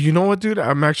fuck yeah. You know what, dude?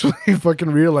 I'm actually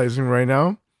fucking realizing right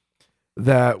now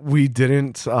that we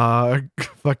didn't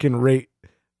fucking rate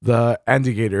the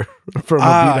Andigator from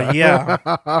Abita.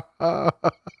 Yeah.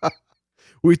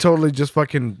 We totally just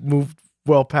fucking moved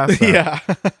well past that.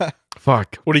 Yeah.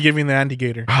 Fuck. What are you giving the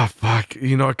Andigator? Fuck.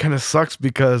 It kind of sucks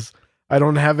because I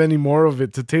don't have any more of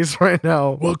it to taste right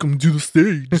now. Welcome to the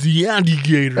stage, the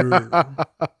Andigator.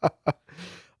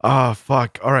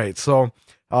 Fuck. All right. So,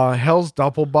 Hell's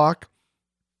Doppelbock,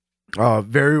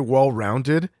 very well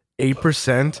rounded,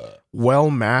 8%,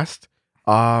 well masked.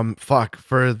 Fuck,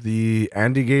 for the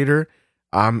Andigator,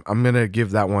 I'm gonna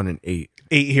give that one an 8.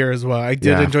 8 here as well. I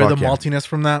did enjoy the maltiness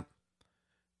from that,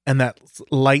 and that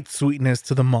light sweetness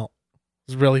to the malt.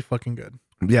 It was really fucking good.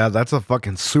 Yeah, that's a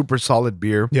fucking super solid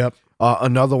beer. Yep.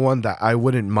 Another one that I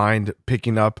wouldn't mind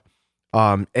picking up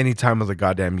any time of the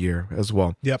goddamn year as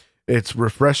well. Yep. It's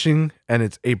refreshing and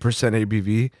it's 8%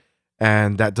 ABV,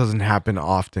 and that doesn't happen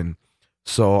often.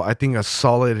 So I think a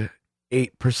solid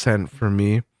 8% for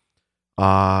me.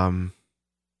 Yeah,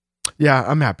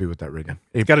 I'm happy with that rating.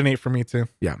 It's got an 8 for me too.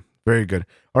 Yeah, very good.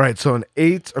 All right, so an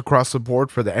 8 across the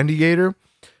board for the Andigator.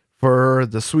 For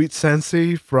the Sweet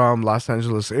Sensei from Los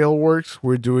Angeles Ale Works,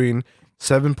 we're doing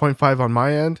 7.5 on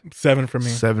my end. 7 for me.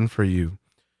 7 for you.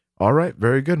 All right,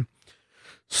 very good.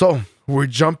 So we're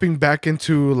jumping back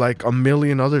into like a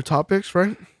million other topics,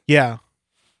 right? Yeah.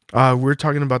 We're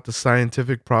talking about the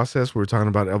scientific process. We're talking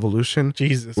about evolution.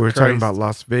 Jesus We're Christ. talking about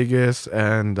Las Vegas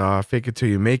and fake it till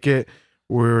you make it.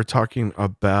 We're talking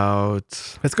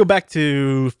about... Let's go back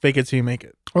to fake it till you make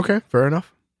it. Okay, fair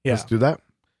enough. Yeah. Let's do that.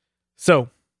 So,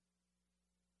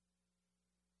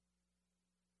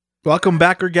 welcome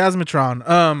back, Orgasmatron.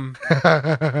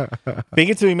 Fake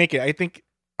it till you make it.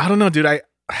 I don't know, dude. I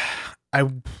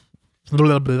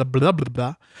blah, blah, blah, blah,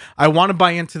 blah. I want to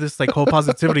buy into this like whole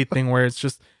positivity thing where it's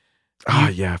just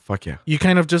yeah, fuck yeah. You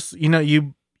kind of just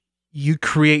you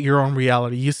create your own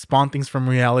reality. You spawn things from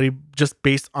reality just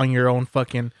based on your own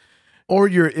fucking, or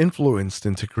you're influenced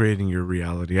into creating your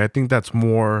reality. I think that's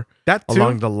more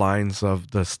along the lines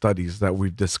of the studies that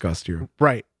we've discussed here.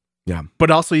 Right. Yeah.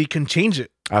 But also you can change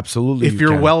it. Absolutely. If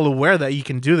you're well aware that you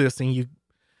can do this, and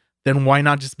then why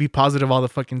not just be positive all the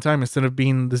fucking time instead of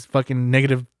being this fucking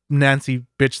negative Nancy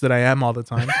bitch that I am all the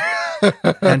time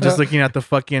and just looking at the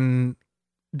fucking,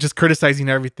 just criticizing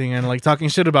everything and like talking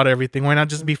shit about everything. Why not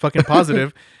just be fucking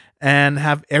positive and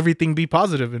have everything be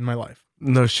positive in my life?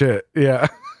 No shit. Yeah.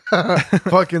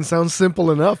 Fucking sounds simple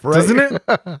enough, right? Doesn't it?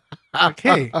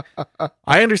 Okay.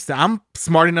 I understand. I'm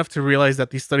smart enough to realize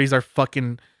that these studies are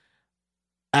fucking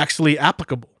actually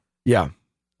applicable. Yeah.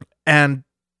 And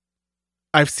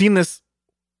I've seen this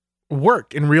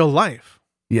work in real life.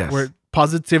 Yes. Where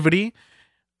positivity,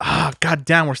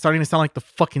 goddamn, we're starting to sound like the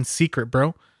fucking secret,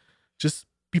 bro. Just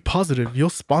be positive. You'll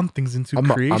spawn things into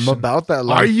creation. I'm about that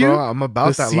life, Are you? bro. I'm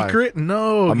about the that life. secret?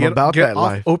 No. I'm about get that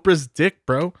off life. Oprah's dick,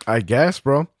 bro. I guess,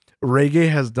 bro. Reggae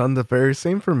has done the very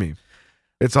same for me.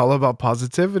 It's all about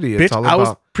positivity. It's Bitch, all I was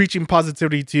about preaching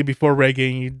positivity to you before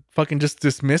reggae, and you fucking just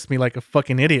dismissed me like a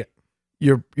fucking idiot.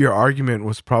 your argument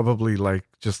was probably like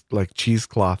just like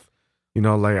cheesecloth. You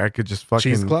know, like I could just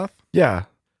fucking Cheesecloth? Yeah.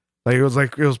 Like it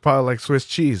was probably like Swiss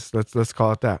cheese. Let's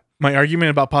call it that. My argument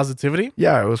about positivity?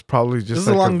 Yeah, it was probably just This is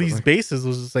like along these bases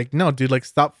was just like, no, dude, like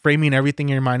stop framing everything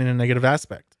in your mind in a negative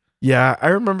aspect. Yeah, I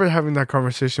remember having that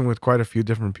conversation with quite a few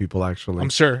different people actually. I'm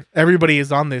sure everybody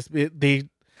is on this.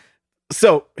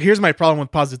 So here's my problem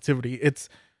with positivity. It's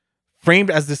framed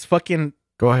as this fucking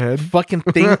Go ahead.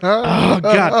 thing. Oh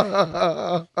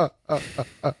god.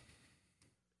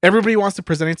 Everybody wants to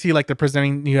present it to you like they're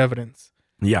presenting new evidence.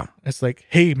 Yeah. It's like,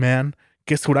 hey man,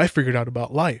 guess what I figured out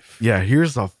about life? Yeah,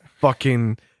 here's a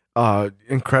fucking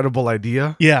incredible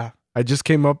idea. Yeah. I just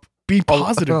came up. Be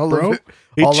positive, bro.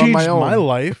 It changed my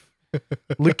life.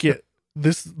 Look at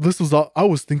this. This was all I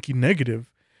was thinking negative.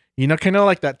 You know, kind of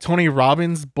like that Tony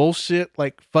Robbins bullshit.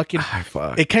 Like fucking.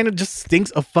 It kind of just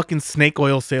stinks of fucking snake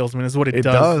oil salesman. Is what it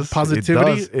does.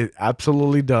 Positivity. It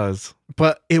absolutely does.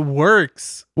 But it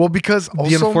works. Well, because also,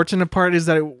 the unfortunate part is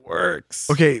that it works.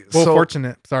 Okay, well, so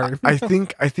fortunate. Sorry. I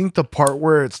think the part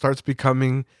where it starts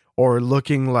becoming or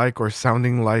looking like or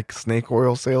sounding like snake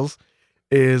oil sales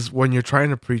is when you're trying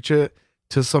to preach it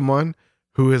to someone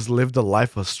who has lived a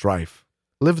life of strife.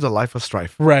 Lived a life of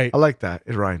strife. Right. I like that.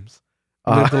 It rhymes.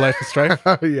 Lived a life of strife?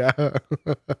 Yeah.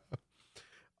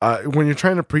 When you're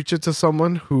trying to preach it to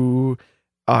someone who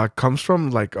comes from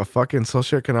like a fucking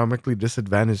socioeconomically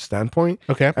disadvantaged standpoint.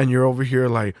 Okay. And you're over here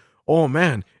like, oh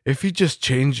man, if you just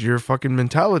change your fucking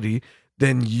mentality,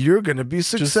 then you're going to be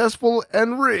successful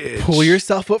and rich. Pull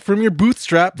yourself up from your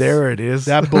bootstraps. There it is.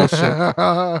 That bullshit.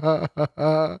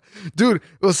 Dude,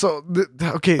 so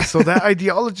that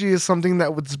ideology is something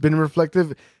that's been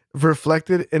reflected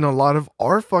in a lot of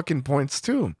our fucking points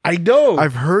too. I know.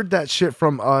 I've heard that shit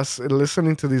from us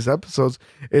listening to these episodes.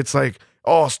 It's like,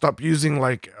 oh, stop using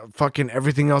like fucking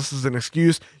everything else as an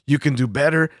excuse. You can do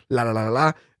better. La la la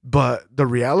la. But the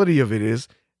reality of it is,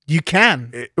 you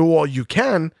can. You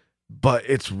can. But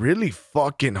it's really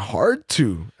fucking hard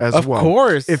to as well. Of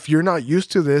course. If you're not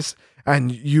used to this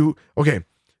and the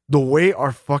way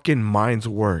our fucking minds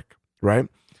work, right?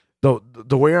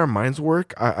 The way our minds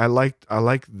work, I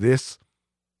like this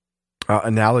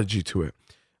analogy to it.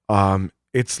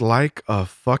 It's like a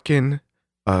fucking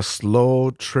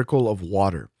slow trickle of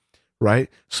water, right?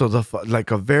 So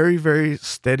like a very, very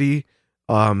steady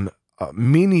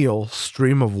menial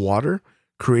stream of water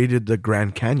created the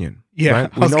Grand Canyon. Yeah,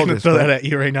 right? I was going to throw that at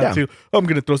you right now too. I'm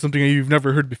going to throw something at you you've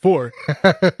never heard before.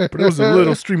 But it was a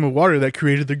little stream of water that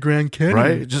created the Grand Canyon.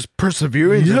 Right? Just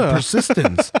perseverance and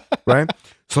persistence, right?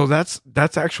 So that's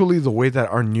actually the way that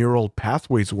our neural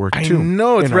pathways work too. I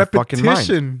know, it's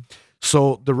repetition.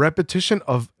 So the repetition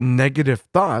of negative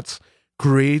thoughts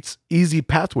creates easy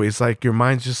pathways. Like your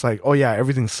mind's just like, oh yeah,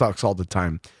 everything sucks all the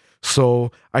time.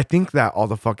 So I think that all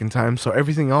the fucking time. So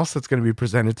everything else that's going to be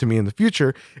presented to me in the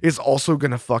future is also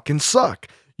going to fucking suck.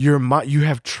 You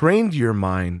have trained your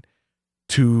mind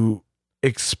to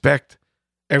expect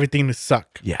everything to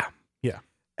suck. Yeah. Yeah.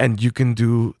 And you can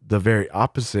do the very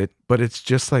opposite, but it's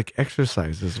just like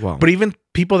exercise as well. But even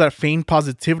people that feign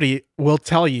positivity will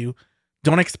tell you,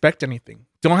 don't expect anything.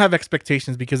 Don't have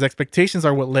expectations, because expectations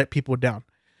are what let people down.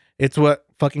 It's what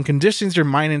fucking conditions your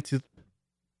mind into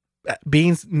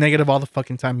being negative all the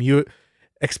fucking time. You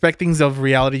expect things of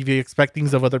reality, you expect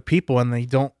things of other people, and they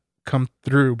don't come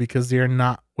through because they're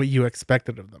not what you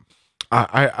expected of them.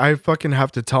 I fucking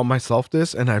have to tell myself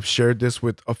this, and I've shared this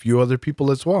with a few other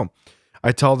people as well.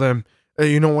 I tell them,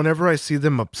 whenever I see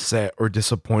them upset or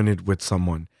disappointed with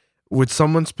someone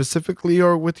specifically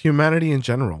or with humanity in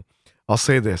general, I'll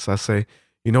say this. I say,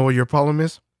 you know what your problem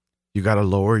is? You got to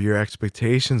lower your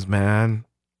expectations, man.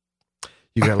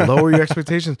 You got to lower your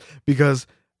expectations, because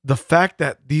the fact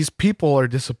that these people are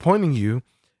disappointing you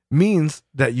means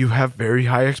that you have very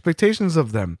high expectations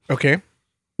of them. Okay.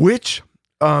 Which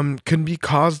can be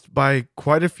caused by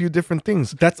quite a few different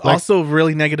things. That's also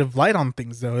really negative light on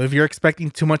things, though. If you're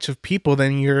expecting too much of people,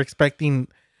 then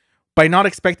by not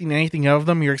expecting anything of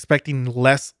them, you're expecting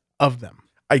less of them.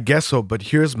 I guess so, but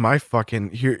here's my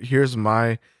here's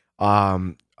my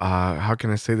how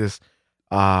can I say this?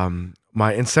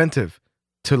 My incentive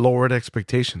to lowered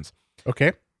expectations.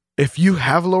 Okay. If you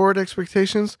have lowered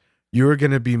expectations, you're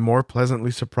going to be more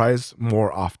pleasantly surprised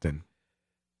more often.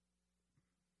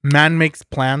 Man makes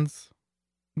plans,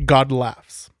 God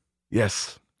laughs.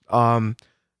 Yes. The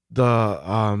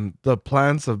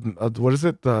plans of what is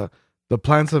it? The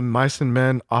plans of mice and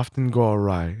men often go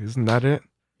awry. Isn't that it?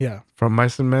 Yeah. From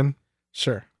Mice and Men?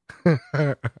 Sure. I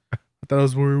thought it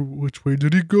was which way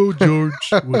did he go, George?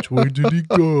 Which way did he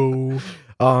go?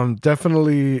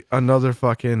 Definitely another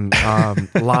fucking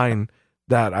line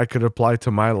that I could apply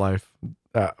to my life.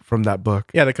 from that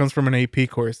book. Yeah, that comes from an AP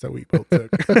course that we both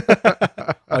took.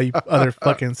 All you other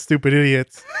fucking stupid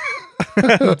idiots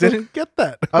didn't get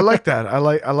that. I like that. I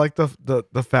like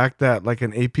the fact that like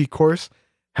an AP course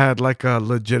had like a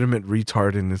legitimate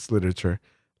retard in its literature.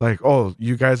 Like, oh,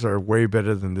 you guys are way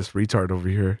better than this retard over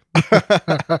here.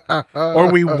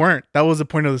 Or we weren't. That was the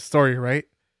point of the story, right?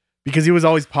 Because he was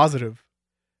always positive.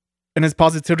 And his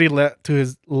positivity led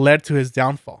to his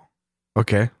downfall.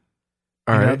 Okay.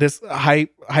 All you know, right. this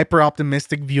hyper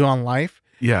optimistic view on life,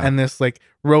 Yeah. and this like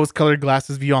rose colored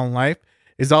glasses view on life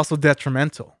is also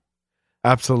detrimental.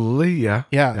 Absolutely. Yeah.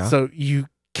 Yeah. So you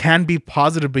can be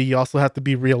positive, but you also have to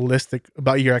be realistic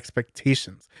about your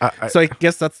expectations. So I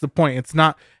guess that's the point. It's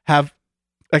not have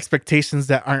expectations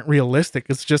that aren't realistic.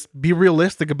 It's just be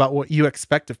realistic about what you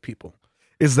expect of people.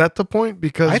 Is that the point?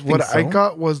 Because what I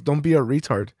got was don't be a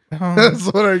retard. That's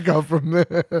what I got from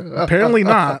there. Apparently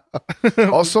not.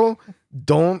 Also,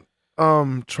 don't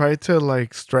try to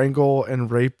like strangle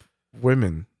and rape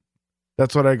women.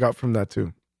 That's what I got from that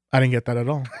too. I didn't get that at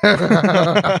all.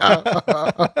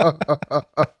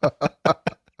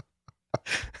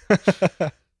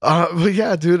 But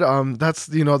yeah, dude, that's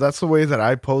the way that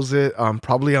I pose it.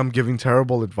 Probably I'm giving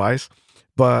terrible advice,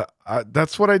 but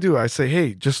that's what I do. I say,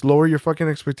 hey, just lower your fucking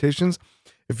expectations.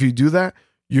 If you do that,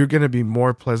 you're gonna be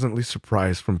more pleasantly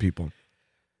surprised from people.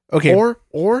 Okay.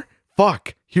 Or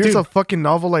fuck. Here's a fucking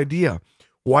novel idea.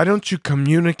 Why don't you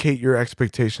communicate your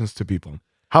expectations to people?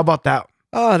 How about that?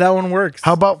 Oh, that one works.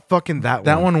 How about fucking that one?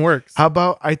 That one works. How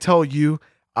about I tell you,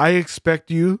 I expect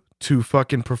you to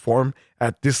fucking perform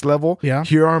at this level. Yeah.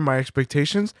 Here are my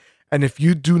expectations. And if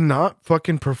you do not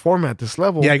fucking perform at this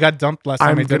level, yeah, I got dumped last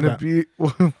time I did that.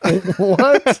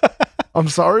 What? I'm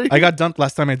sorry? I got dumped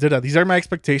last time I did that. These are my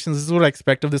expectations. This is what I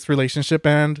expect of this relationship.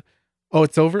 And, oh,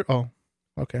 it's over? Oh,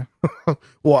 okay.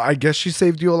 Well, I guess she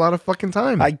saved you a lot of fucking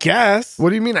time. I guess. What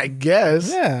do you mean, I guess?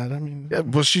 Yeah, I mean. Yeah,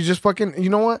 well, she just fucking, you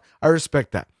know what? I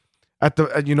respect that. I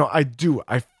do.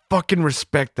 I fucking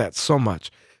respect that so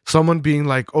much. Someone being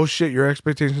like, oh shit, your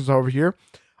expectations are over here.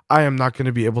 I am not going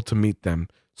to be able to meet them.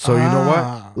 So you know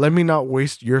what? Let me not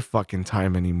waste your fucking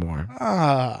time anymore.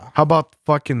 How about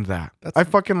fucking that? I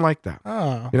fucking like that.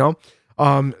 You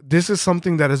know, this is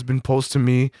something that has been posed to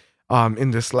me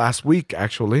in this last week,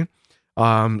 actually.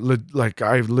 Like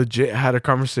I legit had a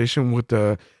conversation with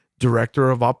the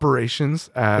director of operations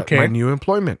at my new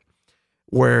employment,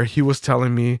 where he was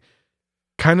telling me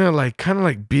kind of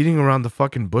like beating around the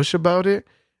fucking bush about it.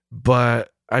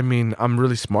 But I mean, I'm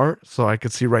really smart, so I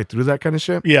could see right through that kind of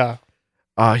shit. Yeah.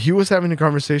 He was having a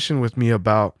conversation with me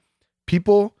about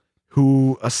people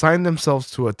who assign themselves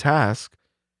to a task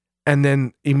and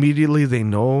then immediately they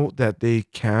know that they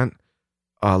can't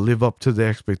live up to the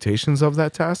expectations of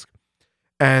that task.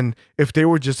 And if they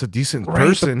were just a decent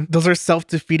person, those are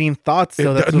self-defeating thoughts.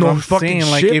 So that's what I'm saying.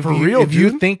 Like if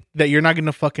you think that you're not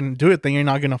gonna fucking do it, then you're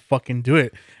not gonna fucking do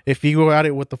it. If you go at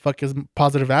it with the fucking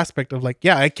positive aspect of like,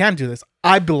 yeah, I can do this.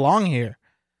 I belong here.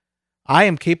 I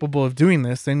am capable of doing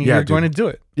this, and you're going to do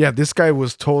it. Yeah, this guy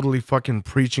was totally fucking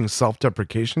preaching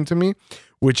self-deprecation to me,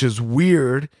 which is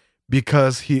weird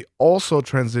because he also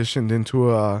transitioned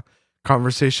into a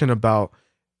conversation about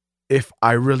if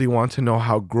I really want to know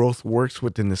how growth works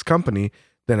within this company,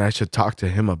 then I should talk to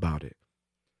him about it.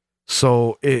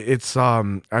 So it's I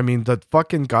mean, the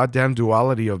fucking goddamn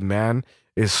duality of man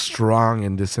is strong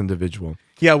in this individual.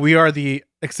 Yeah, we are the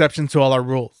exception to all our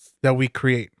rules that we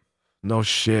create. No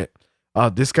shit.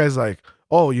 This guy's like,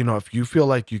 oh, you know, if you feel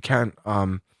like you can't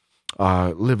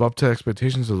live up to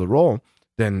expectations of the role,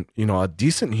 then, you know, a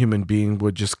decent human being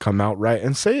would just come out right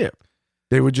and say it.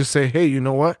 They would just say, hey, you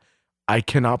know what? I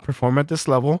cannot perform at this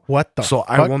level. What the So fuck?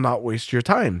 I will not waste your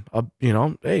time. You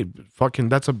know, hey, fucking,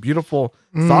 that's a beautiful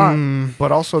thought,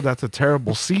 but also that's a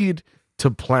terrible seed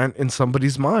to plant in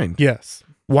somebody's mind. Yes.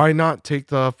 Why not take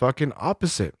the fucking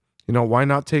opposite? You know, why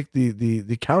not take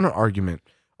the counter argument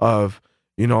of,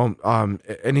 you know,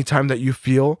 anytime that you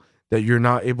feel that you're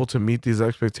not able to meet these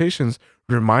expectations,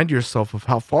 remind yourself of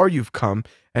how far you've come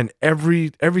and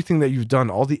everything that you've done,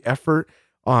 all the effort,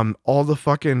 all the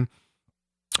fucking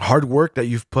hard work that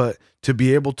you've put to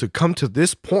be able to come to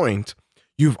this point.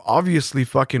 You've obviously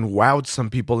fucking wowed some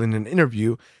people in an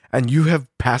interview and you have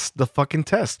passed the fucking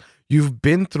test. You've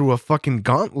been through a fucking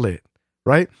gauntlet,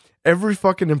 right? Every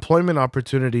fucking employment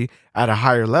opportunity at a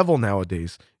higher level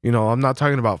nowadays. You know, I'm not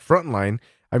talking about frontline.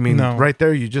 I mean, right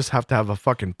there, you just have to have a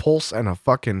fucking pulse and a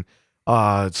fucking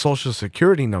social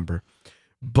security number.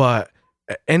 But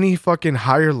any fucking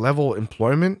higher level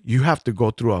employment, you have to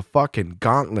go through a fucking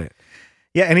gauntlet.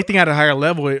 Yeah, anything at a higher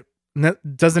level, it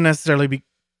doesn't necessarily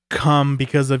become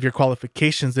because of your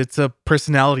qualifications. It's a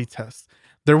personality test.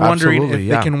 They're wondering Absolutely, if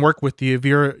yeah. they can work with you, if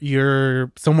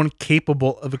you're someone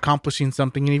capable of accomplishing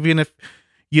something, and even if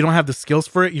you don't have the skills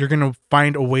for it, you're gonna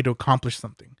find a way to accomplish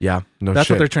something. Yeah, no That's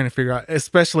what shit. they're trying to figure out,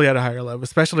 especially at a higher level,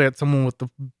 especially at someone with the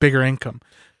bigger income.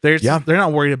 They're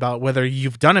not worried about whether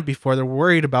you've done it before. They're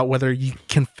worried about whether you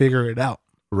can figure it out.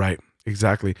 Right,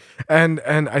 exactly. And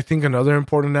I think another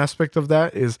important aspect of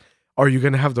that is, are you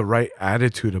going to have the right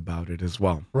attitude about it as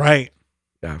well? Right.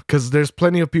 Yeah, because there's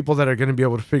plenty of people that are going to be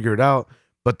able to figure it out,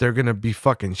 but they're going to be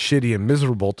fucking shitty and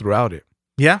miserable throughout it.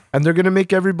 Yeah. And they're going to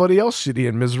make everybody else shitty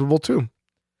and miserable too.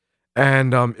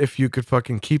 And if you could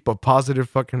fucking keep a positive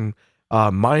fucking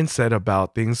mindset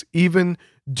about things, even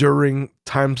during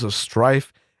times of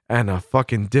strife and a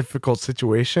fucking difficult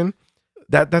situation,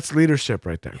 that's leadership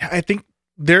right there. Yeah, I think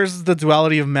there's the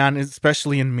duality of man,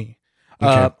 especially in me.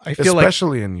 Okay. I feel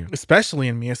especially in you. especially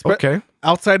in me, Okay.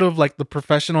 outside of like the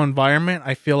professional environment,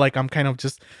 I feel like I'm kind of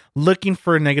just looking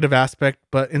for a negative aspect,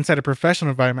 but inside a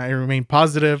professional environment, I remain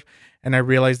positive, and I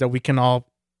realize that we can all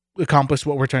accomplish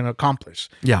what we're trying to accomplish.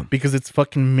 Yeah. Because it's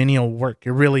fucking menial work.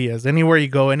 It really is. Anywhere you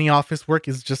go, any office work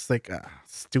is just like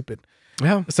stupid.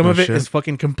 Yeah. Some of it is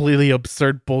fucking completely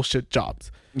absurd bullshit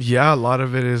jobs. Yeah, a lot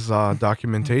of it is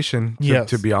documentation. Yes.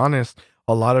 To be honest,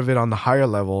 a lot of it on the higher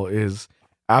level is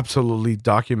absolutely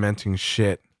documenting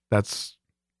shit. That's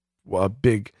a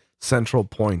big central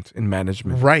point in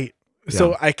management. Right. Yeah.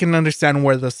 So I can understand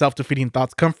where the self-defeating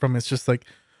thoughts come from. It's just like,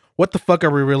 what the fuck are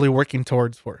we really working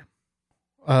towards for?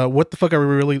 What the fuck are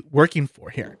we really working for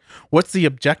here? What's the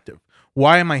objective?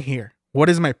 Why am I here? What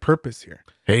is my purpose here?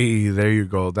 Hey, there you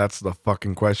go. That's the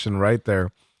fucking question right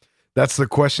there. That's the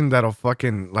question that'll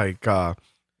fucking like cut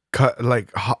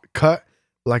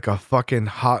like a fucking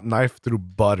hot knife through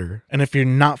butter. And if you're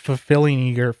not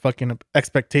fulfilling your fucking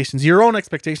expectations, your own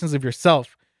expectations of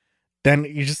yourself, then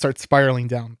you just start spiraling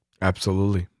down.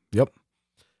 Absolutely. Yep.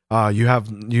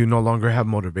 You no longer have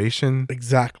motivation.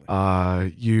 Exactly.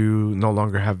 You no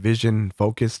longer have vision,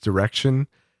 focus, direction.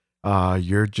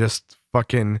 You're just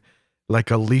fucking like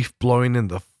a leaf blowing in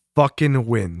the fucking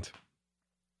wind.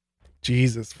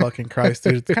 Jesus fucking Christ,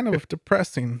 dude. It's kind of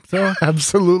depressing. So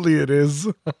absolutely it is.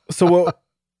 So what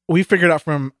we figured out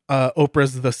from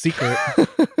Oprah's The Secret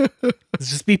is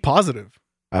just be positive.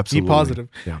 Absolutely. Be positive.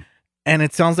 Yeah. And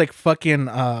it sounds like fucking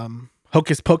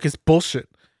hocus pocus bullshit.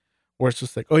 Where it's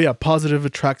just like, oh yeah, positive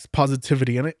attracts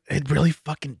positivity. And it really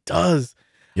fucking does.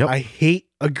 Yep. I hate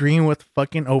agreeing with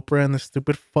fucking Oprah and the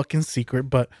stupid fucking secret,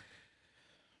 but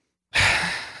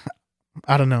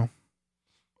I don't know.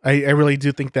 I really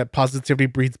do think that positivity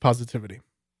breeds positivity.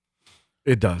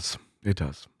 It does. It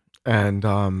does. And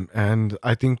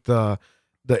I think the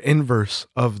inverse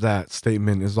of that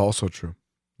statement is also true.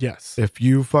 Yes. If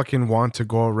you fucking want to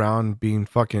go around being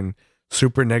fucking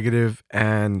super negative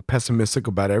and pessimistic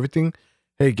about everything,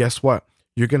 hey, guess what?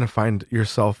 You're going to find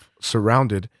yourself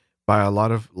surrounded by a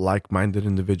lot of like-minded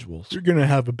individuals. You're going to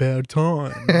have a bad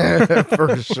time.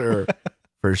 For sure.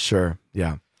 For sure.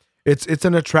 Yeah. It's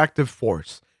an attractive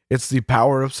force. It's the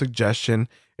power of suggestion.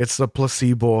 It's the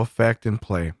placebo effect in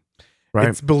play. Right?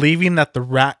 It's believing that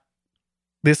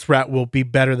this rat will be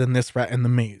better than this rat in the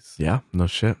maze. Yeah, no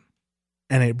shit.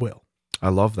 And it will. I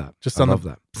love that. Just on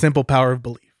the simple power of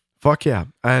belief. Fuck yeah.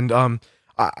 And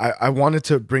I wanted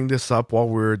to bring this up while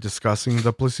we were discussing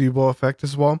the placebo effect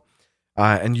as well.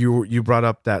 And you brought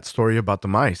up that story about the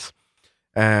mice.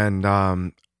 And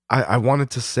I wanted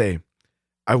to say,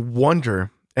 I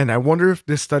wonder if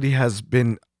this study has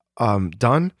been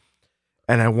done,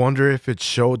 and I wonder if it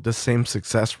showed the same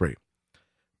success rate.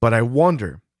 But I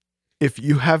wonder if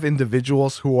you have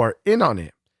individuals who are in on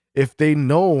it, if they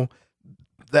know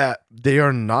that they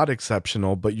are not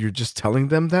exceptional, but you're just telling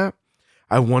them that,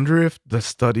 I wonder if the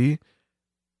study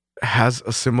has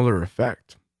a similar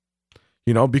effect.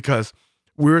 You know, because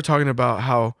we were talking about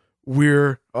how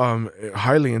we're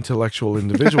highly intellectual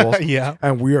individuals. Yeah.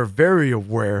 And we are very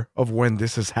aware of when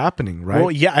this is happening, right?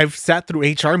 Well, yeah, I've sat through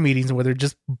HR meetings where they're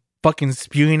just fucking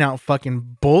spewing out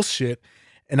fucking bullshit.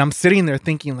 And I'm sitting there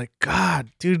thinking like, God,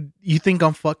 dude, you think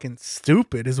I'm fucking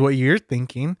stupid is what you're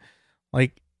thinking.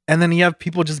 Like, and then you have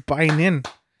people just buying in.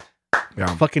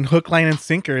 Yeah. Fucking hook, line, and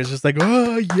sinker is just like,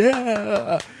 oh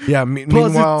yeah. Yeah.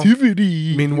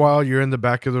 Positivity. Meanwhile, you're in the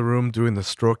back of the room doing the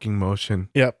stroking motion.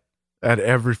 Yep. At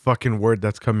every fucking word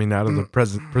that's coming out of the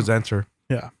presenter.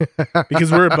 Yeah.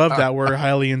 Because we're above that. We're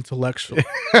highly intellectual.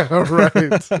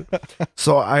 Right.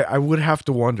 So I would have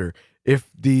to wonder if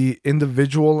the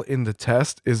individual in the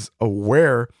test is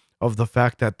aware of the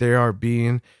fact that they are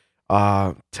being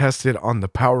tested on the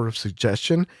power of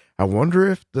suggestion. I wonder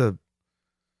if the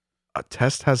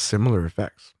test has similar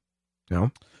effects. You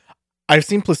know? I've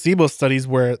seen placebo studies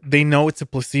where they know it's a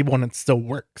placebo and it still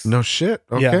works. No shit.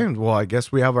 Okay. Yeah. Well, I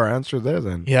guess we have our answer there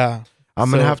then. Yeah. I'm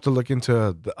going to have to look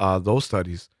into those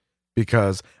studies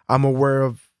because I'm aware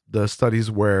of the studies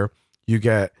where you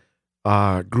get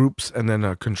groups and then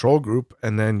a control group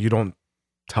and then you don't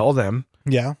tell them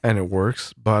and it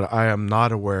works. But I am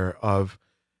not aware of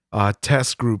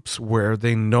test groups where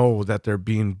they know that they're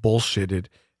being bullshitted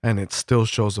and it still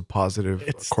shows a positive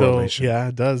correlation. Still,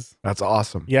 it does. That's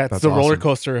awesome. Yeah, it's That's the roller awesome.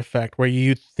 coaster effect where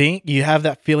you think you have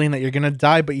that feeling that you're going to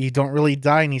die, but you don't really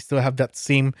die and you still have that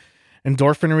same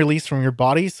endorphin release from your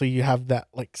body. So you have that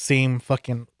like same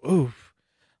fucking, oof,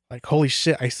 like, holy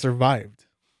shit, I survived.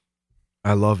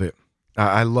 I love it.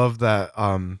 I love that.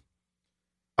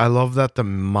 I love that the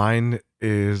mind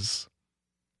is,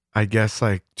 I guess,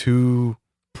 like too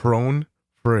prone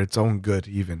for its own good,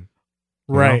 even.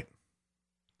 Right.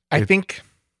 I think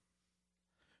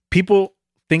people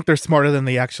think they're smarter than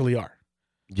they actually are.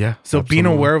 Yeah. So absolutely. being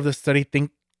aware of the study,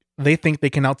 they think they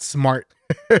can outsmart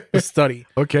the study.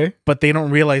 Okay. But they don't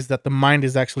realize that the mind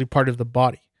is actually part of the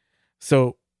body.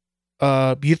 So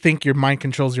you think your mind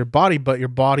controls your body, but your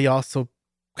body also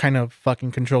kind of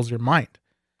fucking controls your mind.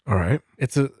 All right.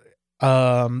 It's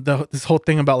this whole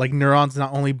thing about like neurons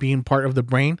not only being part of the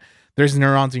brain. There's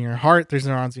neurons in your heart, there's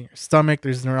neurons in your stomach,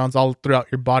 there's neurons all throughout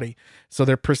your body. So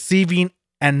they're perceiving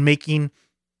and making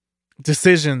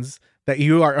decisions that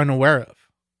you are unaware of.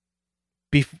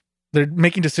 They're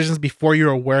making decisions before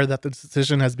you're aware that the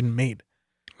decision has been made.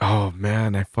 Oh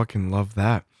man, I fucking love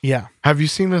that. Yeah. Have you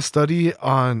seen a study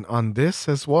on this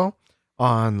as well?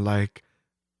 On like,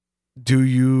 do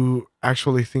you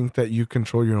actually think that you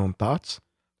control your own thoughts?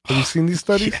 Have you seen these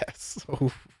studies? Yes.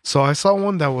 So I saw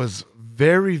one that was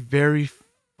very, very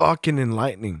fucking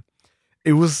enlightening.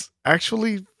 It was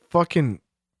actually fucking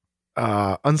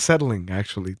unsettling,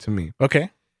 actually, to me. Okay.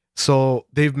 So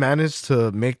they've managed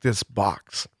to make this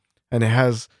box, and it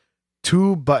has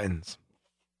 2 buttons,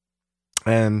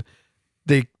 and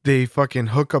they fucking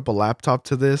hook up a laptop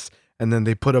to this, and then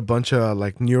they put a bunch of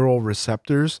like neural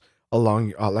receptors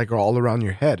along like all around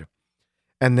your head,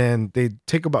 and then they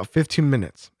take about 15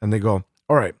 minutes, and they go,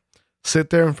 all right, sit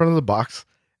there in front of the box,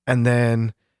 and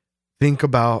then think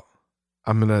about,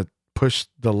 I'm gonna push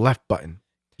the left button.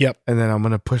 Yep. And then I'm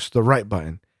gonna push the right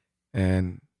button,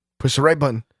 and push the right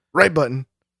button,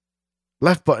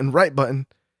 left button, right button.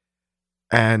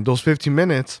 And those 15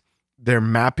 minutes, they're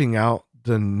mapping out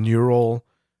the neural,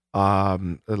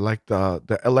 like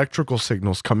the electrical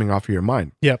signals coming off of your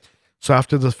mind. Yep. So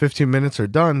after the 15 minutes are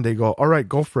done, they go, all right,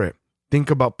 go for it. Think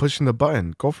about pushing the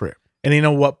button. Go for it. And you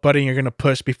know what button you're going to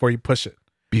push before you push it.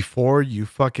 Before you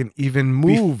fucking even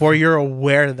move. Before you're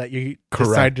aware that you Correct.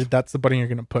 decided that's the button you're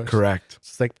going to push. Correct.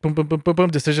 It's like boom, boom, boom, boom, boom.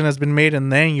 Decision has been made.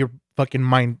 And then your fucking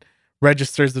mind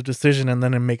registers the decision and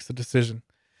then it makes the decision.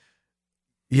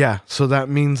 Yeah. So that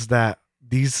means that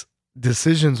these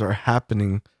decisions are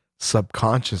happening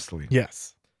subconsciously.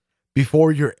 Yes.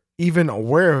 Before you're even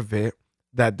aware of it,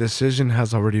 that decision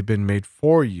has already been made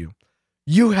for you.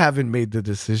 You haven't made the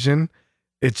decision.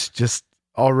 It's just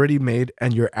already made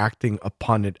and you're acting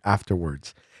upon it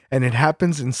afterwards. And it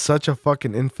happens in such a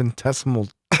fucking infinitesimal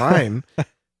time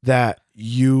that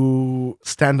you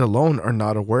stand alone are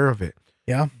not aware of it.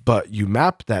 Yeah. But you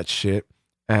map that shit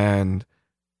and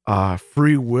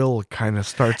free will kind of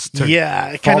starts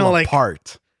to fall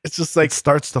apart. It's just like it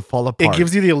starts to fall apart. It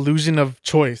gives you the illusion of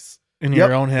choice in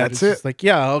your own head. That's it's just like,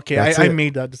 yeah, okay, I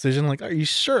made that decision. Like, are you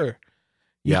sure?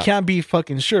 You can't be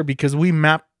fucking sure because we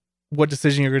map what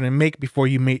decision you're going to make before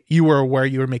you were aware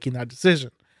you were making that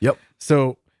decision. Yep.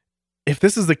 So if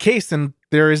this is the case, then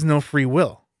there is no free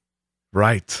will.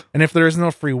 Right. And if there is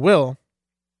no free will,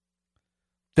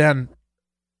 then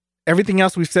everything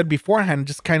else we've said beforehand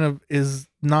just kind of is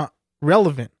not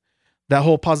relevant. That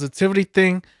whole positivity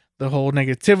thing, the whole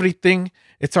negativity thing,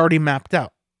 it's already mapped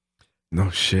out. No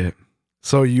shit.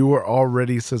 So you were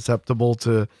already susceptible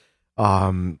to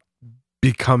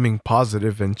becoming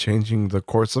positive and changing the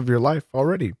course of your life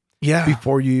already. Yeah.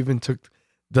 Before you even took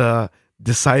the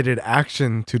decided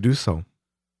action to do so.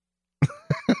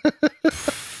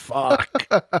 Fuck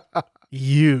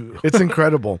you. It's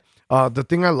incredible. The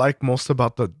thing I like most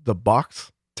about the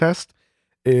box test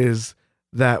is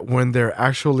that when they're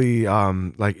actually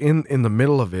like in the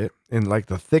middle of it, in like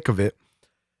the thick of it,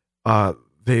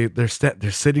 they're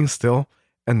sitting still,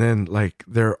 and then like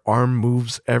their arm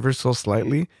moves ever so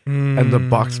slightly, and the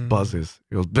box buzzes.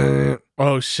 It goes, "Bah."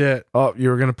 Oh shit! Oh, you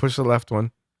were gonna push the left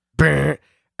one, "Bah."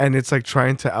 And it's like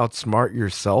trying to outsmart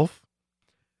yourself,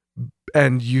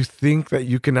 and you think that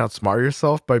you can outsmart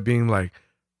yourself by being like,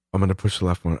 "I'm gonna push the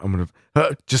left one. I'm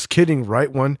gonna just kidding,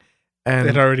 right one," And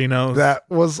it already knows. that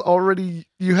was already,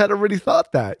 you had already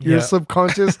thought that. Your Yeah.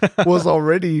 subconscious was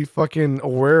already fucking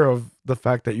aware of the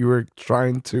fact that you were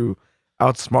trying to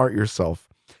outsmart yourself.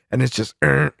 And it's just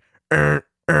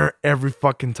every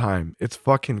fucking time. It's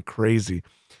fucking crazy.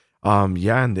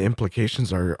 Yeah, and the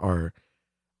implications are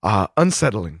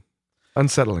unsettling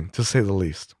to say the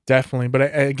least. Definitely. But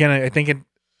I think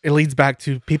it leads back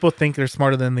to people think they're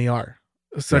smarter than they are.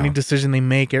 So any decision they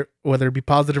make, whether it be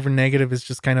positive or negative, is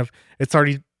just kind of, it's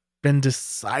already been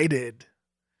decided.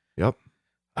 Yep.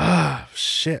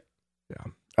 Shit. Yeah.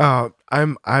 I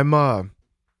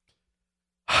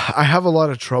have a lot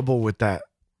of trouble with that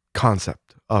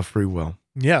concept of free will.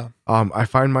 Yeah. I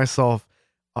find myself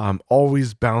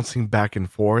always bouncing back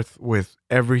and forth with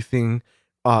everything,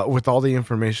 with all the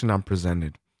information I'm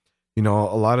presented. You know,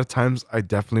 a lot of times I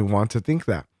definitely want to think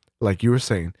that, like you were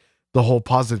saying, the whole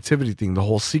positivity thing, the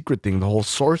whole secret thing, the whole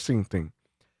sourcing thing.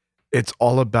 It's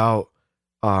all about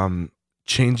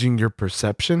changing your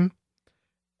perception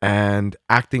and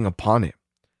acting upon it.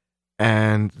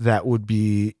 And that would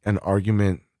be an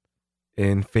argument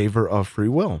in favor of free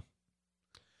will.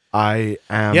 I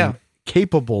am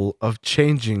capable of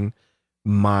changing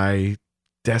my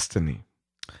destiny.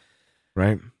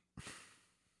 Right?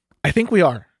 I think we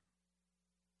are.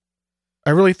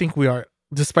 I really think we are.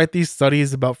 Despite these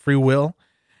studies about free will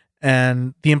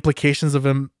and the implications of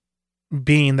them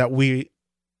being that we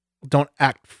don't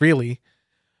act freely,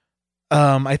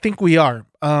 I think we are.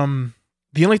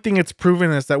 The only thing it's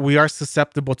proven is that we are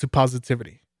susceptible to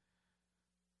positivity.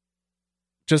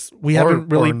 Just we haven't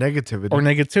really or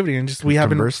negativity, and just we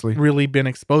haven't really been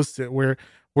exposed to it. We're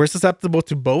susceptible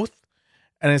to both,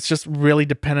 and it's just really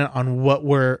dependent on what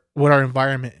our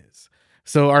environment is.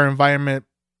 So our environment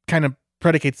kind of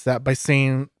predicates that by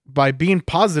saying, by being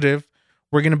positive,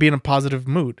 we're going to be in a positive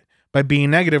mood. By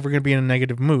being negative, we're going to be in a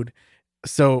negative mood.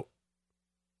 So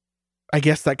I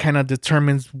guess that kind of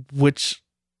determines which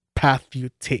path you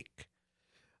take.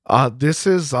 This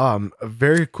is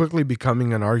very quickly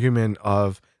becoming an argument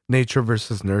of nature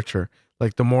versus nurture.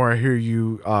 Like, the more I hear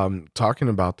you talking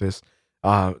about this,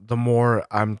 the more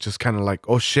I'm just kind of like,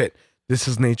 oh shit, this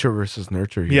is nature versus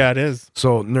nurture here. Yeah, it is.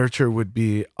 So nurture would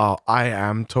be, I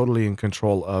am totally in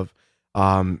control of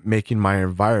making my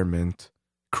environment,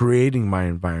 creating my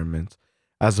environment,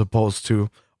 as opposed to,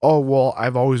 oh, well,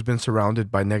 I've always been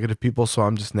surrounded by negative people, so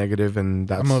I'm just negative, and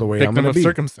that's the way I'm going to be.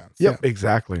 Circumstance. Yep, yeah.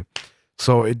 Exactly.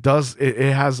 So it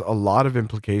has a lot of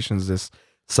implications. This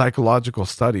psychological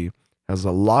study has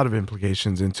a lot of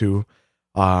implications into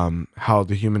how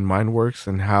the human mind works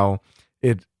and how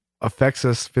it affects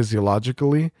us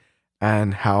physiologically,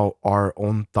 and how our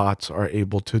own thoughts are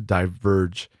able to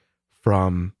diverge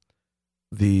from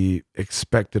the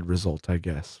expected result, I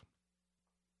guess.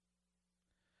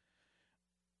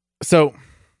 So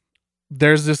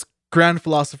there's this grand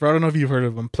philosopher. I don't know if you've heard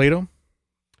of him, Plato.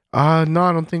 No, I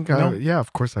don't think. No? Yeah,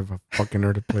 of course I've fucking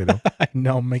heard of Plato. I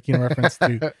know, I'm making a reference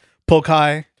to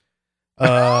Pokai.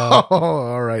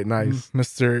 All right, nice,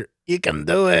 Mr. You can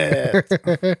do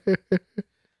it.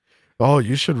 Oh,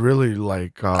 you should really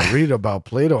read about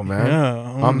Plato, man.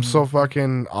 Yeah, I'm so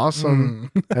fucking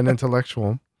awesome and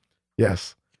intellectual.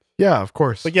 Yes. Yeah, of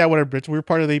course. But yeah, whatever, bitch. We were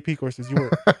part of the AP courses. You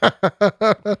were.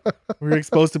 We were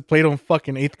exposed to Plato in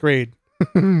fucking 8th grade.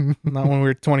 Not when we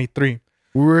were 23.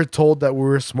 We were told that we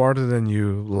were smarter than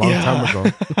you a long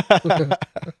time ago.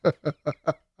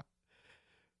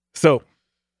 So,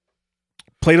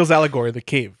 Plato's allegory, the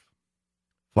cave.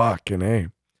 Fucking A.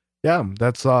 Yeah,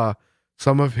 that's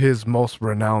some of his most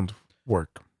renowned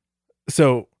work.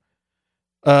 So,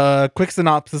 quick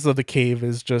synopsis of the cave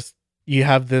is just, you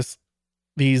have these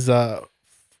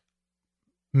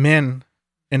men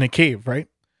in a cave, right?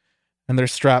 And they're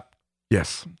strapped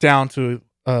down to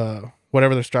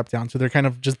whatever they're strapped down to. They're kind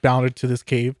of just bounded to this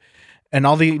cave. And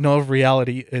all they know of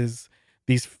reality is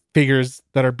these figures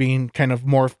that are being kind of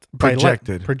morphed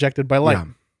projected by light. Yeah.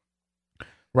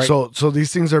 Right. So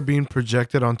these things are being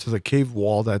projected onto the cave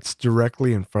wall that's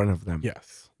directly in front of them.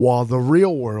 Yes. While the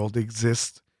real world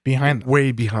exists behind them.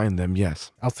 Way behind them,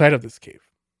 yes. Outside of this cave.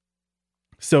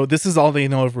 So this is all they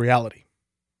know of reality.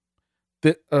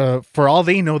 For all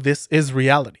they know, this is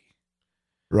reality.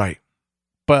 Right.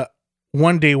 But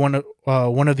one day, one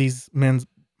of these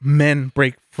men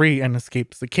break free and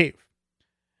escapes the cave.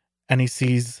 And he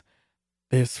sees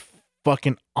this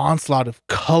fucking onslaught of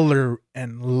color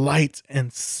and light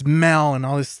and smell and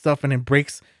all this stuff, and it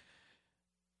breaks.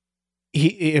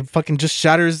 It fucking just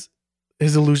shatters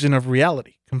his illusion of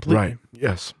reality completely. Right.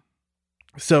 Yes.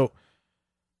 So,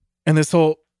 and this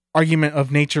whole argument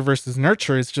of nature versus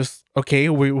nurture is just, okay,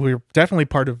 we're definitely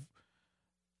part of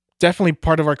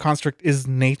our construct is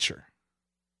nature.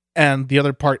 and the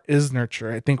other part is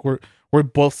nurture. I think we're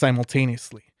both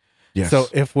simultaneously. Yes. So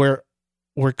if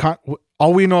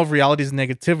all we know of reality is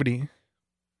negativity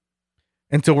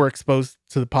until we're exposed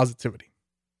to the positivity.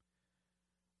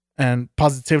 And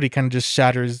positivity kind of just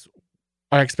shatters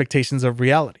our expectations of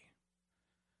reality.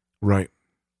 Right.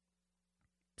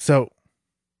 So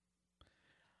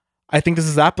I think this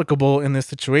is applicable in this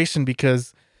situation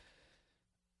because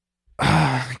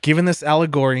given this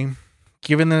allegory,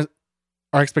 given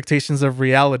our expectations of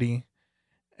reality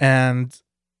and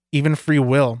even free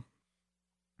will,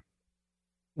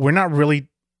 we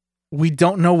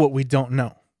don't know what we don't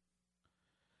know.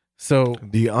 So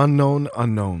the unknown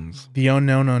unknowns. The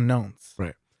unknown unknowns.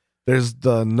 Right. There's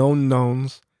the known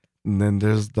knowns, and then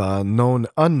there's the known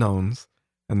unknowns,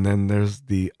 and then there's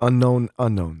the unknown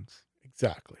unknowns.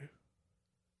 Exactly.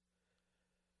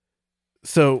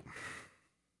 So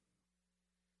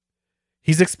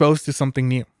he's exposed to something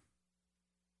new.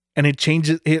 And it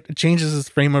changes his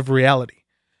frame of reality.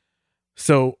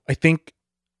 So I think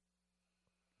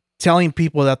telling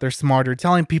people that they're smarter,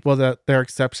 telling people that they're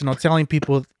exceptional, telling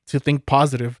people to think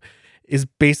positive is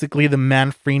basically the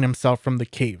man freeing himself from the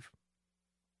cave.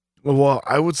 Well,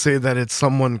 I would say that it's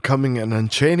someone coming and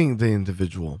unchaining the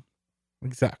individual.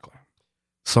 Exactly.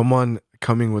 Someone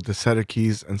coming with a set of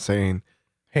keys and saying,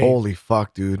 hey, holy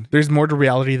fuck, dude. There's more to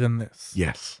reality than this.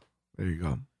 Yes. There you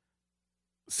go.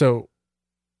 So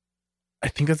I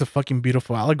think that's a fucking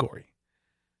beautiful allegory.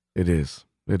 It is.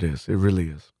 It is. It really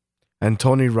is. And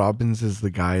Tony Robbins is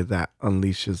the guy that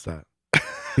unleashes that.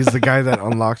 He's the guy that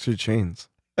unlocks your chains.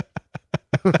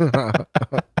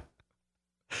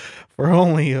 For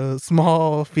only a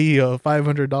small fee of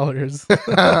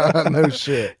 $500. No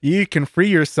shit. You can free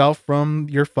yourself from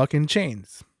your fucking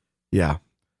chains. Yeah.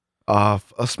 A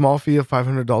small fee of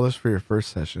 $500 for your first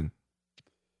session.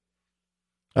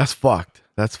 That's fucked.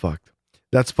 That's fucked.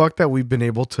 That's fucked that we've been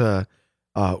able to,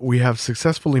 we have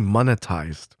successfully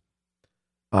monetized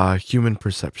human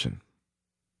perception.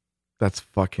 That's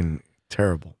fucking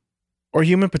terrible. Or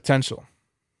human potential.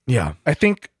 Yeah. I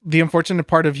think the unfortunate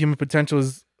part of human potential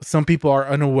is some people are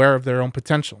unaware of their own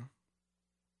potential.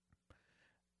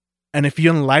 And if you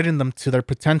enlighten them to their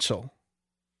potential,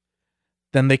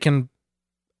 then they can,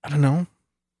 I don't know,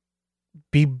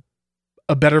 be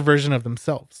a better version of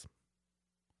themselves.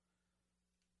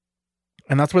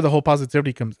 And that's where the whole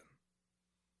positivity comes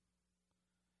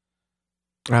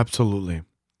in. Absolutely.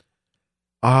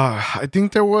 I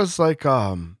think there was like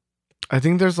I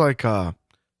think there's like a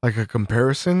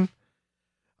comparison.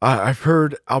 I've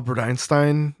heard Albert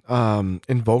Einstein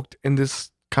invoked in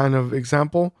this kind of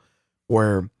example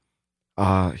where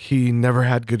he never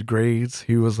had good grades.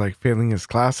 He was like failing his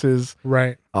classes.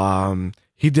 Right.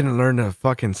 He didn't learn to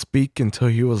fucking speak until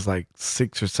he was like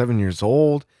 6 or 7 years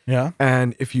old. Yeah.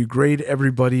 And if you grade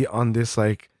everybody on this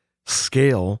like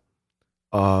scale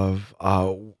of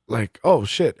like, oh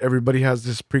shit, everybody has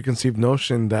this preconceived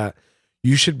notion that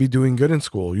you should be doing good in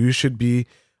school. You should be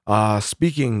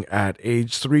speaking at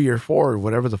age 3 or 4 or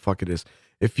whatever the fuck it is.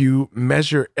 If you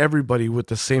measure everybody with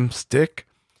the same stick,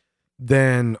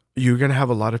 then you're going to have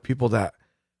a lot of people that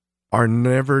are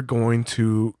never going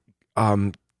to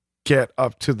get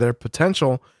up to their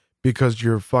potential because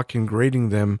you're fucking grading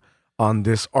them on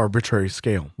this arbitrary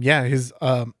scale. Yeah, his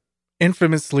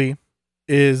infamously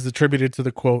is attributed to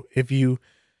the quote, if you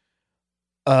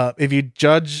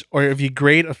judge or if you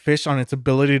grade a fish on its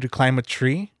ability to climb a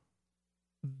tree,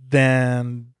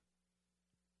 then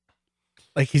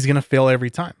like he's gonna fail every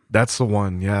time. That's the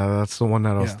one. Yeah, that's the one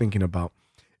that I was thinking about.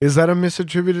 Is that a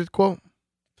misattributed quote?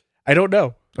 I don't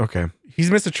know. Okay. He's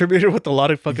misattributed with a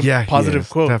lot of fucking positive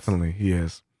quotes. Definitely, he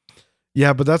is.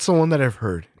 Yeah, but that's the one that I've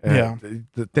heard.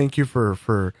 Thank you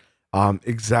for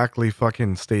exactly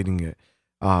fucking stating it.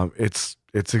 It's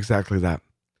exactly that.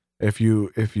 If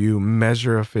you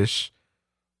measure a fish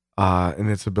and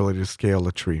its ability to scale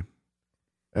a tree,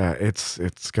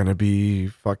 it's gonna be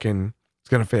fucking, it's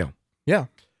gonna fail. Yeah.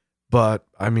 But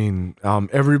I mean,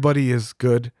 everybody is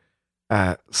good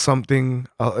at something.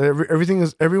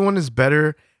 Everyone is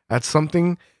better at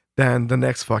something than the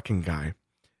next fucking guy.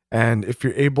 And if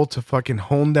you're able to fucking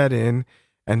hone that in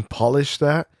and polish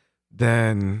that,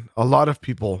 then a lot of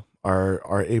people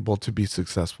are able to be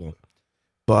successful.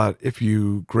 But if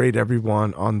you grade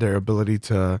everyone on their ability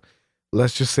to,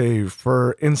 let's just say,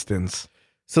 for instance.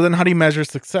 So then how do you measure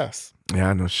success?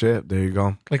 Yeah, no shit. There you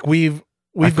go. Like we've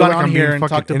gone on here and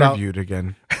talked about interviewed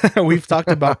again. We've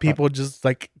talked about people just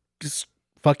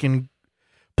fucking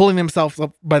pulling themselves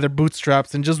up by their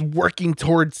bootstraps and just working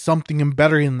towards something and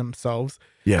bettering themselves.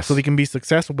 Yes. So they can be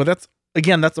successful. But that's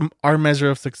our measure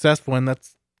of successful. And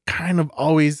that's kind of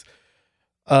always,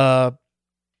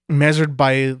 measured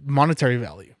by monetary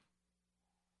value.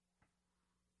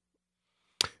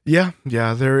 Yeah,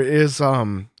 there is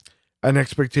an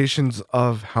expectations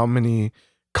of how many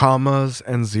commas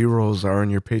and zeros are in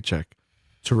your paycheck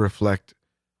to reflect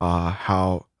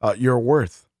how your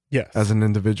worth Yes. as an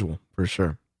individual, for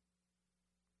sure.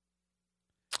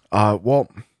 I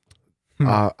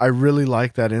really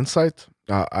like that insight.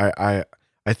 I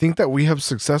think that we have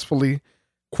successfully,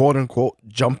 quote unquote,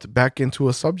 jumped back into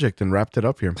a subject and wrapped it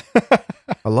up here.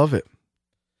 I love it.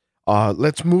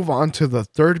 Let's move on to the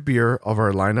third beer of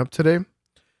our lineup today.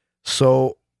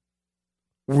 So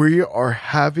we are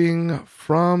having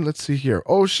from, let's see here.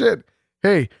 Oh shit.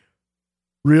 Hey,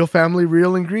 real family,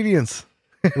 real ingredients.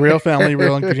 Real family,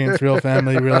 real ingredients, real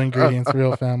family, real ingredients,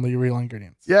 real family, real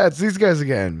ingredients. Yeah, it's these guys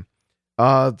again.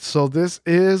 So this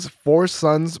is Four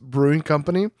Sons Brewing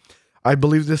Company. I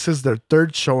believe this is their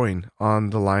third showing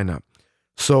on the lineup.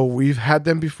 So we've had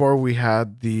them before. We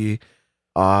had the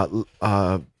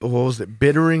what was it?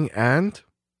 Bittering, and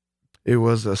it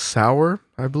was a sour,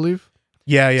 I believe.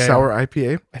 Yeah. Sour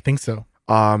IPA. I think so.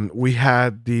 We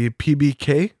had the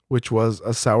PBK, which was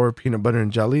a sour peanut butter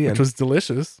and jelly, Which was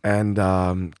delicious. and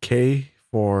K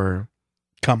for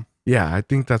Come. yeah. I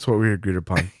think that's what we agreed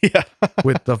upon. Yeah.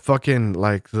 With the fucking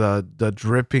like the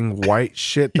dripping white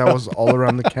shit that was all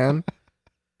around the can.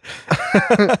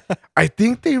 I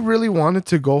think they really wanted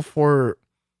to go for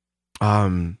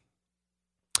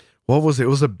what was it? It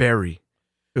was a berry.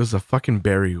 It was a fucking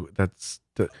berry. That's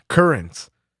the currants.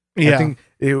 Yeah. I think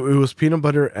it was peanut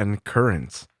butter and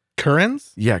currants.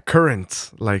 Currants? Yeah,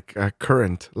 currants. Like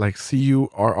currant. Like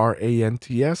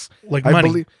CURRANTS. Like I money.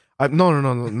 believe no,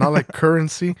 not like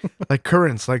currency. Like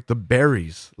currants, like the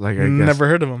berries. Like I guess. Never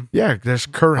heard of them. Yeah, there's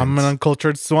currants. I'm an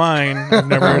uncultured swine. I've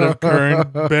never heard of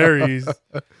currant berries.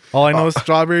 All I know is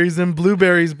strawberries and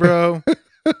blueberries, bro.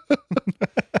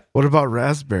 What about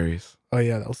raspberries? Oh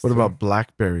yeah, that was What about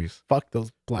blackberries? fuck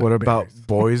those black. What about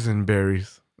boysenberries?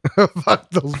 berries? Fuck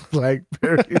those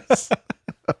blackberries.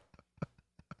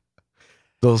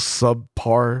 Those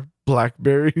subpar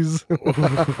blackberries.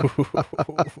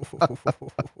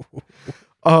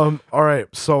 All right.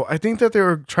 So I think that they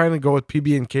were trying to go with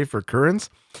PB and K for currants,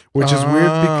 which is weird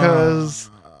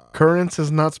because currants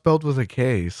is not spelled with a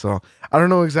K. So I don't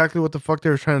know exactly what the fuck they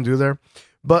were trying to do there.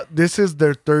 But this is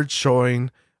their third showing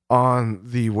on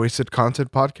the Wasted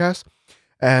Content podcast.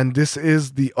 And this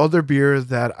is the other beer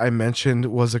that I mentioned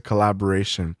was a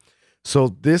collaboration.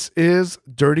 So this is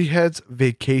Dirty Head's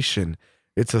Vacation.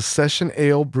 It's a session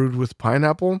ale brewed with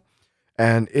pineapple,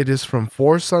 and it is from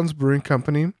Four Sons Brewing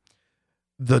Company,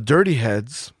 the Dirty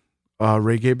Heads,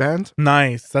 reggae band.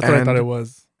 Nice. That's what I thought it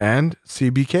was. And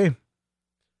CBK.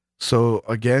 So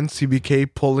again,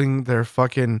 CBK pulling their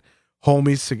fucking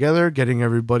homies together, getting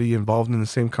everybody involved in the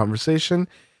same conversation,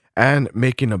 and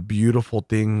making a beautiful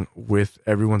thing with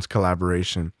everyone's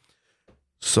collaboration.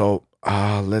 So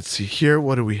let's see here.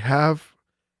 What do we have?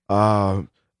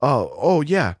 Oh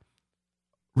yeah.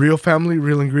 Real family,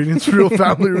 real ingredients, real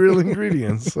family, real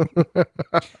ingredients.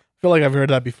 I feel like I've heard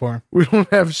that before. We don't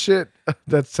have shit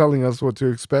that's telling us what to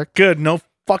expect. Good. No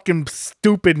fucking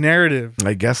stupid narrative.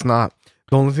 I guess not.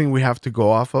 The only thing we have to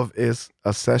go off of is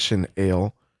a session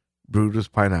ale brewed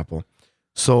with pineapple.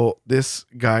 So this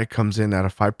guy comes in at a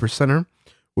 5%er,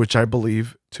 which I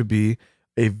believe to be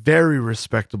a very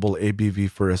respectable ABV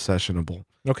for a sessionable.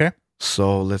 Okay.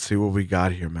 So let's see what we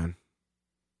got here, man.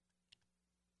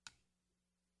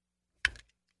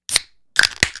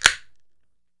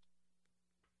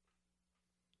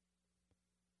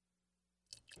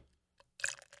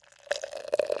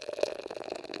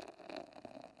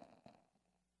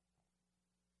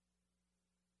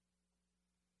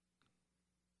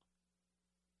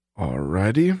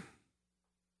 Alrighty.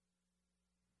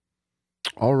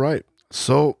 All right.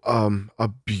 So a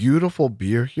beautiful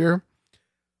beer here.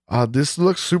 This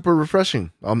looks super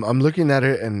refreshing. I'm looking at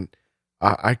it and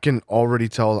I can already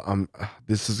tell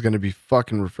this is gonna be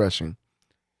fucking refreshing.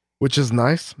 Which is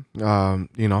nice.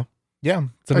 You know. Yeah.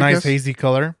 It's a I nice guess- hazy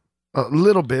color. A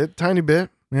little bit, tiny bit,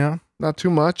 Yeah. not too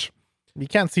much. You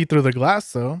can't see through the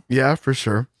glass though. Yeah, for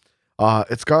sure.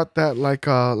 It's got that like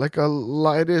a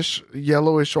lightish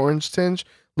yellowish orange tinge,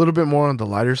 a little bit more on the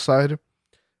lighter side.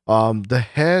 The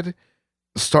head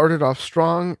started off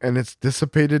strong and it's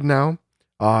dissipated now.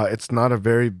 It's not a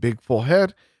very big full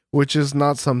head, which is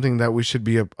not something that we should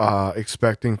be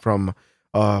expecting from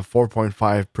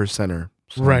 4.5%er.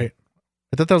 So- Right.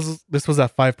 I thought this was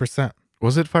at 5%.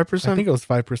 Was it 5%? I think it was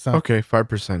 5%. Okay,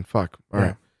 5%. Fuck. All Yeah.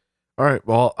 right. All right.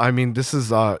 Well, I mean, this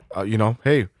is you know,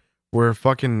 hey, we're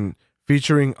fucking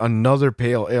featuring another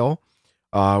pale ale.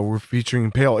 We're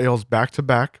featuring pale ales back to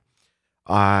back.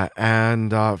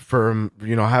 And from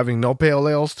having no pale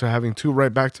ales to having two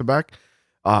right back to back,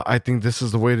 I think this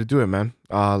is the way to do it, man.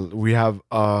 We have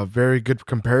a very good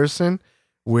comparison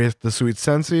with the Sweet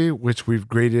Sensei, which we've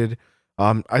graded.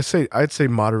 I'd say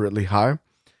moderately high.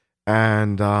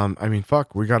 And I mean,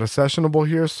 fuck, we got a sessionable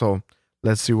here, so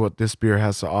let's see what this beer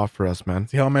has to offer us, man.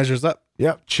 See how it measures up.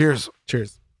 Yep. Cheers.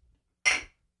 Cheers.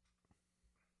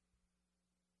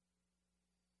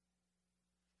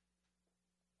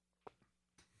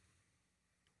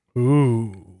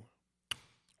 Ooh.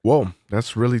 Whoa,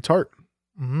 that's really tart.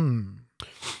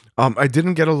 I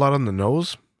didn't get a lot on the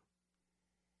nose.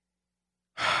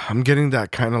 I'm getting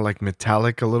that kind of like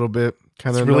metallic a little bit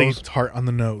kind of really nose. tart on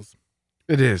the nose.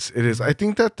 It is. I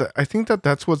think that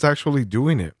that's what's actually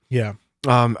doing it. Yeah.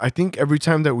 I think every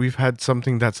time that we've had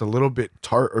something that's a little bit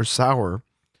tart or sour,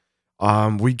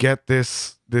 we get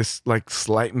this like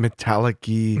slight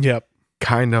metallic-y Yep.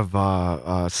 kind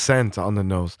of scent on the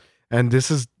nose. And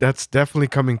that's definitely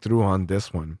coming through on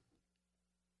this one.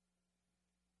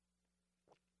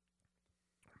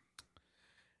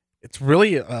 It's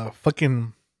really a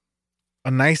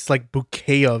nice like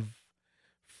bouquet of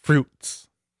fruits.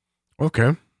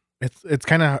 Okay. It's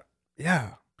kind of,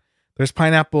 yeah. There's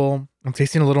pineapple. I'm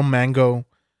tasting a little mango.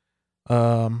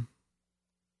 Wow.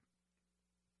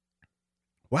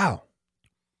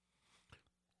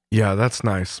 Yeah, that's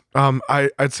nice.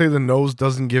 I'd say the nose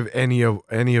doesn't give any of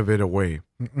it away.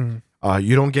 You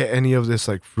don't get any of this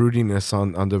like fruitiness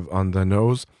on the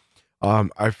nose.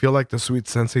 I feel like the Sweet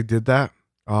Sensei did that.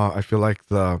 I feel like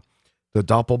the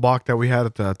Doppelbock that we had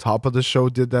at the top of the show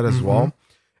did that as well.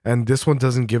 And this one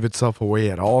doesn't give itself away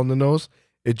at all in the nose.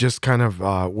 It just kind of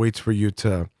waits for you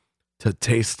to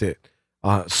taste it.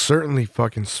 Certainly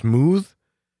fucking smooth,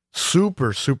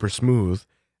 super, super smooth,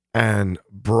 and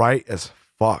bright as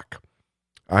fuck.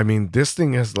 I mean, this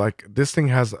thing has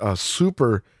a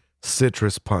super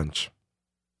citrus punch.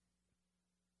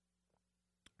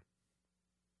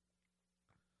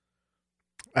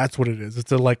 That's what it is.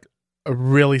 It's a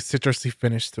really citrusy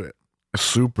finish to it.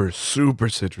 Super, super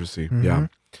citrusy. Yeah.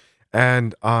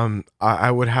 And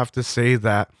I would have to say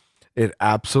that it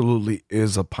absolutely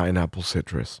is a pineapple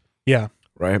citrus. Yeah.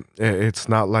 Right? It's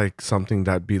not like something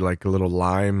that'd be like a little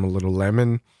lime, a little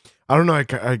lemon. I don't know.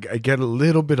 I get a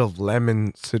little bit of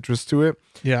lemon citrus to it.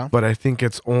 Yeah. But I think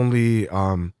it's only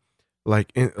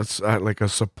like a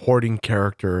supporting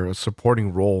character, a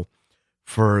supporting role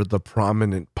for the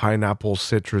prominent pineapple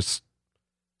citrus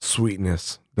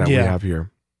sweetness that we have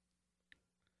here.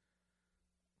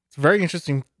 It's a very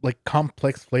interesting, like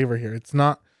complex flavor here. It's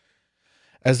not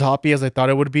as hoppy as I thought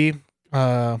it would be.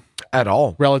 At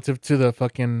all. Relative to the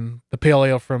pale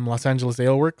ale from Los Angeles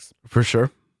Ale Works. For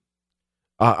sure.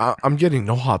 I'm getting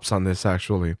no hops on this,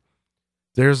 actually.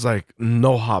 There's like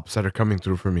no hops that are coming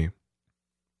through for me.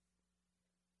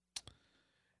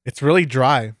 It's really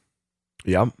dry.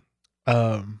 Yep.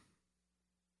 No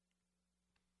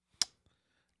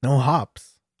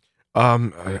hops.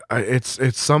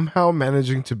 It's somehow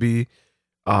managing to be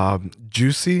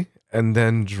juicy and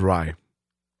then dry.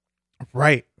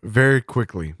 Right. Very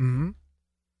quickly. Mm-hmm.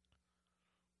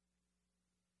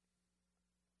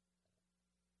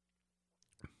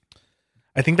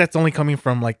 I think that's only coming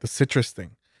from like the citrus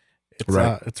thing. It's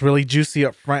right. It's really juicy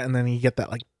up front, and then you get that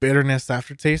like bitterness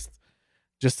aftertaste,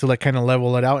 just to like kind of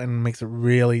level it out, and makes it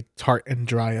really tart and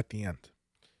dry at the end.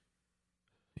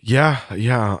 Yeah.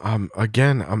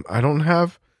 Again, I don't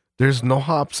have. There's no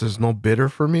hops. There's no bitter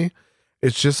for me.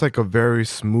 It's just like a very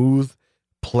smooth,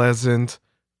 pleasant,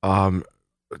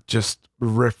 just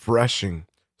refreshing,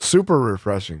 super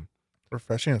refreshing.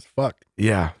 Refreshing as fuck.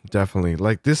 Yeah, definitely.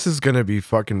 Like this is gonna be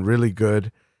fucking really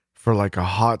good for like a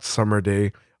hot summer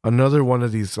day. Another one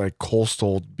of these like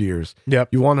coastal beers. Yep.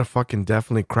 You want to fucking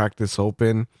definitely crack this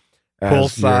open.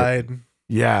 Poolside.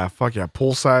 Yeah, fuck yeah,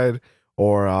 poolside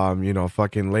or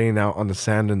fucking laying out on the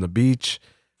sand in the beach.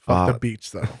 Fuck the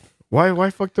beach though. Why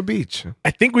fuck the beach?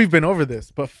 I think we've been over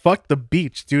this, but fuck the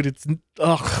beach, dude. It's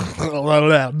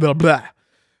blah, blah, blah.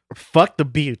 Fuck the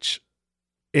beach.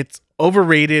 It's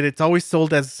overrated. It's always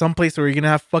sold as some place where you're gonna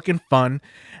have fucking fun,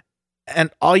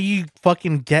 and all you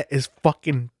fucking get is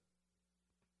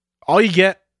all you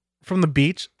get from the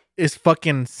beach is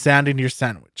fucking sand in your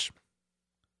sandwich.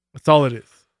 That's all it is.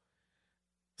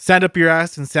 Sand up your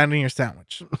ass and sand in your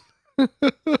sandwich.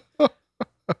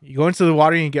 You go into the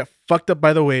water and you get fucked up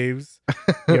by the waves.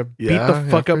 You beat the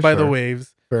fuck up by the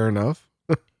waves. Fair enough.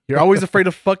 You're always afraid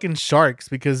of fucking sharks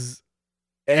because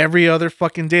every other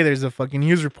fucking day there's a fucking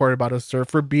news report about a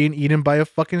surfer being eaten by a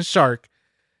fucking shark.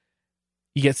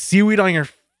 You get seaweed on your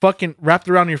fucking wrapped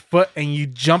around your foot and you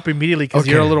jump immediately because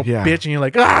you're a little bitch and you're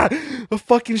like, a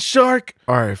fucking shark.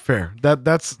 All right, fair.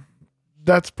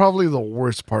 That's probably the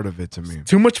worst part of it to me.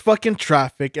 Too much fucking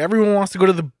traffic. Everyone wants to go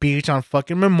to the beach on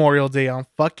fucking Memorial Day, on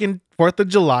fucking 4th of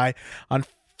July, on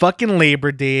fucking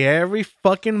Labor Day. Every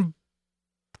fucking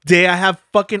day I have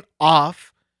fucking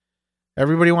off.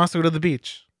 Everybody wants to go to the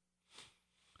beach.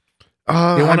 They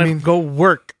want to go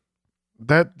work.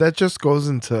 That just goes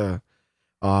into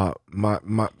my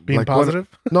being like positive.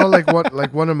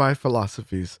 One of my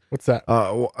philosophies. What's that?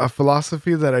 A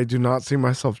philosophy that I do not see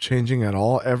myself changing at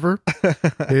all ever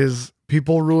is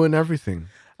people ruin everything.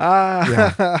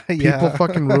 People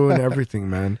fucking ruin everything,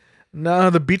 man. No,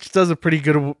 the beach does a pretty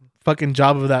good fucking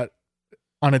job of that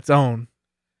on its own.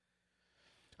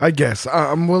 I guess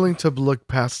I'm willing to look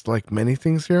past like many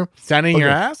things here. Sand in your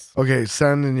ass? Okay,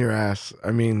 sand in your ass. I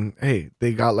mean, hey,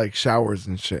 they got like showers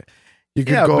and shit. You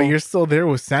could go, but you're still there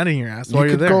with sand in your ass while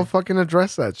you're there. You could go fucking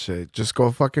address that shit. Just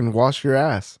go fucking wash your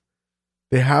ass.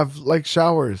 They have like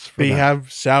showers. They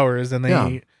have showers and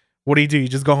they. What do? You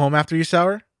just go home after you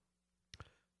shower?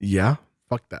 Yeah.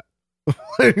 Fuck that. What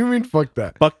do you mean? Fuck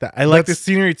that. Fuck that. I like the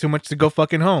scenery too much to go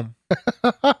fucking home.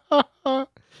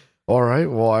 All right.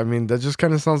 Well, I mean, that just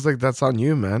kind of sounds like that's on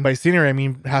you, man. By scenery, I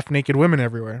mean half naked women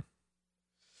everywhere.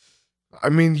 I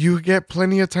mean, you get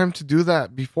plenty of time to do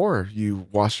that before you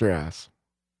wash your ass.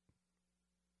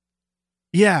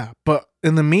 Yeah, but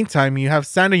in the meantime, you have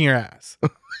sand in your ass.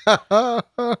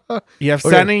 You have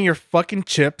sand in your fucking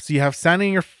chips. You have sand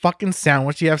in your fucking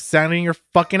sandwich. You have sand in your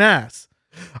fucking ass.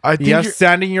 You have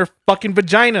sand in your fucking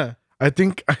vagina. I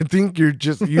think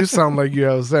you sound like you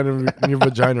have sand in your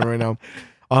vagina right now.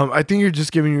 I think you're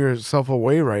just giving yourself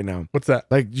away right now. What's that?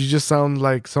 Like, you just sound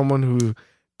like someone who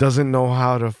doesn't know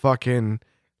how to fucking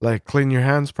like clean your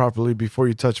hands properly before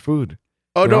you touch food.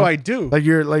 Oh, no, I do.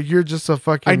 You're just a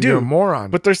fucking you're a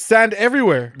moron. But there's sand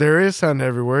everywhere. There is sand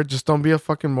everywhere. Just don't be a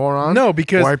fucking moron. No,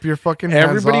 because wipe your fucking hands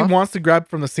everybody off. wants to grab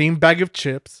from the same bag of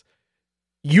chips.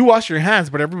 You wash your hands,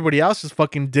 but everybody else just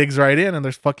fucking digs right in and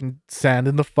there's fucking sand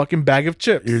in the fucking bag of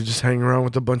chips. You're just hanging around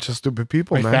with a bunch of stupid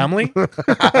people, My man. family?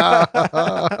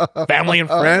 Family and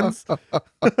friends?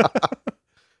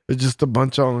 It's just a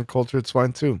bunch of uncultured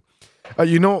swine too. By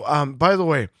the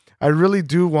way, I really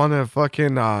do want to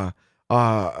fucking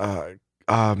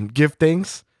give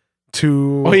thanks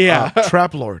to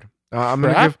Trap Lord. I'm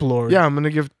gonna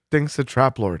give thanks to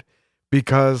Trap Lord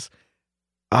because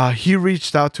he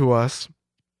reached out to us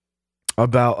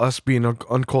about us being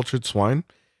uncultured swine.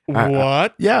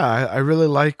 What? I really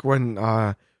like when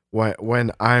I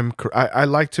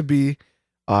like to be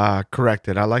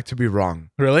corrected. I like to be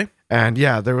wrong. Really? And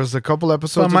there was a couple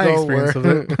episodes my ago experience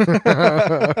where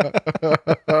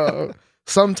of it.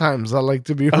 Sometimes I like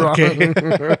to be wrong. Okay.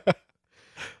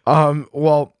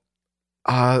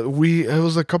 It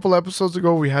was a couple episodes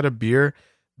ago. We had a beer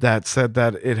that said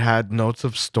that it had notes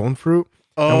of stone fruit.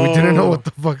 And we didn't know what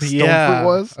the fuck stone fruit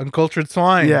was. Uncultured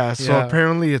swine. Yeah, so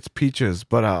apparently it's peaches.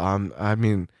 But I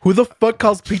mean, who the fuck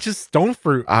calls peaches stone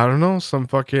fruit? I don't know. Some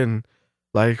fucking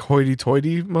like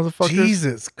hoity-toity motherfuckers.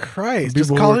 Jesus Christ!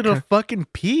 Just call it a fucking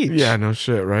peach. Yeah, no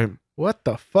shit, right? What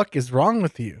the fuck is wrong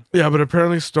with you? Yeah, but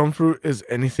apparently stone fruit is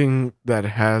anything that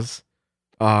has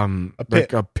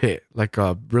like a pit, like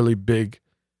a really big.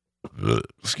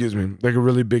 Excuse me, like a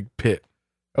really big pit.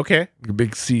 Okay, like a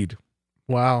big seed.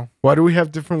 Wow. Why do we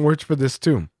have different words for this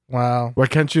too? Wow. Why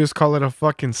can't you just call it a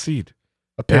fucking seed?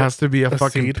 A pit. It has to be a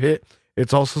fucking seed. pit.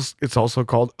 It's also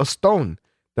called a stone.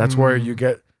 That's where you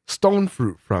get stone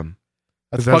fruit from.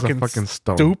 That's a fucking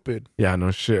stone. Stupid. Yeah,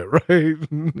 no shit, right?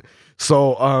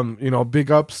 So, big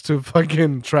ups to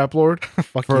fucking Trap Lord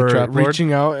for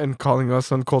reaching out and calling us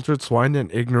uncultured swine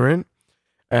and ignorant.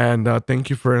 And thank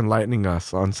you for enlightening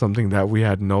us on something that we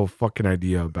had no fucking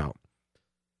idea about.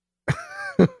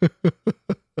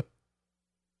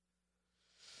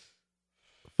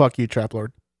 Fuck you, Trap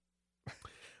Lord.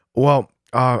 Well,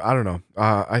 I don't know.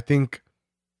 I think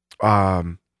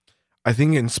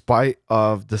in spite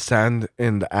of the sand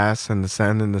in the ass and the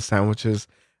sand in the sandwiches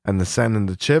and the sand in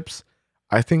the chips,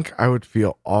 I think I would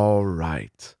feel all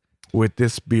right with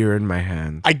this beer in my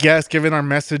hand. I guess, given our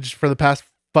message for the past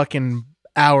fucking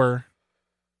hour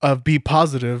of be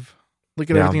positive, look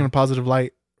at everything in a positive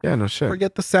light. Yeah, no shit.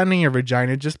 Forget the sand in your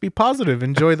vagina. Just be positive.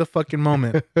 Enjoy the fucking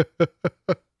moment.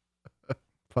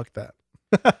 Fuck that.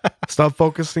 Stop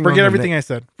focusing. Forget everything I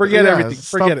said. Forget everything.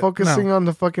 Forget Stop focusing on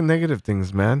the fucking negative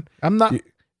things, man. I'm not.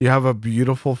 You have a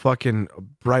beautiful fucking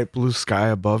bright blue sky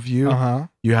above you.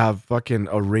 You have fucking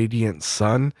a radiant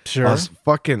sun. Sure.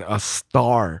 Fucking a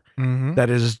star that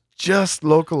is just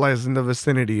localized in the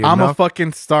vicinity. I'm a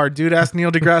fucking star, dude. Ask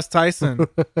Neil deGrasse Tyson.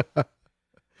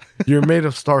 You're made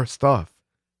of star stuff,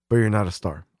 but you're not a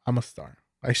star. I'm a star.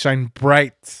 I shine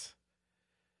bright.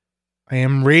 I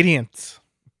am radiant.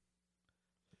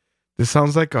 This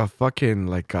sounds like a fucking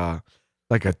like a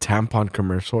tampon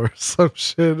commercial or some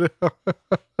shit.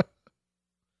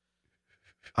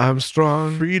 I'm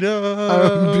strong. Freedom.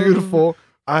 I'm beautiful.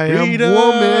 I Freedom.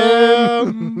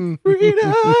 am woman.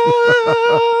 Freedom.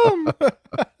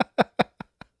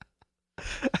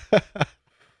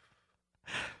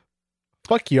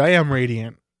 Fuck you. I am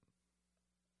radiant.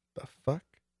 The fuck?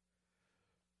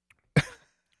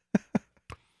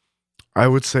 I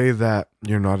would say that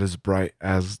you're not as bright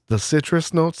as the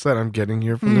citrus notes that I'm getting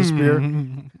here from this beer.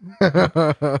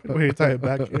 Way to tie it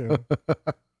back in.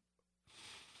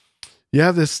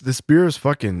 Yeah, this beer is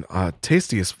fucking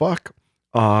tasty as fuck.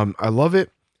 I love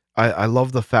it. I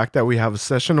love the fact that we have a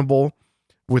sessionable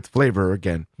with flavor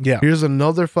again. Yeah. Here's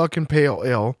another fucking pale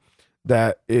ale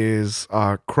that is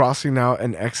crossing out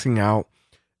and Xing out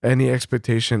any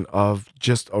expectation of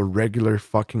just a regular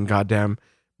fucking goddamn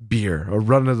beer, a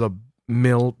run of the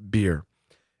mill beer.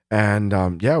 And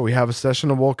yeah, we have a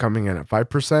sessionable coming in at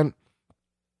 5%,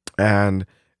 and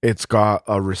it's got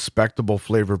a respectable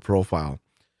flavor profile.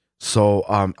 So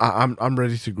I'm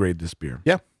ready to grade this beer.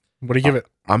 Yeah. What do you give it?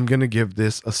 I'm gonna give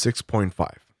this a 6.5.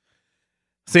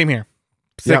 Same here.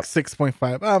 Yep.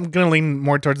 6.5. I'm gonna lean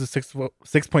more towards the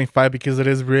 6.5 because it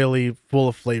is really full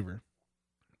of flavor.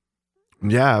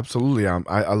 Yeah, absolutely.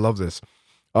 I love this.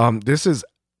 This is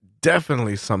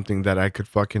definitely something that I could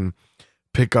fucking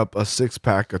pick up a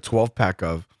 6-pack, a 12-pack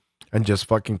of, and just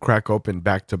fucking crack open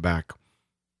back to back.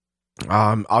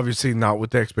 Obviously not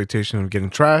with the expectation of getting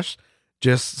trashed,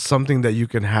 just something that you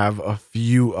can have a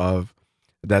few of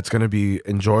that's going to be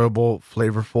enjoyable,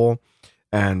 flavorful,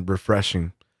 and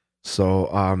refreshing.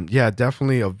 So, yeah,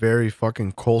 definitely a very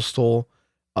fucking coastal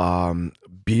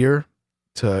beer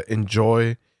to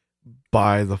enjoy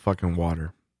by the fucking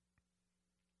water.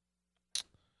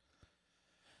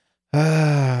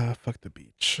 Fuck the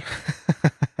beach.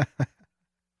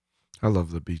 I love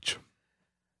the beach.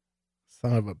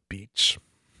 Son of a beach.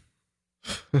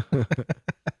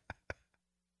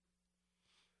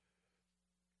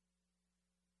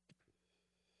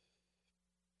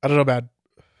 I don't know, man.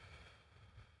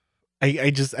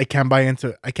 I can't buy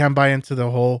into the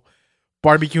whole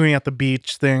barbecuing at the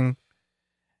beach thing.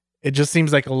 It just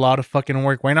seems like a lot of fucking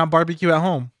work. Why not barbecue at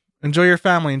home? Enjoy your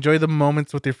family. Enjoy the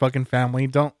moments with your fucking family. You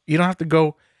don't have to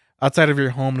go outside of your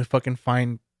home to fucking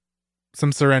find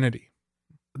some serenity.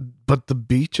 But the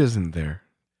beach isn't there.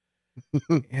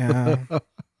 Yeah.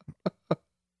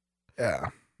 Yeah.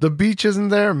 The beach isn't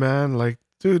there, man. Like,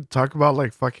 dude, talk about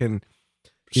like fucking,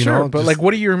 you Sure, know, but just like,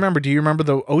 what do you remember? Do you remember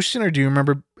the ocean, or do you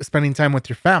remember spending time with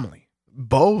your family?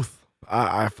 both.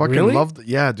 I fucking Really? love.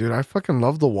 Yeah, dude, I fucking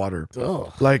love the water.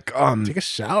 Oh, Like, take a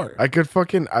shower. I could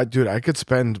fucking, dude, I could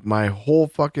spend my whole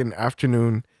fucking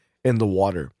afternoon in the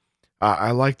water.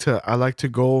 I like to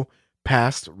go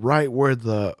past right where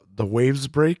the waves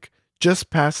break, just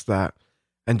past that,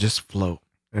 and just float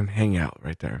and hang out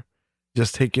right there,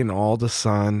 just take in all the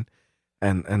sun,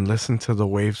 and listen to the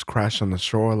waves crash on the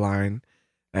shoreline,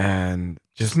 and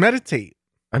Just meditate.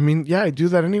 I mean, yeah, I do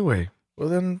that anyway Well,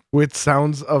 then, with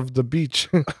sounds of the beach.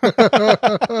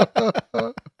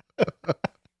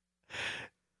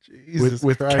 Jesus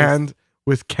with Christ.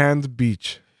 canned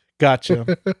beach.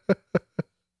 Gotcha.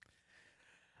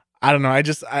 I don't know.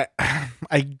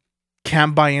 I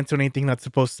can't buy into anything that's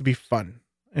supposed to be fun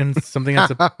and something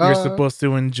that's you're supposed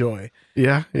to enjoy.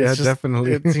 Yeah, It's just-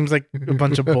 definitely. It seems like a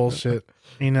bunch of bullshit.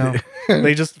 You know,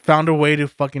 they just found a way to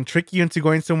fucking trick you into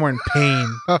going somewhere in pain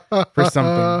for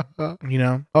something. You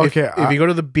know, Okay, If you go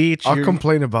to the beach, I'll you're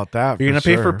complain about that. gonna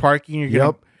pay for parking.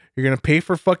 You're gonna pay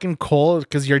for fucking coal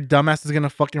because your dumbass is gonna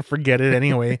fucking forget it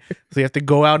anyway. So you have to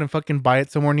go out and fucking buy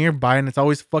it somewhere nearby, and it's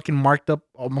always fucking marked up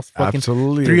almost fucking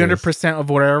Absolutely, 300% of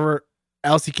whatever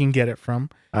else you can get it from.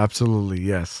 Absolutely,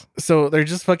 yes. So they're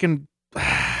just fucking,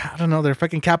 I don't know, they're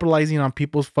fucking capitalizing on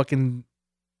people's fucking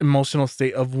emotional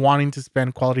state of wanting to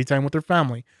spend quality time with their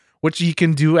family, which you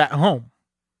can do at home.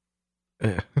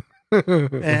 It's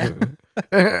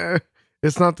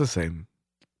not the same.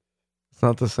 It's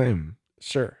not the same.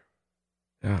 Sure.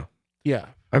 Yeah. Yeah.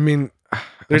 I mean,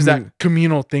 There's that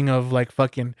communal thing of like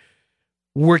fucking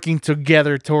working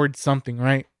together towards something,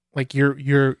 right? Like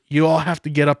you all have to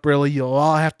get up early. You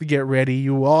all have to get ready.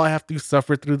 You all have to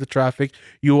suffer through the traffic.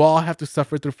 You all have to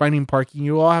suffer through finding parking.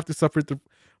 You all have to suffer through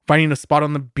finding a spot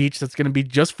on the beach that's going to be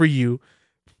just for you.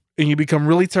 And you become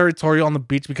really territorial on the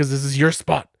beach because this is your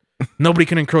spot. Nobody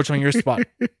can encroach on your spot.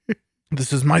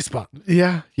 This is my spot.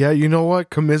 Yeah. You know what?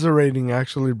 Commiserating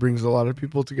actually brings a lot of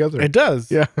people together. It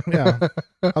does. Yeah. Yeah.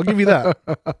 I'll give you that.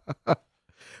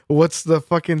 What's the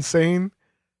fucking saying?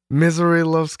 Misery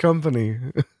loves company.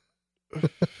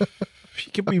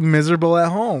 You can be miserable at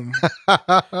home.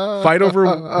 Fight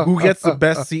over who gets the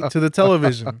best seat to the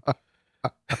television.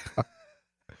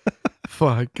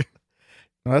 Fuck.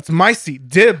 No, that's my seat.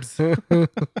 Dibs.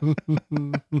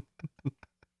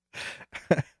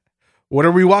 What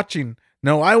are we watching?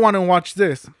 No, I want to watch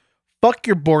this. Fuck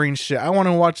your boring shit. I want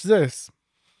to watch this.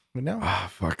 You know?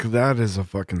 Fuck. That is a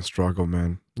fucking struggle,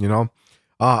 man. You know?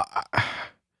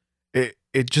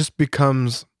 It just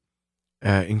becomes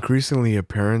increasingly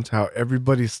apparent how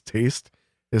everybody's taste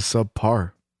is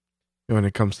subpar when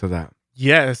it comes to that.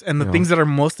 Yes, and the things that are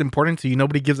most important to you,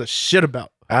 nobody gives a shit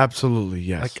about. Absolutely,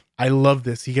 yes. Like, I love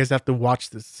this. You guys have to watch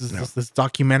this. This is this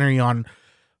documentary on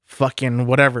fucking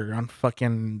whatever, on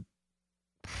fucking,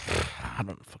 I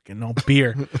don't fucking know,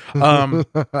 beer. No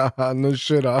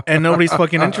shit. And nobody's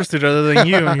fucking interested other than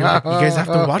you. And you're like, you guys have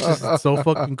to watch this. It's so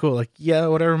fucking cool. Like, yeah,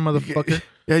 whatever, motherfucker.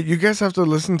 Yeah, you guys have to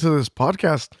listen to this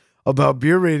podcast about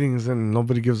beer ratings, and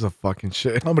nobody gives a fucking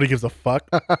shit. Nobody gives a fuck.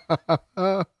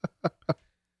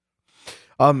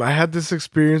 I had this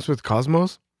experience with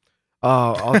Cosmos.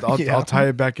 I'll tie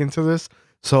it back into this.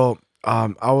 So,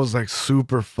 I was like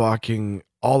super fucking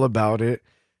all about it.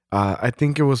 I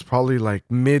think it was probably like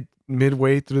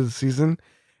midway through the season,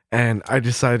 and I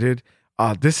decided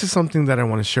this is something that I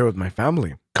want to share with my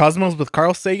family. Cosmos with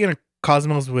Carl Sagan or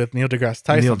Cosmos with Neil deGrasse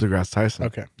Tyson? Neil deGrasse Tyson.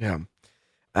 Okay. Yeah.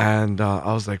 And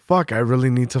I was like, fuck, I really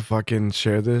need to fucking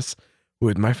share this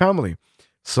with my family.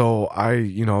 So I,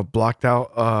 blocked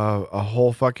out a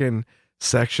whole fucking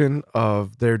section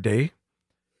of their day.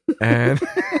 And, like,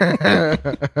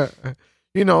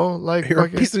 you're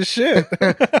fucking, a piece of shit.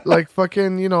 like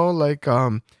fucking,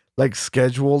 like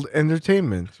scheduled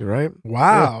entertainment, right?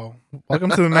 Wow. Yeah.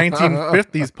 Welcome to the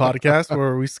 1950s podcast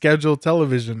where we schedule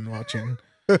television watching.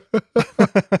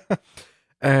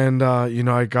 And,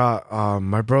 I got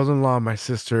my brother-in-law, my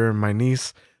sister, my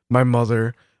niece, my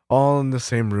mother, all in the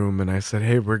same room. And I said,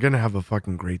 hey, we're going to have a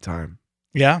fucking great time.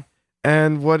 Yeah.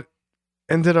 And what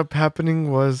ended up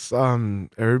happening was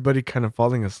everybody kind of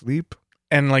falling asleep.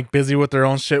 And like busy with their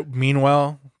own shit.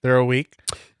 Meanwhile, they're awake.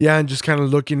 Yeah, and just kind of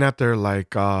looking at their their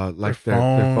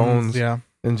phones. Yeah.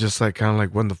 And just like kind of like,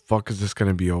 when the fuck is this going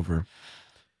to be over?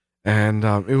 And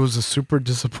it was a super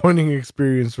disappointing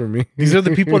experience for me. These are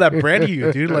the people that bred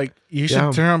you, dude. Like, you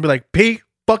should turn around and be like, pay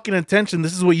fucking attention.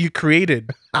 This is what you created.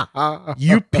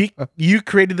 You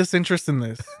created this interest in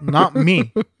this, not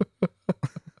me.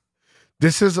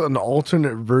 This is an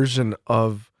alternate version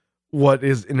of what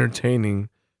is entertaining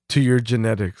to your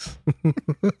genetics.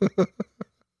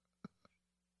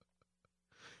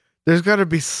 There's got to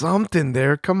be something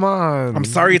there. Come on. I'm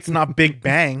sorry it's not Big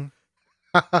Bang.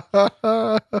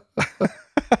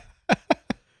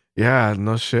 Yeah,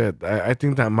 no shit. I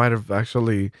think that might have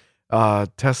actually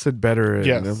tested better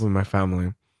with my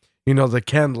family. The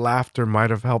canned laughter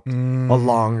might have helped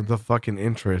along the fucking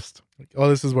interest. Oh,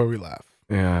 this is where we laugh.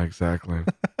 Yeah, exactly.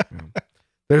 Yeah.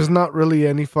 There's not really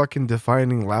any fucking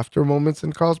defining laughter moments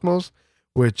in Cosmos,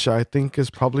 which I think is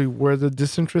probably where the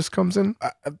disinterest comes in.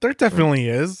 There definitely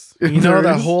is.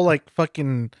 That whole like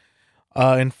fucking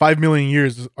in 5 million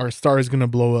years our star is gonna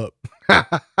blow up.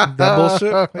 That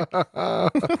bullshit.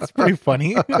 That's pretty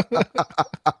funny.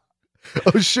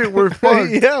 Oh shit, we're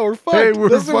fucked. Yeah, we're fucked. Hey, we're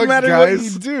Doesn't fucked, matter guys.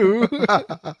 what you do.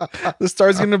 The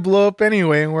star's gonna blow up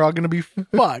anyway, and we're all gonna be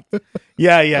fucked.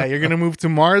 Yeah, you're gonna move to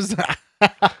Mars.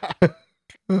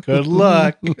 Good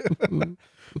luck.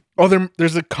 Oh,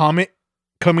 there's a comet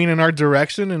coming in our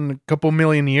direction in a couple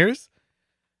million years,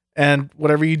 and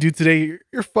whatever you do today,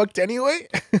 you're fucked anyway.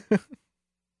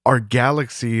 Our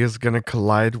galaxy is gonna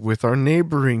collide with our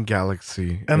neighboring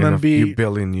galaxy and in then a be few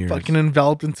billion years. Fucking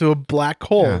enveloped into a black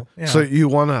hole. Yeah. Yeah. So you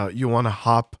wanna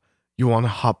hop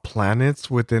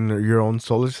planets within your own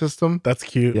solar system? That's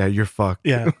cute. Yeah, you're fucked.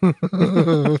 Yeah.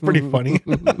 It's pretty funny.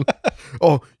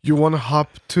 Oh, you wanna hop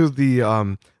to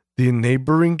the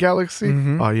neighboring galaxy?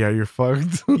 Mm-hmm. Oh yeah, you're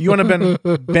fucked. You want to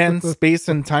bend space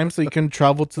and time so you can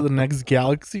travel to the next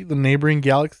galaxy, the neighboring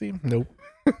galaxy? Nope.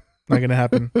 Not gonna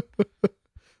happen.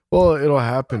 Well, it'll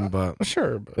happen, but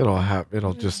Sure, but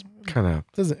it'll just kind of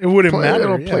it wouldn't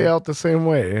matter. It'll play out the same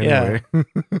way anyway. Yeah.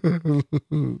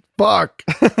 Fuck.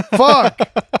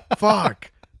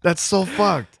 That's so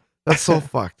fucked. That's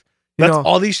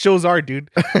All these shows are, dude.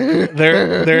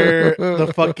 They're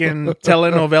the fucking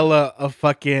telenovela of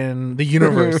fucking the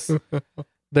universe.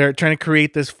 They're trying to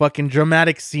create this fucking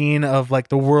dramatic scene of like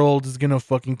the world is gonna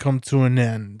fucking come to an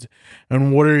end,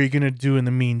 and what are you gonna do in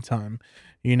the meantime?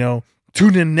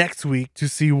 Tune in next week to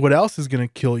see what else is gonna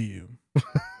kill you.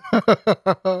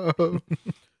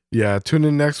 Yeah, tune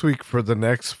in next week for the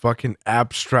next fucking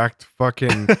abstract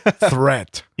fucking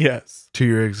threat Yes. to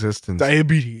your existence.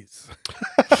 Diabetes.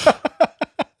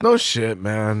 No shit,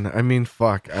 man. I mean,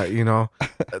 fuck.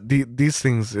 These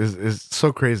things is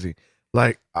so crazy.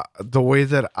 Like the way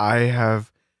that I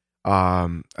have,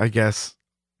 I guess,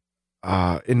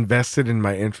 invested in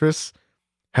my interests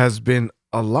has been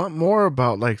a lot more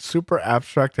about like super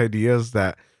abstract ideas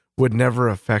that would never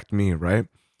affect me, right?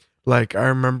 Like I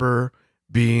remember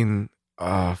being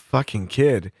a fucking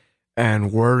kid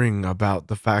and worrying about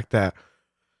the fact that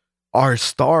our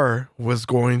star was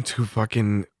going to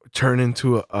fucking turn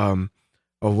into a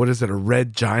what is it, a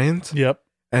red giant, Yep.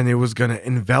 and it was gonna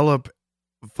envelop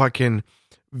fucking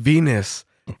Venus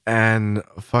and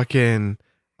fucking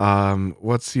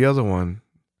what's the other one?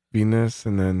 Venus,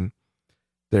 and then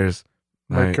there's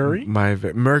Mercury?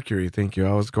 Mercury. Thank you.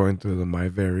 I was going through the my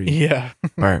very Yeah.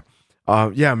 all right.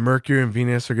 Yeah, Mercury and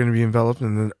Venus are going to be enveloped,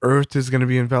 and then Earth is going to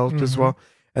be enveloped as well.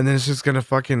 And then it's just going to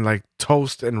fucking like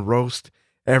toast and roast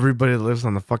everybody that lives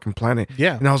on the fucking planet.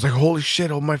 Yeah. And I was like, holy shit,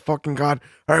 oh my fucking God.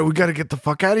 All right, we got to get the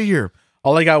fuck out of here.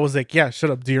 All I got was like, yeah, shut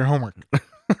up, do your homework.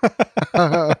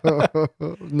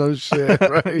 No shit,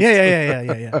 right?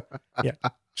 Yeah.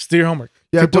 Just do your homework.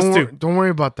 Yeah, 2+2. don't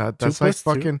worry about that. That's like 2+2.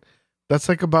 fucking, that's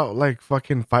like about like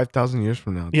fucking 5,000 years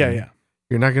from now. Dude. Yeah.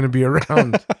 You're not going to be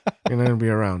around. You're not going to be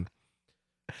around.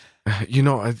 You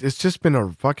know, it's just been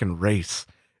a fucking race.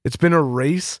 It's been a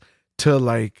race to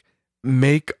like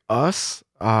make us,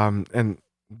 and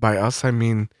by us I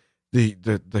mean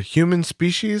the human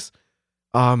species,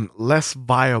 less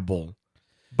viable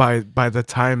by the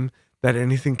time that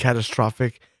anything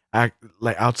catastrophic like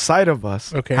outside of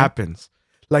us happens.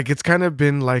 Like it's kind of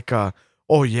been like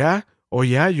oh yeah,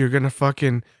 you're gonna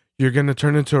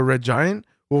turn into a red giant.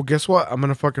 Well, guess what? I'm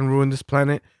gonna fucking ruin this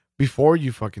planet before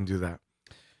you fucking do that.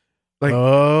 Like,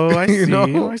 oh, I see. You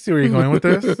know? I see where you're going with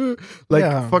this.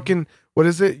 Like fucking, what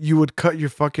is it? You would cut your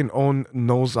fucking own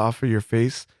nose off of your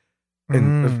face,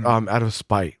 and out of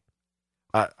spite.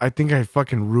 I think I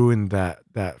fucking ruined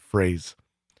that phrase.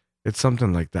 It's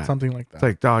something like that. Something like that.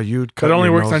 It's like, you'd cut. It only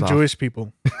your works nose on off. Jewish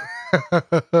people.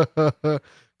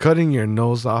 Cutting your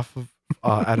nose off of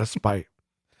out of spite,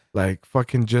 like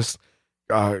fucking just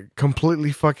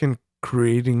completely fucking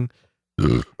creating,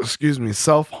 excuse me,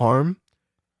 self-harm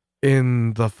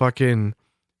in the fucking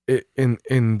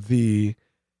in the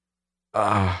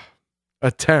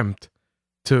attempt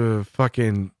to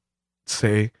fucking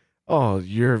say, oh,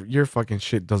 your fucking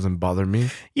shit doesn't bother me.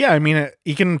 Yeah, I mean,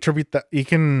 you can attribute that. You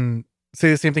can say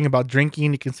the same thing about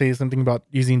drinking. You can say something about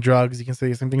using drugs. You can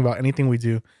say something about anything we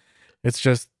do. It's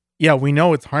just, yeah, we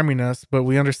know it's harming us, but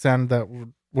we understand that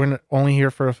we're only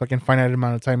here for a fucking finite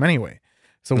amount of time anyway.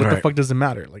 So what the fuck does it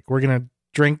matter? Like, we're gonna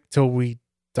drink till we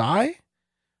die.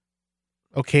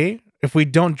 Okay, if we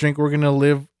don't drink, we're gonna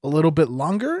live a little bit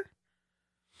longer.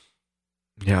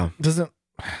 Yeah, it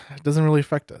doesn't really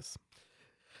affect us.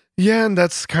 Yeah, and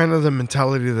that's kind of the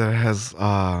mentality that has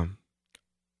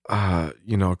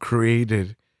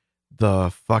created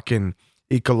the fucking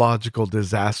ecological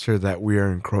disaster that we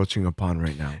are encroaching upon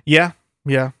right now. Yeah.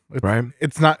 Right?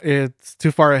 It's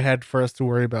too far ahead for us to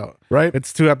worry about. Right?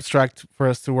 It's too abstract for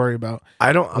us to worry about.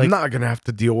 I'm not going to have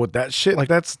to deal with that shit. Like,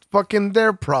 that's fucking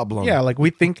their problem. Yeah, like we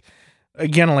think,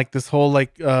 again, like this whole,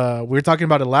 like, we were talking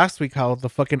about it last week, how the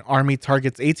fucking army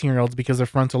targets 18-year-olds because their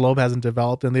frontal lobe hasn't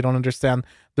developed and they don't understand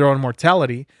their own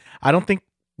mortality. I don't think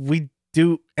we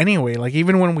do anyway. Like,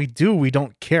 even when we do, we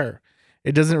don't care.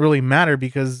 It doesn't really matter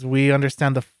because we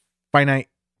understand the finite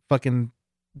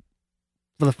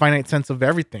sense of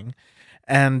everything,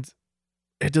 and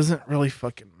it doesn't really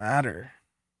fucking matter.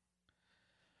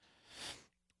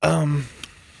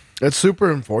 It's super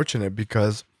unfortunate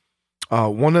because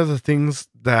one of the things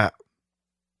that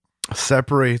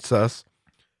separates us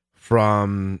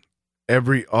from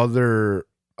every other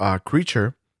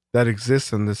creature that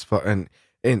exists in this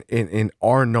in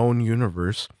our known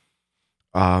universe,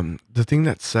 the thing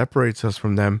that separates us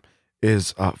from them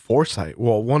is foresight.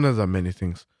 Well, one of the many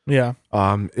things. Yeah.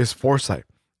 Is foresight,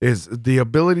 is the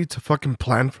ability to fucking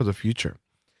plan for the future.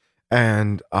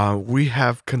 And we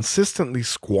have consistently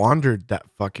squandered that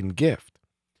fucking gift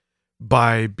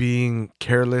by being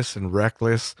careless and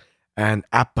reckless and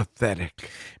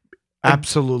apathetic.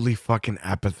 Absolutely fucking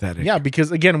apathetic. Yeah,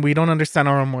 because again, we don't understand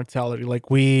our own mortality. Like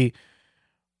we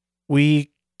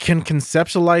can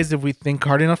conceptualize if we think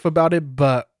hard enough about it,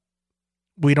 but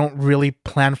we don't really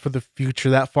plan for the future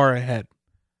that far ahead.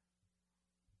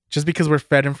 Just because we're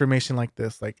fed information like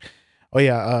this, like, oh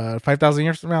yeah, 5,000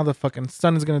 years from now, the fucking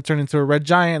sun is gonna turn into a red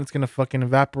giant. It's gonna fucking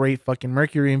evaporate fucking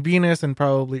Mercury and Venus and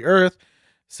probably Earth.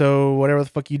 So whatever the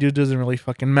fuck you do doesn't really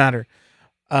fucking matter.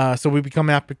 So we become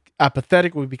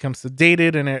apathetic, we become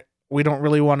sedated, and we don't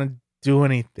really want to do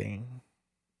anything.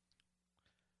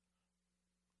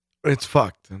 It's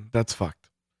fucked. That's fucked.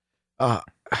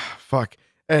 Fuck.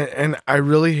 And I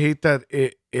really hate that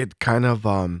it kind of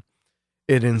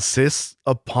it insists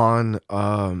upon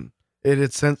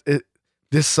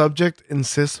this subject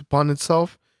insists upon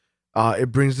itself.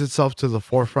 It brings itself to the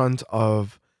forefront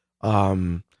of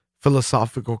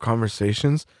philosophical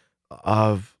conversations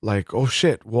of like, oh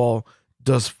shit, well,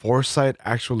 does foresight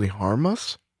actually harm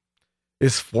us?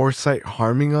 Is foresight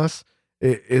harming us?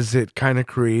 Is it kind of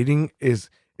creating is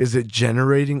it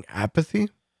generating apathy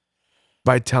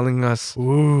by telling us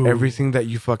everything that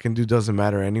you fucking do doesn't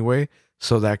matter anyway?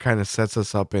 So that kind of sets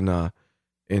us up in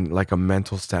like a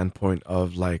mental standpoint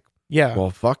of like, Yeah.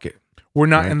 well, fuck it. We're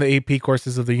not in the AP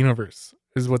courses of the universe,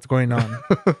 is what's going on.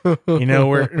 You know,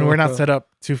 we're not set up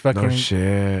to fucking. No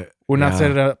shit. We're not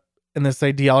set up in this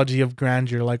ideology of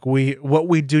grandeur. Like what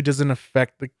we do doesn't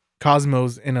affect the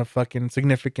cosmos in a fucking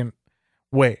significant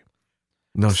way.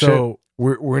 No shit.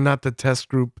 We're not the test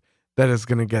group that is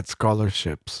gonna get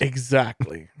scholarships.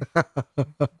 Exactly.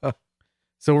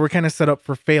 So we're kind of set up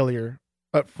for failure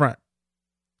up front.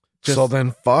 So then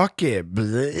fuck it.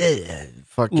 Blech.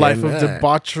 Fucking Life of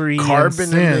debauchery, carbon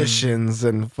and sin. emissions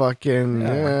and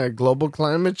fucking global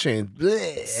climate change.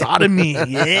 Blech. Sodomy.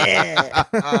 Yeah.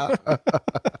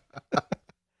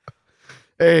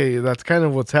 Hey, that's kind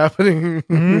of what's happening.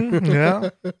 Yeah.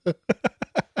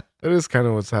 It is kind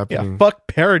of what's happening. Yeah, fuck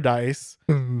paradise.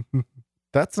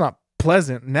 That's not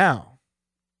pleasant now.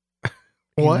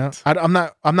 What? You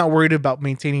know? I'm not worried about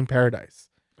maintaining paradise.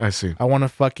 I see. I want to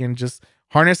fucking just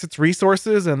harness its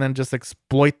resources and then just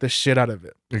exploit the shit out of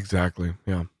it. Exactly.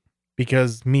 Yeah.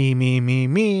 Because me.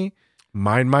 Mine.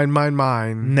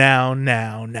 Now.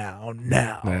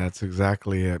 That's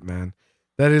exactly it, man.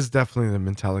 That is definitely the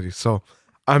mentality. So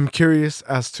I'm curious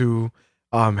as to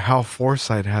how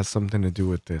foresight has something to do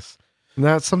with this. And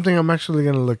that's something I'm actually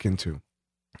going to look into.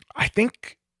 I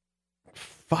think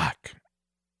fuck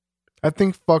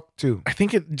too. I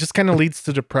think it just kind of leads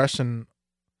to depression.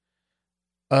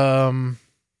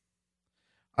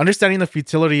 Understanding the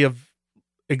futility of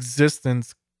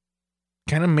existence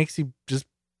kind of makes you just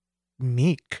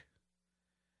meek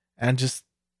and just,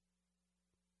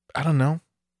 I don't know,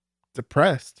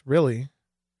 depressed, really.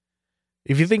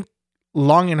 If you think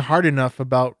long and hard enough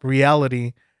about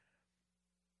reality,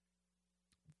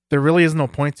 there really is no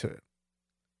point to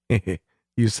it.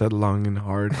 You said long and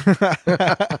hard.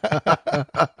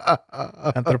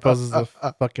 Anthropos is a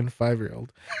fucking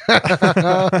 5-year-old.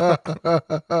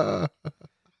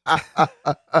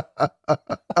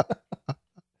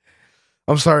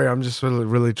 I'm sorry. I'm just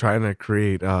really trying to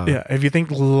create. Yeah, if you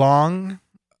think long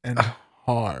and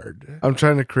hard, I'm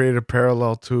trying to create a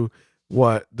parallel to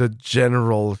what the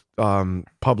general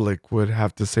public would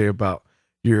have to say about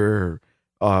your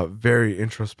very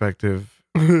introspective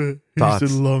thoughts. He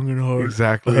said long and hard.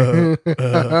 Exactly.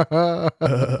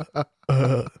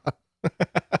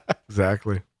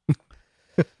 Exactly.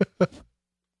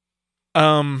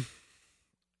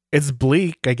 It's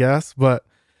bleak, I guess, but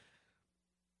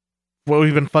what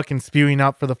we've been fucking spewing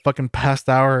out for the fucking past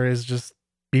hour is just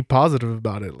be positive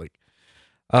about it. Like,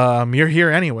 you're here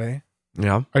anyway.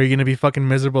 Yeah. Are you gonna be fucking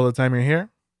miserable the time you're here?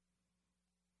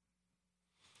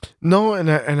 No,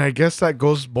 and I guess that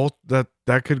goes both. That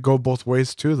could go both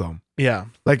ways too, though. Yeah.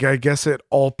 Like, I guess it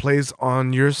all plays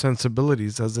on your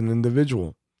sensibilities as an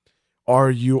individual. Are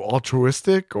you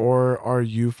altruistic or are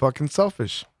you fucking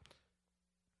selfish?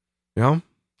 You know?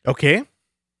 Okay.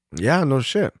 Yeah, no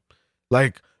shit.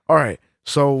 Like, all right,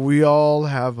 so we all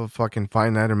have a fucking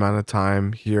finite amount of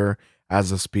time here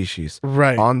as a species.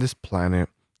 Right. On this planet,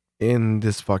 in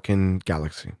this fucking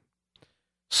galaxy.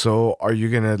 So are you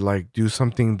gonna like do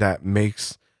something that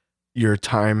makes your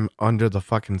time under the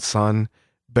fucking sun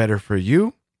better for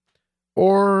you?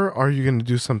 Or are you gonna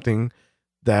do something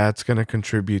that's gonna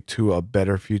contribute to a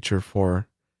better future for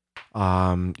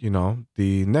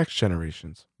the next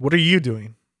generations? What are you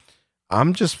doing?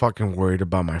 I'm just fucking worried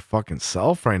about my fucking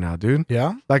self right now, dude.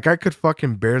 Yeah? Like, I could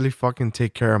fucking barely fucking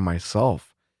take care of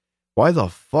myself. Why the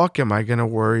fuck am I gonna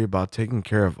worry about taking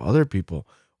care of other people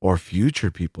or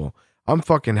future people? I'm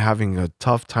fucking having a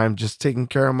tough time just taking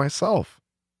care of myself.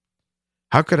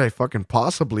 How could I fucking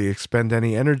possibly expend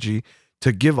any energy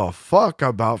to give a fuck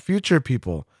about future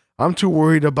people? I'm too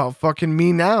worried about fucking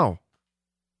me now.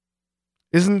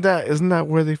 Isn't that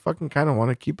where they fucking kind of want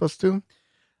to keep us to?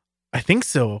 I think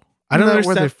so. I don't Isn't that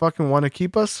understand. where they fucking want to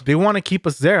keep us? They want to keep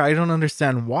us there. I don't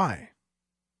understand why.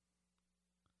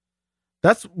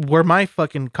 That's where my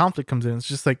fucking conflict comes in. It's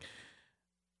just like,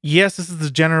 yes, this is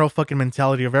the general fucking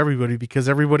mentality of everybody because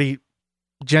everybody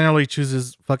generally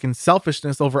chooses fucking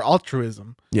selfishness over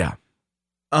altruism. Yeah.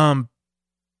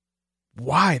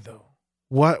 Why though?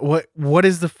 What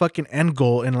is the fucking end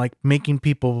goal in like making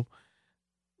people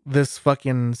this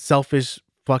fucking selfish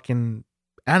fucking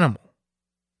animal?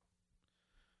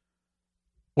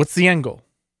 What's the end goal?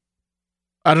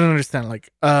 I don't understand. Like,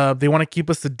 they want to keep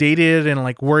us sedated and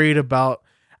like worried about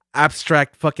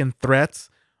abstract fucking threats.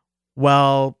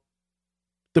 While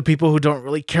the people who don't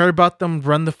really care about them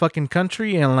run the fucking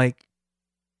country, and like,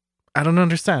 I don't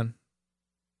understand.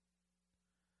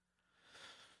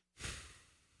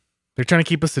 They're trying to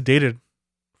keep us sedated,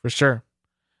 for sure.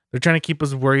 They're trying to keep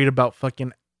us worried about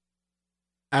fucking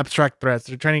abstract threats.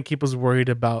 They're trying to keep us worried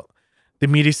about the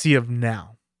immediacy of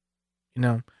now. You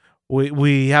know,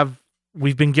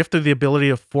 we've been gifted the ability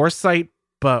of foresight,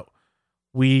 but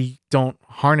we don't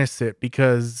harness it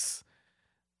because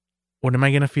what am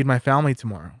I going to feed my family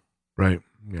tomorrow? Right.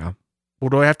 Yeah.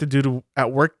 What do I have to do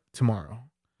at work tomorrow?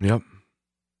 Yep.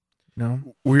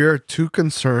 No. We are too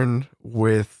concerned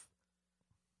with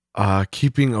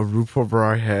keeping a roof over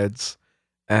our heads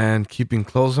and keeping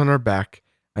clothes on our back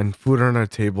and food on our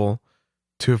table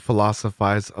to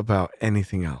philosophize about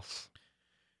anything else.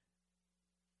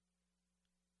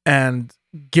 And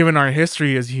given our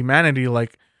history as humanity,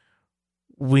 like,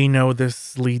 we know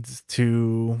this leads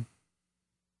to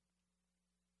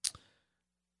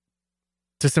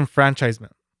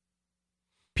disenfranchisement.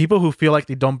 People who feel like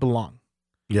they don't belong.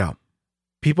 Yeah.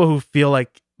 People who feel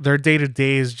like their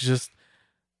day-to-day is just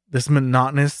this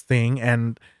monotonous thing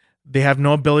and they have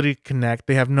no ability to connect.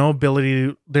 They have no ability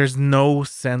to, there's no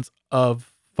sense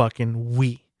of fucking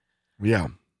we. Yeah.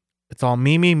 It's all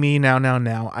me,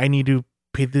 now. I need to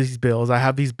pay these bills. I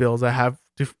have these bills. I have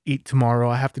to eat tomorrow.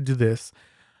 I have to do this.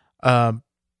 But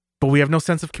we have no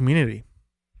sense of community.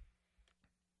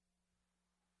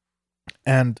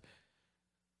 And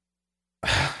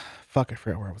fuck, I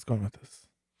forgot where I was going with this.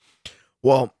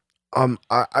 Well,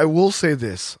 I will say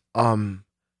this.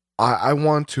 I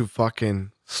want to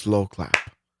fucking slow clap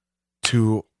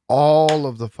to all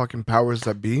of the fucking powers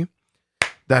that be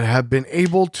that have been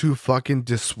able to fucking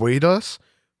dissuade us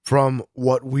from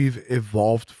what we've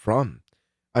evolved from.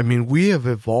 I mean, we have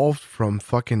evolved from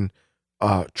fucking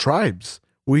tribes.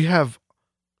 We have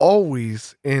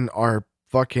always in our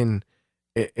fucking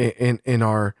in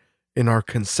our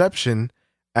conception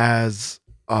as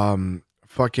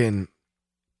fucking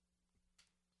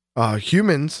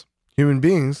human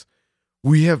beings,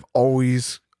 we have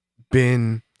always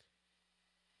been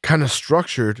kind of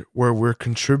structured where we're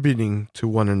contributing to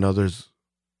one another's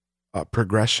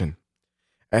progression.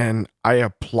 And I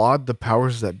applaud the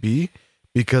powers that be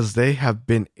because they have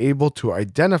been able to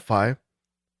identify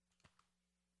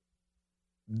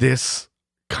this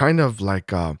kind of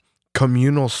like a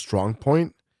communal strong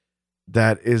point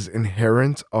that is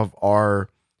inherent of our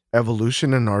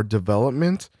evolution and our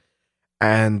development.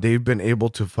 And they've been able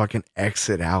to fucking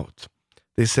exit out.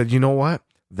 They said, you know what?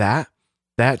 That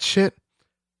shit,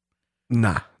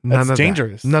 nah. None That's of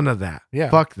dangerous. That. None of that. Yeah.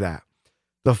 Fuck that.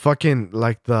 The fucking,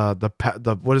 like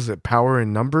the what is it? Power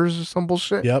in numbers or some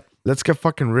bullshit? Yep. Let's get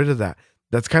fucking rid of that.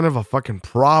 That's kind of a fucking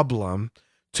problem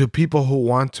to people who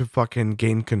want to fucking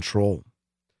gain control.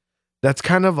 That's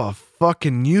kind of a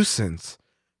fucking nuisance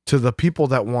to the people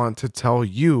that want to tell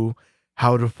you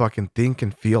how to fucking think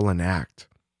and feel and act.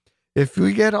 If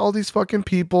we get all these fucking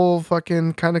people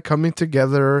fucking kind of coming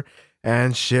together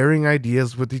and sharing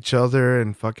ideas with each other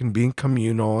and fucking being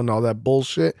communal and all that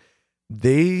bullshit,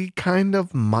 they kind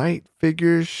of might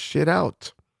figure shit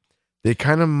out. They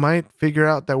kind of might figure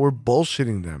out that we're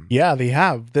bullshitting them. Yeah, they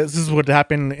have. This is what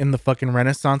happened in the fucking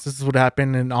Renaissance. This is what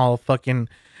happened in all fucking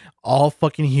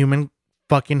human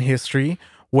fucking history,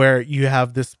 where you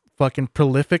have this fucking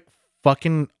prolific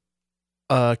fucking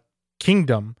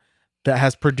kingdom that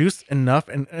has produced enough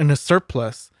and a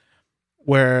surplus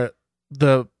where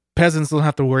the peasants don't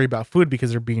have to worry about food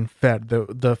because they're being fed.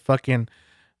 The fucking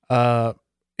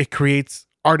it creates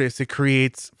artists, it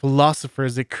creates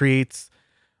philosophers, it creates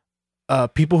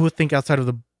people who think outside of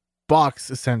the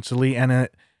box, essentially, and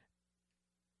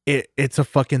it's a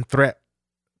fucking threat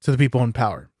to the people in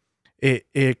power.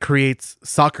 It creates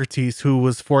Socrates, who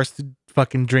was forced to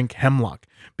fucking drink hemlock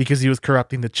because he was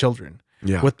corrupting the children.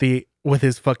 Yeah. With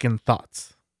his fucking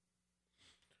thoughts.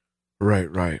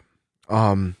 Right.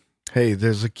 Hey,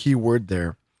 there's a key word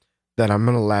there that I'm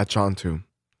gonna latch onto,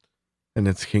 and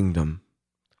it's kingdom.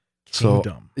 So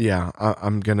yeah,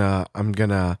 I'm gonna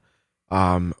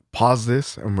pause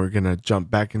this and we're gonna jump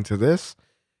back into this,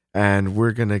 and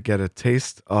we're gonna get a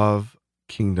taste of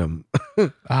Kingdom.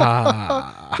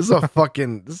 Ah. This is a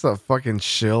fucking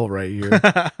shill right here.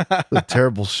 A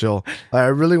terrible shill. I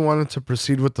really wanted to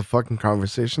proceed with the fucking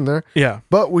conversation there, Yeah.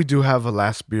 but we do have a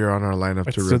last beer on our lineup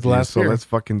Let's to do the review, last so beer. let's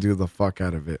fucking do the fuck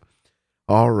out of it.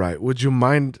 All right. Would you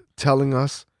mind telling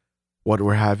us what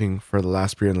we're having for the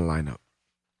last beer in the lineup?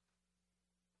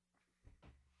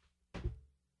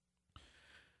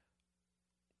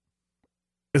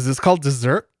 Is this called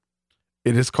dessert?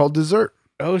 It is called Dessert.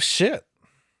 Oh shit.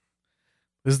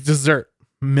 This is dessert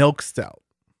milk stout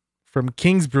from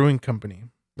King's Brewing Company.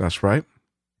 That's right.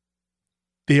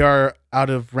 They are out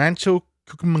of Rancho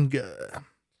Cucamonga.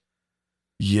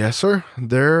 Yes, sir.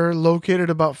 They're located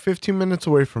about 15 minutes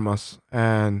away from us,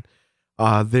 and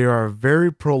they are a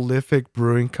very prolific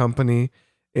brewing company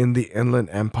in the Inland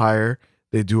Empire.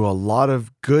 They do a lot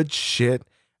of good shit,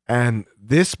 and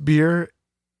this beer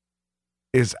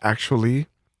is actually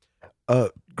a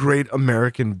Great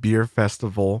American Beer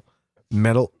Festival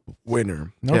medal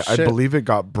winner. No I shit. believe it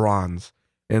got bronze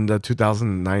in the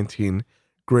 2019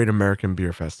 Great American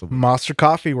Beer Festival. Monster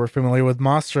Coffee. We're familiar with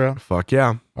Mostra. Fuck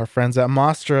yeah. Our friends at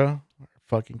Mostra are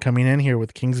fucking coming in here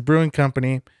with King's Brewing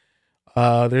Company.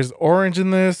 There's orange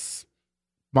in this.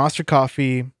 Monster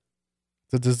Coffee.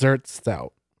 The dessert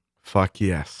stout. Fuck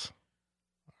yes.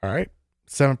 All right.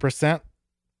 7%.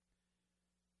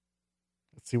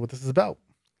 Let's see what this is about.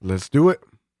 Let's do it.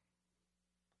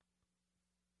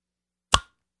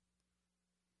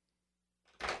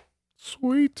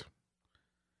 Sweet.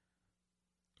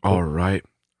 All right.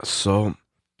 So,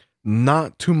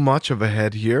 not too much of a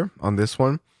head here on this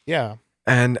one. Yeah.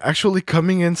 And actually,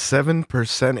 coming in 7%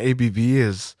 ABV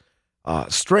is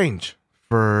strange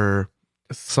for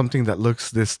something that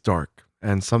looks this dark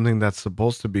and something that's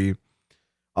supposed to be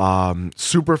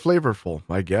super flavorful,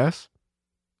 I guess.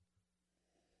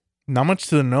 Not much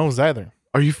to the nose either.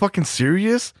 Are you fucking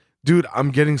serious? Dude,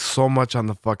 I'm getting so much on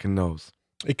the fucking nose.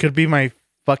 It could be my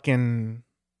fucking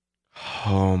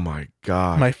Oh my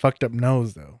God. my fucked up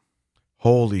nose though.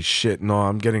 Holy shit. No,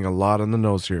 I'm getting a lot on the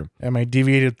nose here. And my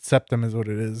deviated septum is what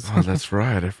it is. Oh, that's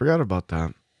right. I forgot about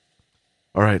that.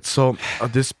 All right. So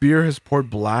this beer is poured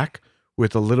black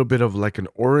with a little bit of like an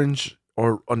orange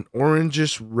or an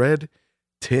orangish red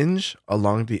tinge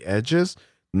along the edges.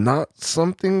 Not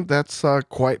something that's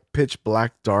quite pitch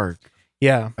black dark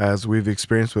Yeah. as we've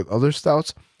experienced with other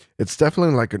stouts. It's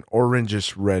definitely like an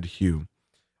orangish red hue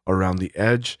around the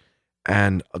edge.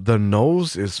 And the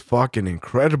nose is fucking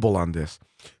incredible on this.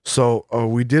 So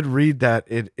we did read that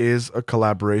it is a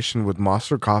collaboration with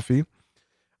Monster Coffee.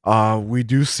 We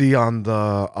do see on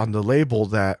the label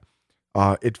that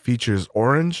it features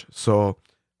orange. So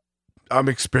I'm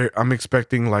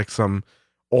expecting like some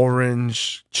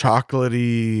orange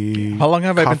chocolatey. How long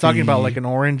have I been talking about coffee. like an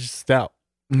orange stout?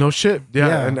 No shit. Yeah.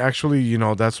 Yeah. And actually,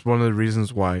 that's one of the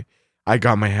reasons why I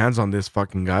got my hands on this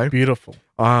fucking guy. Beautiful.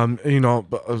 But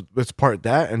it's part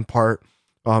that and part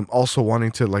also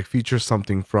wanting to like feature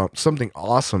something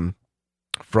awesome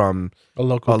from A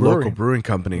local a brewery. local brewing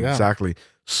company. Yeah. Exactly.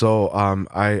 So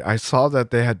I saw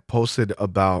that they had posted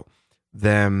about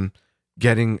them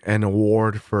getting an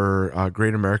award for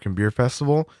Great American Beer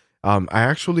Festival. I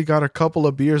actually got a couple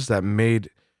of beers that made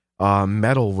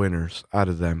medal winners out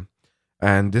of them.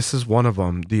 And this is one of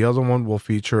them. The other one will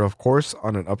feature, of course,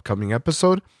 on an upcoming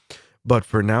episode. But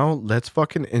for now, let's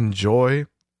fucking enjoy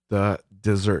the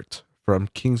dessert from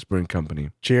King's Brewing Company.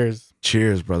 Cheers.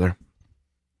 Cheers, brother.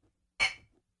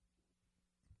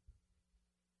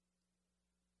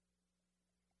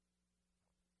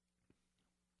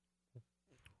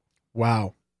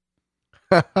 Wow.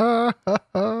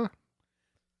 That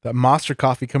Monster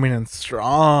Coffee coming in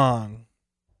strong.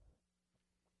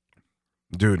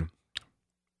 Dude.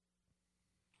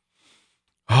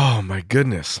 Oh my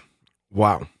goodness.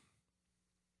 Wow.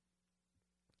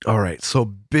 All right. So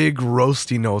big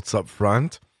roasty notes up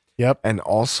front. Yep. And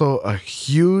also a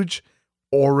huge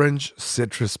orange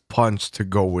citrus punch to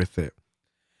go with it.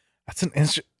 That's an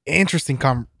interesting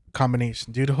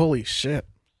combination, dude. Holy shit.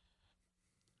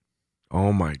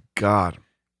 Oh my God.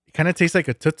 It kind of tastes like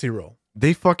a Tootsie Roll.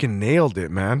 They fucking nailed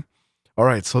it, man. All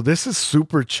right. So this is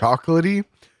super chocolatey.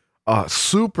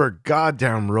 Super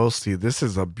goddamn roasty. This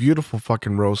is a beautiful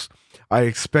fucking roast. I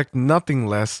expect nothing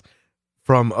less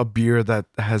from a beer that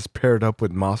has paired up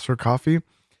with Monster Coffee.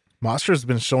 Monster's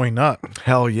been showing up.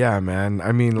 Hell yeah, man.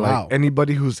 I mean, Wow. like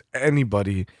anybody who's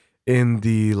anybody in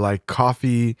the like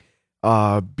coffee,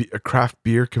 craft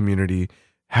beer community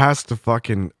has to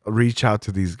fucking reach out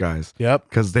to these guys Yep.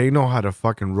 because they know how to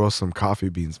fucking roast some coffee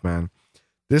beans, man.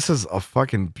 This is a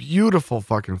fucking beautiful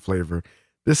fucking flavor.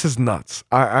 This is nuts.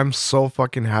 I'm so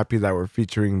fucking happy that we're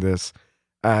featuring this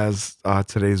as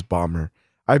today's bomber.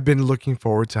 I've been looking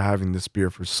forward to having this beer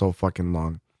for so fucking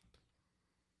long.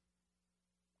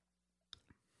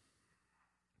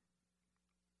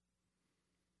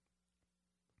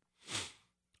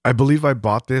 I believe I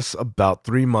bought this about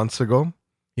 3 months ago.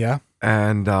 Yeah.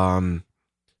 And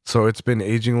so it's been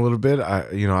aging a little bit.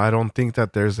 I don't think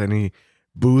that there's any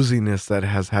booziness that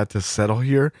has had to settle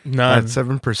here. None. At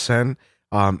 7%.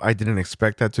 I didn't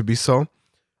expect that to be so.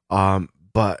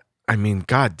 But I mean,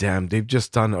 goddamn, they've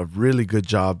just done a really good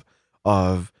job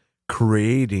of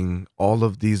creating all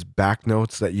of these back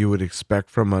notes that you would expect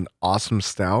from an awesome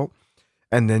stout,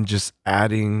 and then just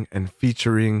adding and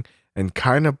featuring and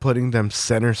kind of putting them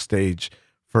center stage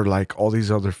for like all these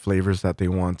other flavors that they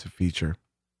want to feature.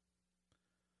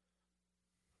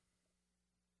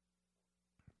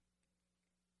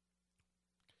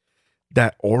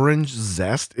 That orange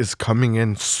zest is coming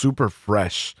in super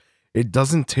fresh. It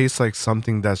doesn't taste like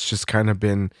something that's just kind of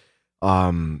been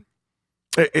I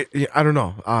don't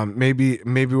know. Maybe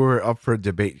we're up for a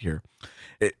debate here.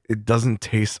 It doesn't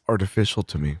taste artificial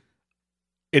to me.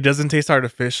 It doesn't taste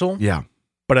artificial. Yeah.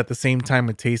 But at the same time,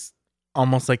 it tastes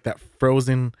almost like that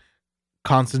frozen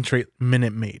concentrate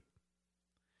Minute Maid.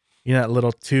 You know, that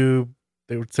little tube.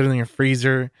 They would sit in your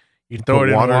freezer. You throw Put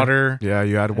it in water. Yeah,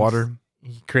 you add water.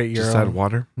 You create your Just own. add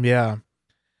water. Yeah.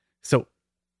 So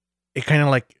it kind of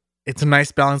like, it's a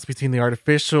nice balance between the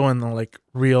artificial and the like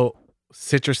real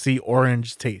citrusy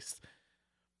orange taste.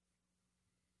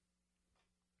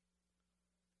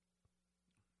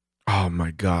 Oh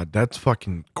my God. That's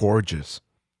fucking gorgeous.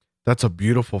 That's a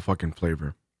beautiful fucking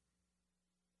flavor.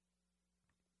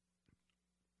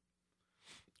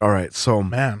 All right. So,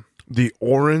 Man. the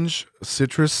orange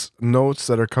citrus notes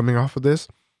that are coming off of this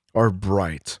are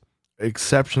bright,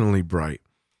 exceptionally bright.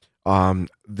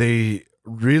 They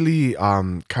really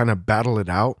kind of battle it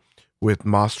out with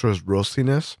Mastro's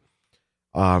roastiness.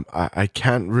 I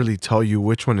can't really tell you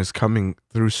which one is coming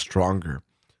through stronger.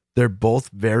 They're both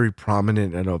very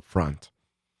prominent and upfront.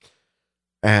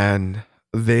 And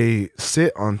they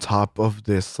sit on top of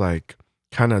this like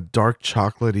kind of dark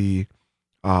chocolatey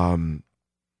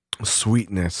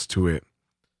sweetness to it.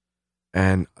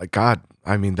 And God,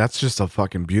 I mean, that's just a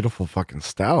fucking beautiful fucking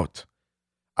stout.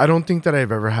 I don't think that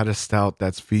I've ever had a stout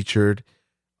that's featured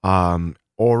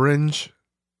orange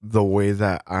the way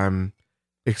that I'm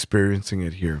experiencing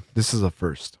it here. This is a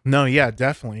first. No, yeah,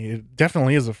 definitely. It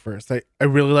definitely is a first. I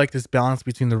really like this balance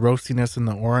between the roastiness and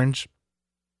the orange.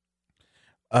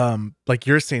 Like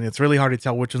you're saying, it's really hard to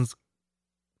tell which one's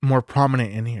more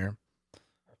prominent in here.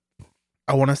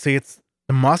 I want to say it's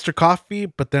the Monster coffee,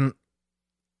 but then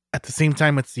at the same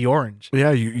time, it's the orange.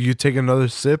 Yeah, you take another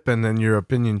sip and then your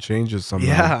opinion changes somehow.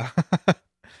 Yeah.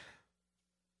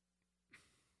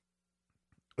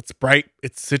 It's bright,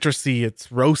 it's citrusy, it's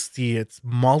roasty, it's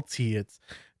malty, it's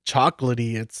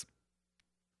chocolatey, it's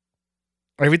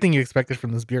everything you expected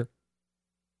from this beer.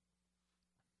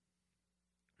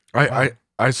 I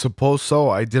suppose so.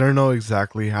 I didn't know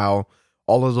exactly how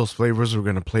all of those flavors were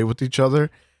going to play with each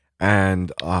other.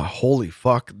 And holy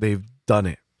fuck, they've done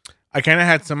it. I kind of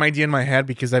had some idea in my head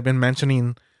because I've been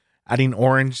mentioning adding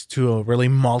orange to a really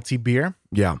malty beer.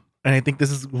 Yeah. And I think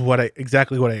this is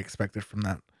exactly what I expected from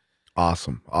that.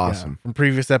 Awesome. Yeah. From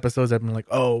previous episodes, I've been like,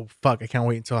 oh, fuck, I can't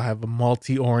wait until I have a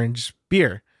malty orange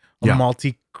beer. A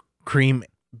malty cream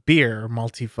beer, or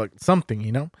malty fuck something,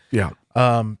 you know? Yeah.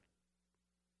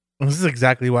 This is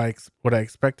exactly what I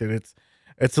expected.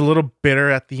 It's a little bitter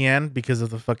at the end because of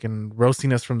the fucking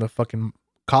roastiness from the fucking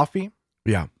coffee.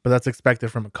 Yeah. But that's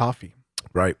expected from a coffee.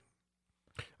 Right.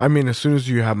 I mean, as soon as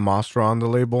you have Mostra on the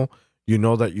label, you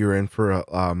know that you're in for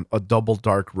a double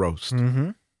dark roast. Mm-hmm.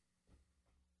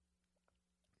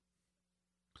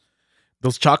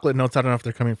 Those chocolate notes, I don't know if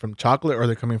they're coming from chocolate or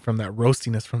they're coming from that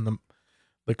roastiness from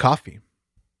the coffee.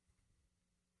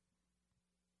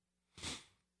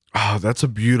 Oh, that's a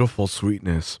beautiful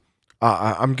sweetness.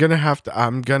 I'm gonna have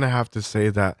to say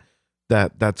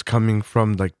that's coming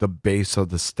from like the base of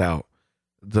the stout,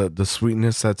 the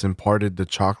sweetness that's imparted, the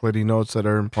chocolatey notes that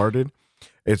are imparted.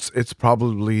 It's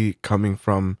probably coming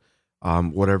from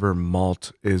whatever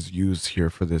malt is used here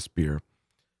for this beer.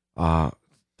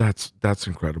 That's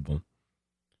incredible.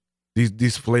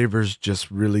 These flavors just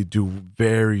really do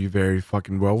very, very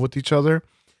fucking well with each other.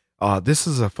 This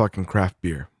is a fucking craft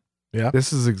beer. Yeah.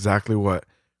 This is exactly what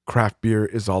craft beer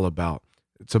is all about.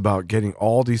 It's about getting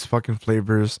all these fucking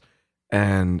flavors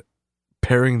and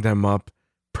pairing them up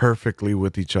perfectly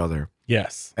with each other.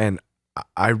 Yes. And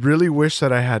I really wish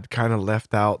that I had kind of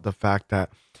left out the fact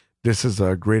that This is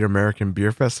a Great American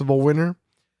Beer Festival winner.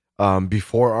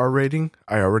 Before our rating,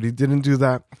 I already didn't do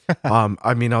that.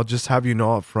 I mean, I'll just have you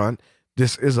know up front.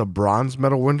 This is a bronze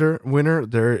medal winner.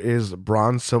 There is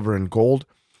bronze, silver, and gold.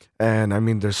 And I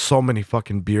mean, there's so many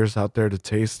fucking beers out there to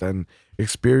taste and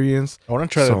experience. I want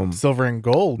to try the silver and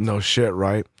gold. No shit,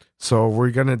 right? So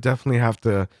we're gonna definitely have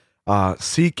to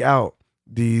seek out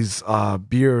these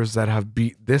beers that have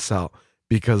beat this out,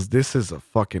 because this is a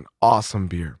fucking awesome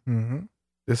beer. Mm-hmm.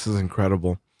 This is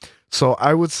incredible. So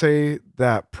I would say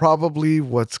that probably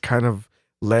what's kind of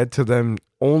led to them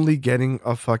only getting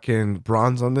a fucking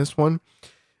bronze on this one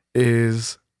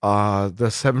is the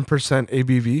 7%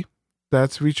 ABV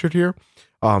that's featured here.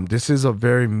 This is a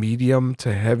very medium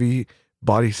to heavy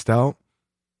body stout.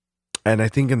 And I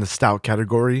think in the stout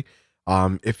category,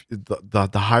 if the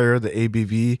higher the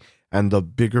ABV and the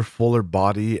bigger, fuller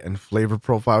body and flavor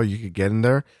profile you could get in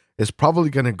there, is probably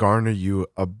going to garner you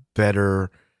a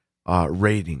better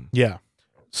rating. Yeah.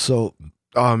 So,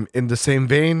 in the same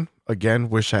vein, again,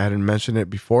 wish I hadn't mentioned it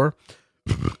before.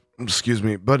 Excuse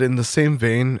me, but in the same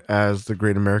vein as the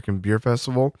Great American Beer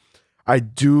Festival, I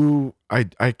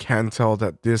can tell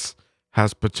that this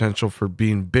has potential for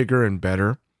being bigger and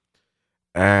better.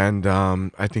 And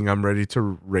I think I'm ready to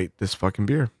rate this fucking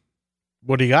beer.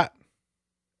 What do you got?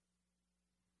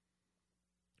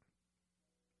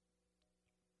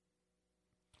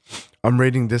 I'm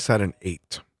rating this at an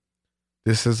 8.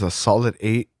 This is a solid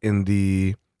 8 in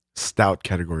the stout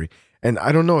category. And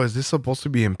I don't know, is this supposed to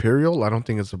be imperial? I don't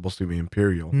think it's supposed to be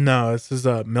imperial. No, this is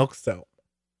a milk stout.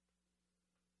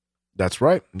 That's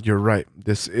right. You're right.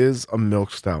 This is a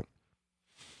milk stout.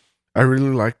 I really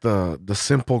like the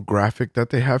simple graphic that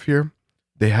they have here.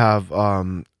 They have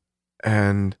from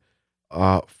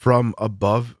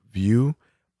above view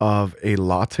of a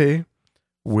latte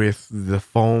with the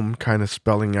foam kind of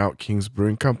spelling out King's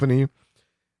Brewing Company.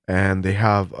 And they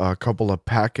have a couple of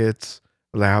packets.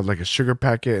 They have like a sugar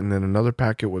packet and then another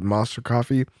packet with Monster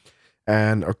coffee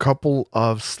and a couple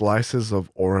of slices of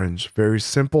orange. Very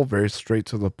simple, very straight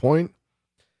to the point.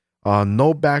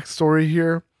 No backstory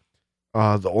here.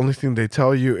 The only thing they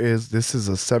tell you is this is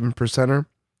a 7%er.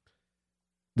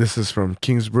 This is from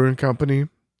King's Brewing Company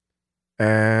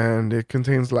and it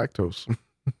contains lactose.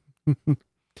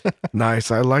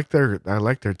 Nice. I like their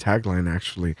tagline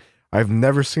actually. I've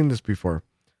never seen this before.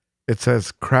 It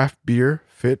says craft beer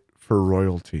fit for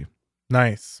royalty.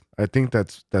 Nice. I think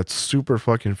that's super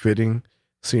fucking fitting,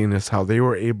 seeing as how they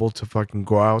were able to fucking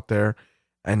go out there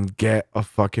and get a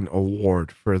fucking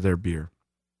award for their beer.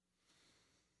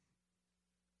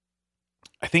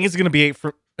 I think it's gonna be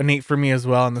an 8 for me as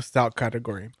well in the stout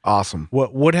category. Awesome.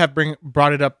 What would have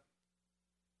brought it up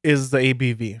is the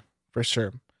ABV for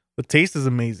sure. The taste is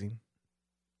amazing.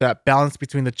 That balance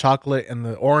between the chocolate and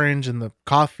the orange and the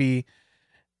coffee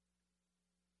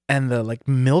and the like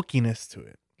milkiness to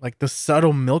it, like the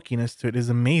subtle milkiness to it is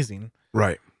amazing.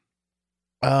 Right.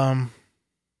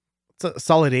 It's a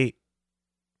solid 8.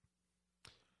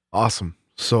 Awesome.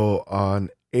 So an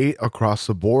 8 across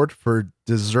the board for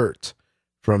dessert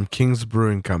from King's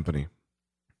Brewing Company.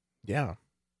 Yeah.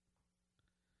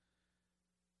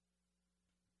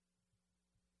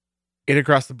 8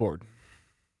 across the board.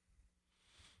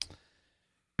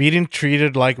 Being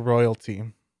treated like royalty.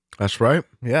 That's right.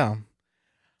 Yeah.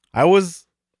 I was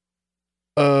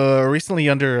recently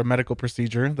under a medical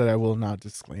procedure that I will not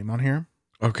disclaim on here.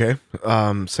 Okay.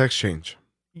 Sex change.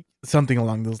 Something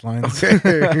along those lines.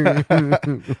 Okay.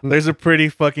 There's a pretty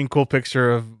fucking cool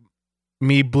picture of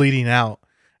me bleeding out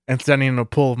and standing in a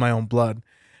pool of my own blood.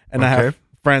 And I have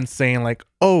friends saying like,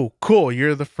 oh, cool.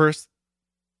 You're the first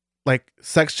like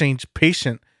sex change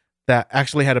patient that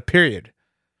actually had a period.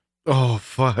 Oh,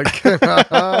 fuck.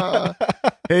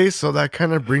 Hey, so that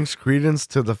kind of brings credence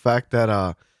to the fact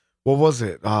that, what was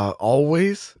it?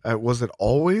 Always? Was it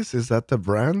Always? Is that the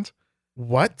brand?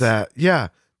 What? Yeah.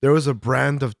 There was a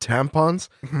brand of tampons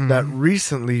that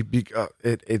recently,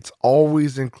 it's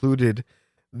always included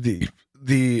the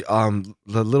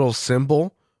little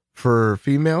symbol for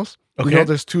females. Okay. You know,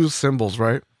 there's 2 symbols,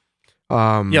 right?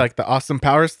 Yeah, like the Austin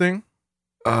Powers thing?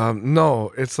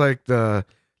 No, it's like the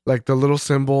little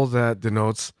symbol that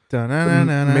denotes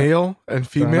male and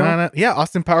female. Yeah,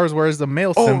 Austin Powers wears the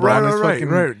male symbol.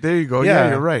 Right. There you go. Yeah,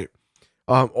 you're right.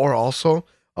 Or also,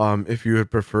 if you would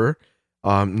prefer,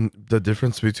 the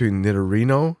difference between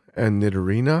Nidorino and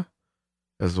Nidorina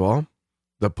as well.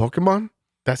 The Pokemon.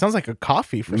 That sounds like a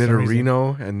coffee for some reason.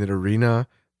 Nidorino and Nidorina.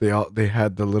 They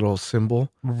had the little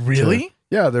symbol. Really?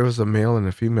 Yeah, there was a male and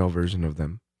a female version of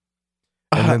them.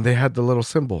 And then they had the little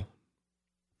symbol.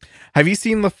 Have you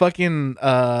seen the fucking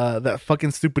that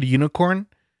fucking stupid unicorn?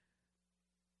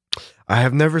 I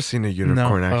have never seen a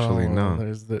unicorn, actually. Oh, No.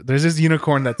 there's this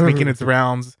unicorn that's making its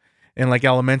rounds in like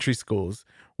elementary schools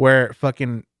where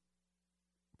fucking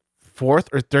fourth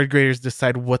or third graders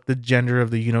decide what the gender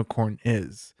of the unicorn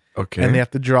is. Okay. And they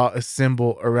have to draw a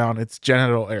symbol around its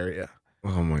genital area.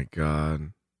 Oh my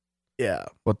God. Yeah.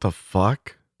 What the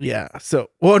fuck? Yeah. So,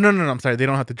 well, no. I'm sorry. They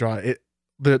don't have to draw it.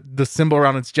 The symbol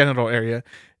around its genital area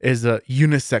is a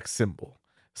unisex symbol.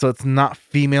 So it's not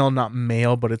female, not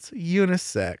male, but it's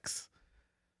unisex.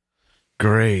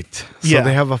 Great. So Yeah.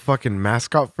 they have a fucking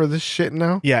mascot for this shit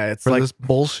now? Yeah, it's For like this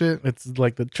bullshit? it's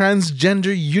like the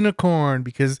transgender unicorn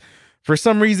because for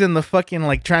some reason the fucking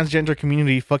like transgender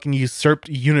community fucking usurped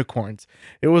unicorns.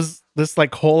 It was this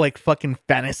like whole like fucking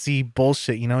fantasy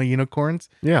bullshit, you know, unicorns.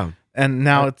 Yeah. And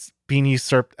now it's being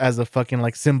usurped as a fucking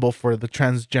like symbol for the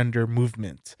transgender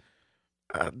movement.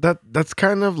 That's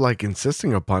kind of like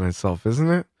insisting upon itself, isn't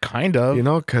it? Kind of. You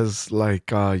know, because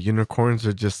like unicorns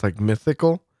are just like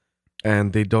mythical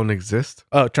and they don't exist.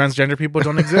 Oh, transgender people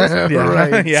don't exist? Yeah.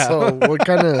 Right. Yeah. So what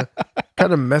kind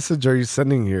of message are you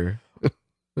sending here?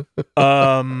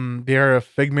 They are a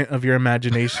figment of your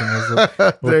imagination is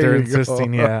what they're you go.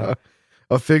 insisting. Yeah.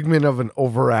 A figment of an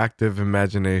overactive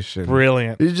imagination.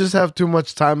 Brilliant. You just have too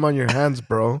much time on your hands,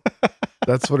 bro.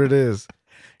 That's what it is.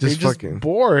 You're just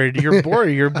bored. You're bored.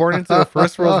 You're born into a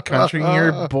first world country and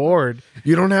you're bored.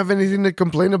 You don't have anything to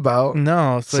complain about.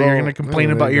 No, so you're gonna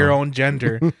complain about your own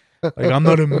gender. Like, I'm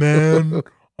not a man.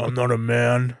 I'm not a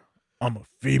man. I'm a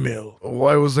female.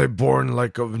 Why was I born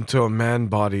like into a man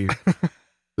body?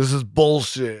 This is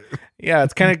bullshit. Yeah,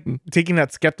 it's kind of taking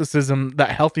that skepticism,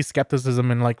 that healthy skepticism,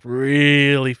 and like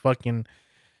really fucking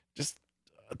just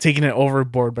taking it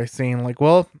overboard by saying like,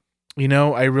 well, you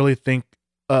know, I really think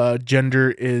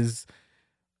gender is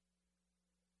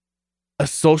a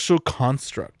social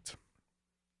construct.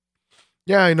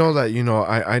 Yeah, I know that. You know,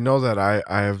 I know that I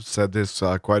have said this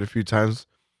quite a few times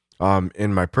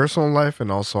in my personal life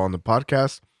and also on the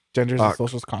podcast. Gender is a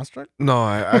social construct? No,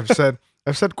 I've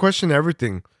said question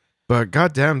everything. But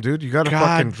goddamn, dude, you gotta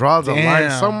fucking draw the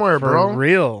line somewhere, for bro.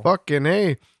 Real. Fucking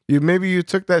A. Maybe you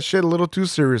took that shit a little too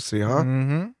seriously, huh?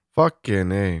 Mm-hmm.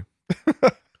 Fucking A.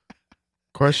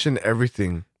 Question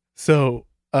everything. So,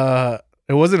 it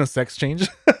wasn't a sex change.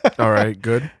 All right,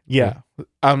 good. Yeah.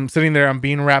 I'm sitting there, I'm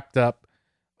being wrapped up.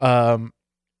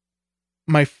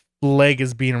 My leg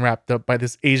is being wrapped up by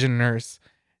this Asian nurse,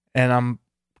 and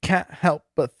can't help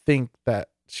but think that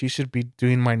she should be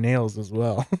doing my nails as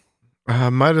well.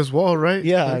 Might as well, right?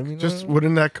 Yeah, Like, I mean, just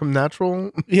wouldn't that come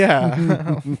natural?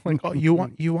 Yeah. Like, oh, you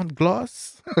want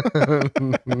gloss?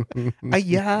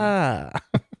 Yeah.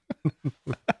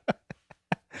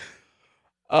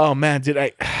 Oh man,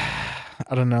 I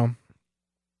don't know.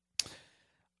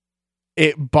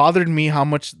 It bothered me how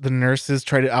much the nurses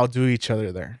try to outdo each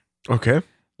other there. Okay.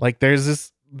 Like there's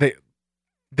this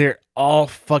they're all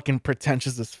fucking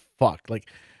pretentious as fuck. Like,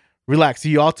 relax.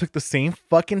 You all took the same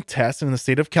fucking test in the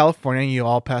state of California. And you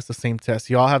all passed the same test.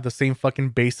 You all have the same fucking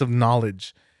base of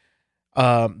knowledge.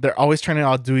 They're always trying to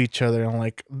outdo each other and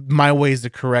like my way is the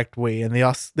correct way. And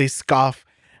they scoff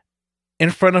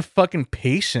in front of fucking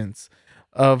patients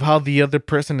of how the other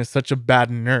person is such a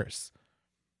bad nurse.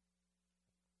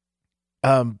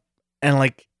 And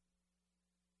like,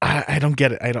 I don't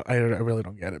get it. I really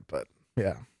don't get it. But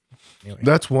yeah. Anyway.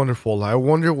 That's wonderful. I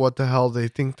wonder what the hell they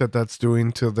think that's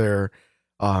doing to their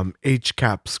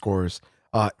HCAP scores.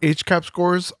 HCAP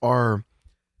scores are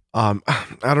I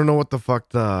don't know what the fuck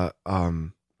the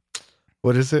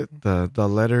what is it? The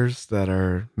letters that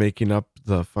are making up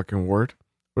the fucking word.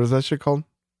 What is that shit called?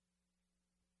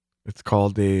 It's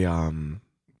called a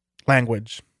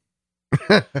language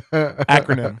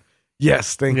acronym.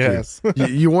 Yes, thank you.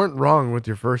 You weren't wrong with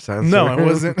your first answer. No, I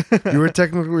wasn't. You were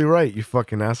technically right, you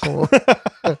fucking asshole.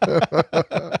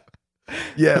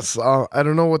 Yes, I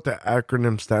don't know what the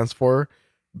acronym stands for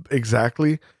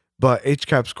exactly, but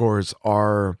HCAP scores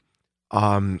are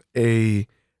a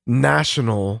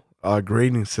national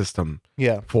grading system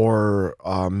for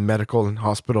medical and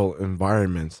hospital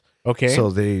environments. Okay. So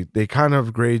they kind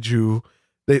of grade you.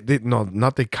 They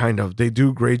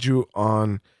do grade you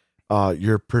on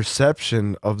your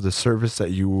perception of the service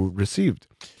that you received.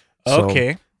 So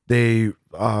okay. They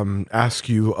ask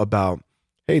you about,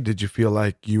 hey, did you feel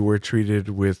like you were treated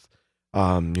with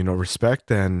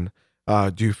respect, and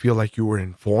do you feel like you were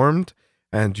informed,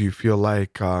 and do you feel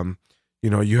like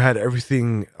you had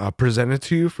everything presented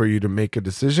to you for you to make a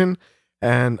decision,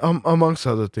 and amongst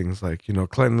other things like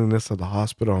cleanliness of the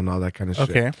hospital and all that kind of shit.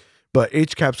 Okay. But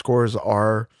HCAP scores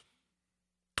are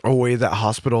a way that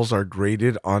hospitals are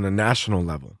graded on a national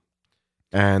level,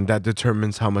 and that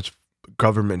determines how much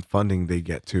government funding they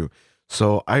get to.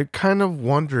 So I kind of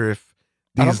wonder if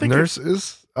I don't these think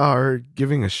nurses are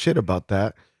giving a shit about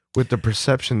that with the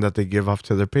perception that they give off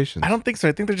to their patients. I don't think so.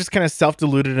 I think they're just kind of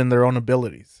self-deluded in their own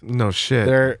abilities. No shit.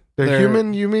 They're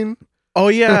human, you mean? Oh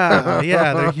yeah,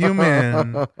 yeah, they're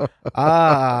human.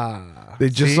 They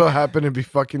just see? so happen to be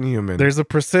fucking human. There's a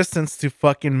persistence to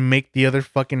fucking make the other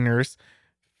fucking nurse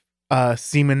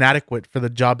seem inadequate for the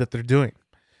job that they're doing.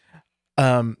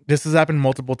 This has happened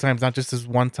multiple times, not just this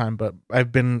one time, but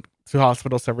I've been to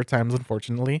hospital several times,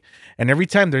 unfortunately. And every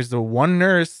time there's the one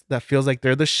nurse that feels like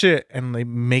they're the shit and they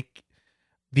make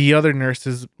the other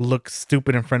nurses look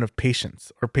stupid in front of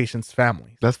patients or patients'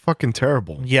 families. That's fucking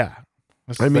terrible. Yeah.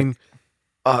 I mean,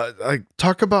 like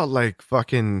talk about like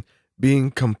fucking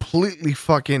being completely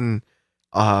fucking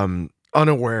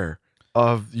unaware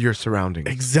of your surroundings.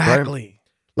 Exactly. Right?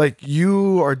 Like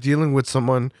you are dealing with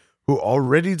someone who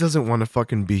already doesn't want to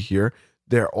fucking be here.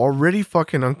 They're already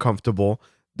fucking uncomfortable.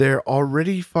 They're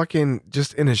already fucking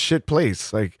just in a shit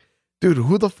place. Like, dude,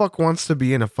 who the fuck wants to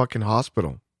be in a fucking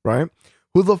hospital, right?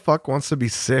 Who the fuck wants to be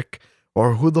sick?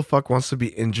 Or who the fuck wants to be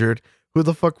injured? Who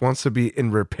the fuck wants to be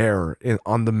in repair,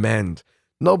 on the mend?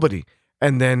 Nobody.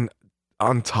 And then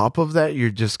on top of that, you're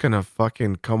just gonna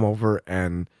fucking come over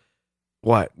and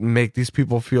what? Make these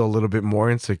people feel a little bit more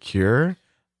insecure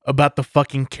about the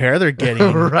fucking care they're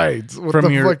getting. Right. What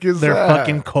from the fuck is their that?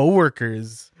 fucking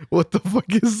coworkers. What the fuck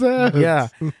is that?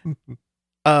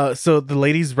 Yeah. So the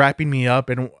lady's wrapping me up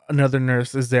and another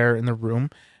nurse is there in the room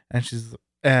and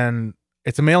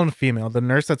it's a male and a female. The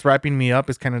nurse that's wrapping me up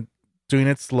is kind of doing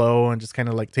it slow and just kind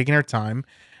of like taking her time.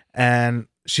 And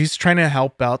she's trying to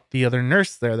help out the other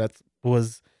nurse there that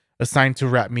was assigned to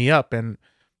wrap me up. And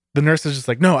the nurse is just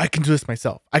like, no, I can do this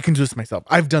myself.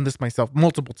 I've done this myself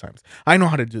multiple times. I know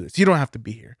how to do this. You don't have to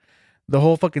be here. The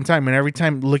whole fucking time. And every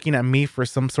time looking at me for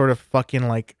some sort of fucking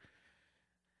like,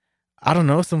 I don't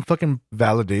know, some fucking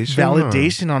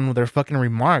validation on their fucking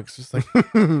remarks. Just like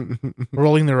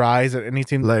rolling their eyes at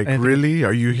anything. Like, really?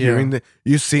 Are you hearing that?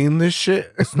 You seeing this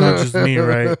shit? It's not just me,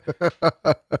 right?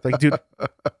 It's like, dude,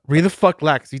 read the fuck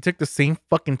lax. You took the same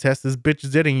fucking test this bitch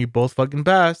did and you both fucking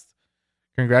passed.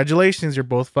 Congratulations, you're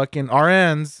both fucking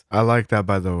RNs. I like that,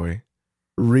 by the way.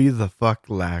 Read the fuck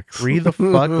lax. Read the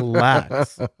fuck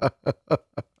lax.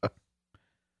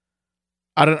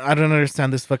 I don't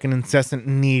understand this fucking incessant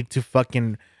need to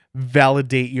fucking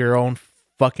validate your own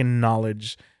fucking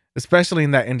knowledge, especially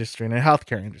in that industry, in the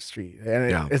healthcare industry.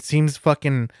 And it seems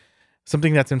fucking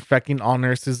something that's infecting all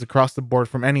nurses across the board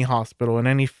from any hospital in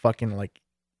any fucking like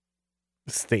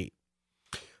state.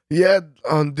 Yeah,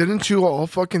 didn't you all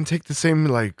fucking take the same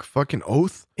like fucking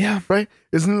oath? Yeah. Right?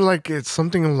 Isn't like it's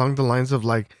something along the lines of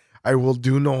like, I will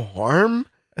do no harm?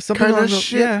 Something kind of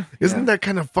shit. Yeah. Isn't that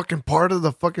kind of fucking part of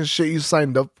the fucking shit you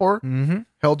signed up for? Mm-hmm.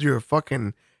 Held your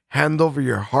fucking hand over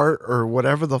your heart or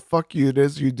whatever the fuck it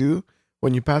is you do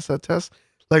when you pass that test?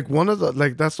 Like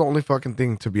that's the only fucking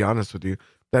thing, to be honest with you,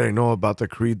 that I know about the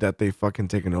creed that they fucking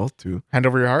take an oath to. Hand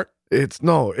over your heart? It's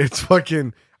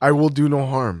fucking, I will do no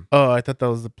harm. Oh, I thought that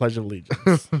was the Pledge of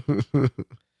Allegiance.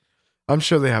 I'm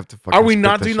sure they have to fucking. Are we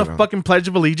not doing the fucking Pledge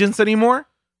of Allegiance anymore?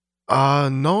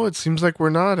 No, it seems like we're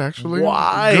not actually.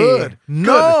 Why? Good.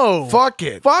 No. Good. Fuck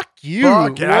it. Fuck you.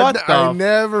 Fuck it. I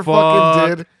never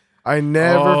fucking did. I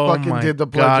never fucking did the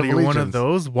Pledge of Allegiance. You're one of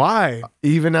those? Why?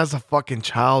 Even as a fucking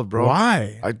child, bro.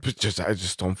 Why? I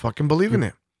just don't fucking believe in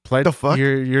it. The fuck?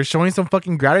 You're showing some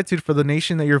fucking gratitude for the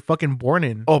nation that you're fucking born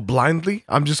in. Oh, blindly?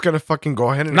 I'm just gonna fucking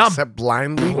go ahead and accept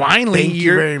blindly. Blindly, Thank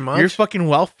you very much. You're fucking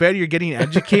well fed. You're getting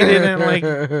educated and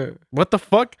like, what the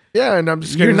fuck? Yeah, and I'm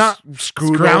just you're not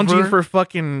scrounging over for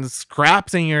fucking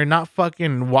scraps, and you're not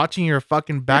fucking watching your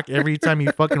fucking back every time you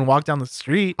fucking walk down the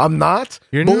street. I'm not.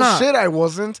 You're Bullshit, not. I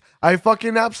wasn't. I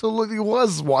fucking absolutely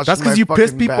was watching. That's because you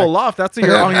piss people off. That's on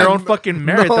your own fucking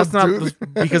merit. No, that's not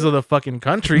because of the fucking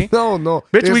country. No,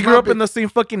 bitch. We grew up in the same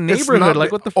fucking neighborhood.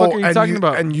 Like, what the fuck are you talking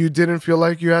about? And you didn't feel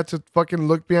like you had to fucking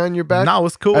look behind your back? No, it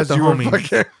was cool with the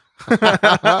homies.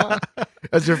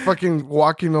 As you're fucking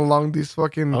walking along these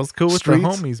fucking I was cool streets.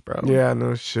 With the homies, bro. Yeah,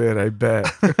 no shit, I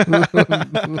bet.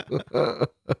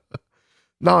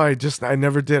 No, I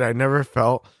never did. I never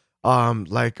felt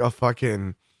like a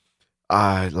fucking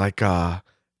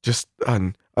just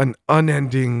an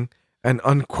unending and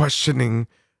unquestioning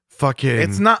fucking.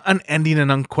 It's not unending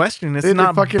and unquestioning. It's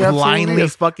not fucking blindly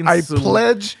fucking. I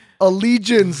pledge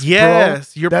allegiance.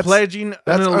 Yes, bro. you're pledging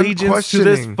an allegiance to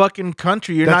this fucking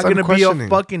country. You're not gonna be a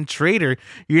fucking traitor.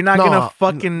 You're not gonna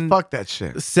fucking fuck that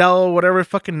shit. Sell whatever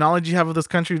fucking knowledge you have of this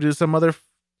country to some other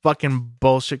fucking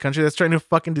bullshit country that's trying to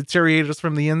fucking deteriorate us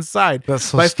from the inside That's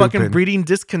so by stupid. fucking breeding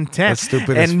discontent That's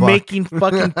stupid as and fuck. making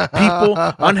fucking people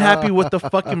unhappy with the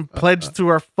fucking pledge to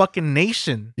our fucking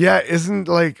nation. Yeah,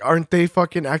 aren't they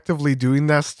fucking actively doing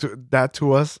that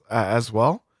to us as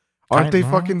well? Aren't they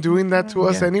fucking doing that to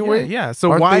us anyway? Yeah.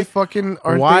 So Aren't why they fucking?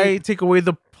 why take away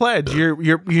the pledge?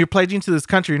 You're pledging to this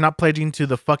country. You're not pledging to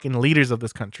the fucking leaders of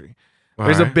this country.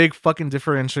 There's a big fucking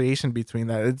differentiation between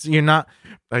that. You're not.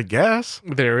 I guess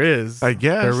There is. I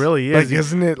guess there really is. Like,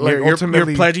 isn't it like You're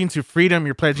ultimately? pledging to freedom.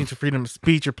 You're pledging to freedom of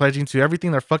speech. You're pledging to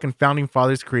everything their fucking founding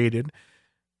fathers created,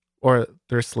 or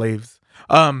their slaves.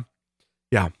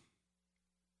 Yeah.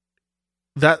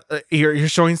 That you're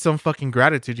showing some fucking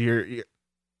gratitude.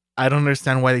 I don't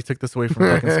understand why they took this away from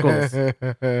fucking schools.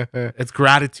 It's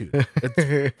gratitude.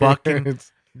 It's fucking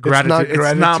gratitude.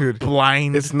 It's not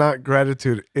blind. It's not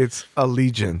gratitude. It's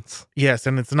allegiance. Yes,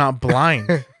 and it's not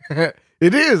blind.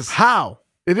 It is. How?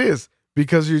 It is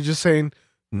because you're just saying,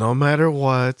 no matter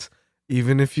what,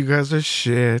 even if you guys are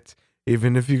shit,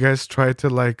 even if you guys try to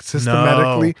like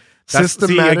systematically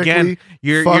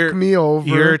fuck me over,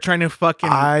 You're trying to fucking.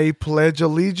 I pledge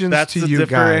allegiance That's to the you guys.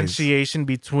 differentiation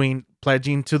between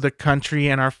pledging to the country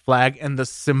and our flag and the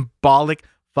symbolic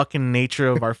fucking nature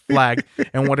of our flag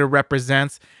and what it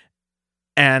represents,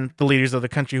 and the leaders of the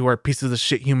country who are pieces of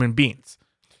shit human beings.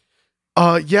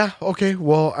 Yeah, okay.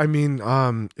 Well, I mean,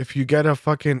 if you get a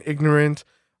fucking ignorant,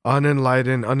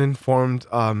 unenlightened, uninformed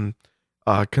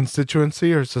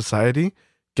constituency or society,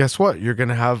 guess what? You're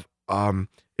gonna have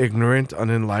ignorant,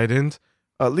 unenlightened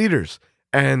leaders.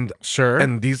 And Sure.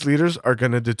 and these leaders are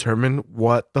gonna determine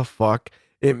what the fuck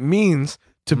it means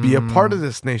to be a part of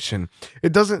this nation.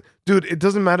 It doesn't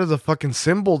matter the fucking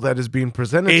symbol that is being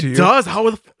presented to you. It does.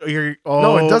 How you're? Oh,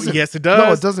 No, it doesn't. Yes, it does.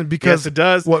 No, it doesn't, because yes, it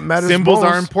does. what matters Symbols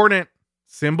are most- important.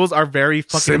 Symbols are very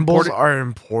fucking Symbols important. are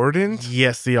important.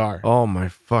 Yes, they are. Oh my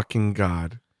fucking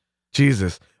god.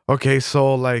 Jesus. Okay,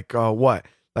 so like what?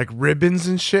 Like ribbons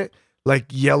and shit? Like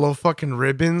yellow fucking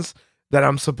ribbons that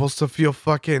I'm supposed to feel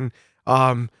fucking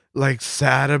like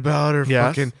sad about or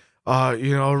Yes. fucking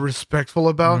respectful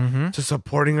about Mhm. to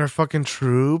supporting our fucking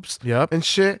troops Yep. and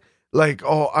shit. Like,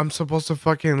 oh, I'm supposed to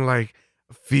fucking like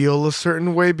feel a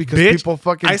certain way because Bitch, people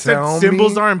fucking I said tell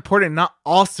symbols me. are important. Not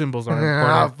all symbols are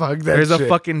Ah, important. fuck that There's shit. a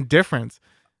fucking difference.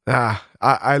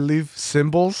 I leave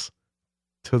symbols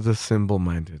to the symbol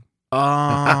minded.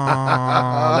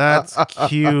 Oh, that's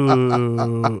cute.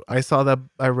 I saw that.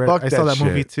 Fuck I saw that that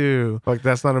movie shit. too. Fuck,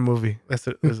 that's not a movie.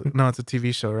 No, it's a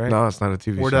TV show, right? No, it's not a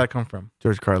TV Where show. did that come from?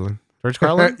 George Carlin. George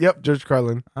Carlin? Yep, George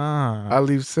Carlin. Ah, I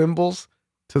leave symbols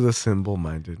to the symbol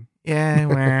minded. yeah.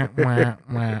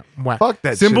 Wah. Fuck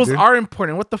that Symbols shit, dude. are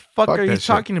important. What the fuck Fuck are you that shit.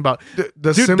 talking about? The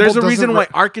Dude, symbol there's a doesn't reason re- why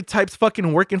archetypes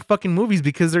fucking work in fucking movies,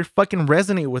 because they fucking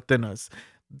resonate within us.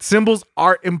 Symbols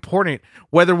are important.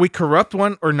 Whether we corrupt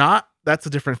one or not, that's a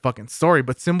different fucking story.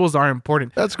 But symbols are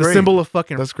important. That's The great. symbol of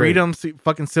fucking That's great. freedom,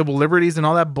 fucking civil liberties, and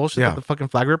all that bullshit Yeah. that the fucking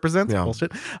flag represents. Yeah.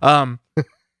 Bullshit.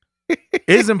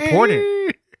 Is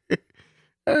important.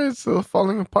 It's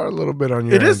falling apart a little bit on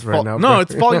your It is end right now. no, bro.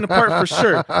 it's falling apart for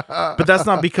sure. But that's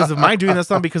not because of my doing.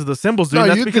 That's not because of the symbols doing. No,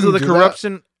 That's you because of the didn't do that.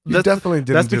 corruption. You definitely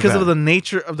didn't That's do because that. of the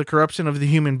nature of the corruption of the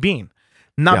human being,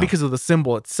 not Yeah. because of the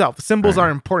symbol itself. The symbols Right. are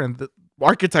important. The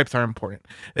archetypes are important.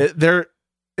 They're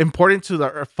important to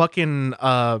our fucking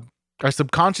our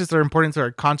subconscious. They're important to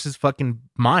our conscious fucking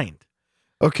mind.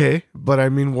 Okay, but I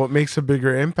mean, what makes a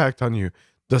bigger impact on you?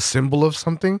 The symbol of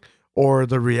something or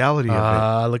the reality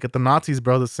of Look at the Nazis,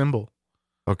 bro. The symbol.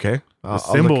 it? Okay, I'll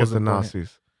symbol look at is the important.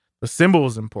 Nazis. The symbol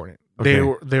was important. Okay.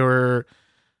 They were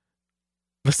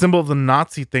the symbol of the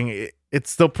Nazi thing. It's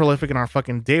still prolific in our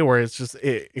fucking day, where it's just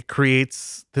it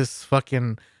creates this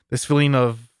feeling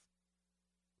of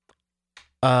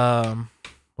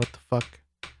what the fuck?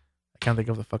 I can't think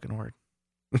of the fucking word.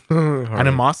 All right.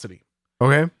 Animosity.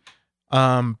 Okay,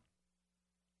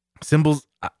 Symbols.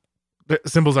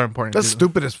 Symbols are important. that's dude.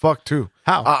 stupid as fuck too.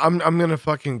 How? I'm gonna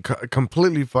fucking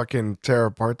completely fucking tear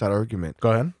apart that argument.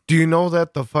 Go ahead. Do you know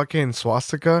that the fucking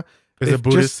swastika Is a if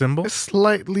Buddhist just symbol?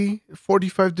 slightly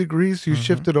 45 degrees, you Mhm.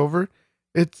 shift it over?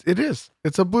 It's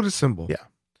a Buddhist symbol. Yeah.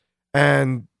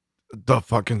 And the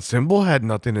fucking symbol had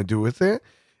nothing to do with it.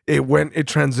 It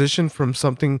transitioned from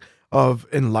something of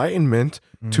enlightenment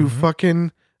to Mhm.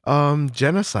 fucking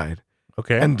genocide.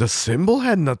 Okay. And the symbol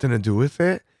had nothing to do with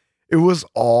it. It was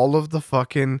all of the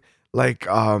fucking like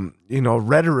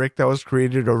rhetoric that was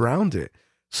created around it.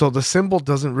 So the symbol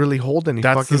doesn't really hold any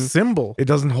that's fucking the symbol. it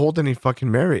doesn't hold any fucking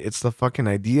merit. It's the fucking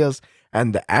ideas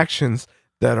and the actions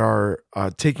that are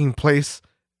taking place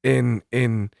in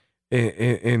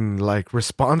like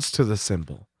response to the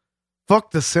symbol.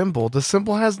 Fuck the symbol. The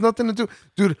symbol has nothing to do,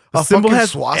 dude. The a symbol fucking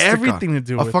has swastika. everything to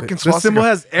do with fucking it. The symbol swastika.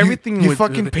 has everything. You with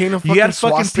fucking it. paint a fucking You had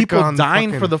fucking swastika people on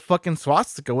dying fucking... for the fucking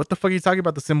swastika. What the fuck are you talking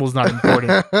about? The symbol's not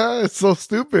important. It's so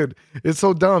stupid. It's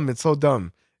so dumb. It's so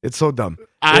dumb. It's so dumb.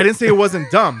 I didn't say it wasn't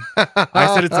dumb.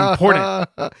 I said it's important.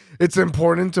 It's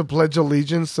important to pledge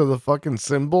allegiance to the fucking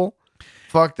symbol.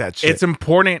 Fuck that shit. It's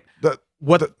important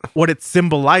what it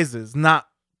symbolizes, not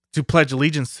to pledge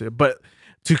allegiance to, but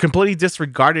to completely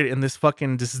disregard it in this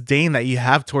fucking disdain that you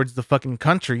have towards the fucking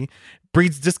country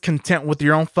breeds discontent with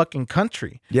your own fucking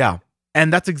country. Yeah.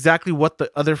 And that's exactly what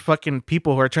the other fucking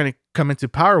people who are trying to come into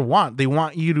power want. They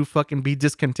want you to fucking be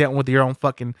discontent with your own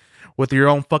fucking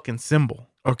symbol.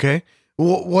 Okay.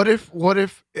 Well, what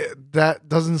if that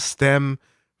doesn't stem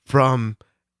from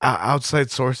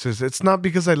outside sources? It's not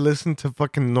because I listen to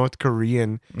fucking North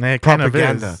Korean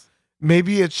propaganda.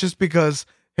 Maybe it's just because,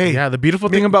 hey, yeah, the beautiful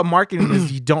thing about marketing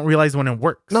is you don't realize when it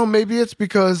works. No, maybe it's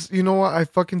because, you know what? I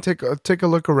fucking take a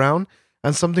look around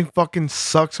and something fucking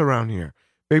sucks around here.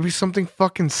 Maybe something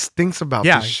fucking stinks about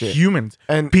this shit. Humans.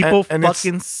 And people and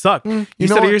fucking suck. You know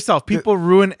said it what? yourself. People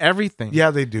ruin everything.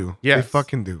 Yeah, they do. Yes. They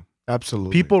fucking do.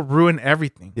 Absolutely. People ruin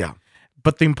everything. Yeah.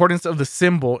 But the importance of the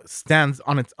symbol stands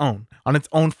on its own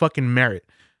fucking merit.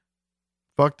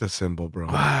 Fuck the symbol, bro.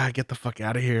 Get the fuck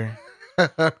out of here.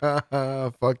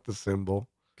 Fuck the symbol.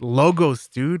 Logos,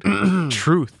 dude.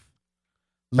 Truth.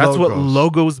 That's what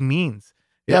logos means.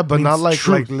 Yeah, but not like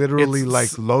truth. Literally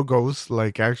like logos,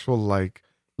 like actual like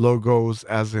logos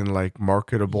as in like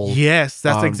marketable. Yes,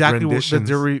 that's exactly renditions.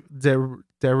 what the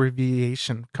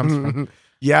derivation comes from.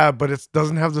 Yeah, but it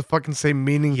doesn't have the fucking same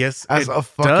meaning Yes, as a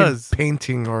fucking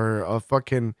painting or a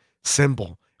fucking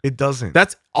symbol. It doesn't.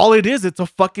 That's all it is. It's a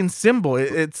fucking symbol.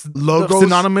 It's logos,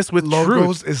 synonymous with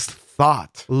logos truth. is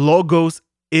thought. Logos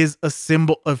is a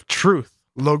symbol of truth.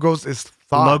 Logos is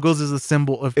thought. Logos is a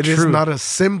symbol of truth. It is not a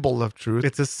symbol of truth.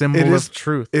 It's a symbol of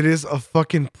truth. It is a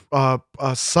fucking a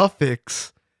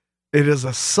suffix. It is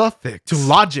a suffix to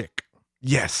logic.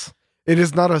 Yes. It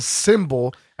is not a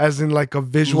symbol as in like a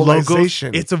visualization.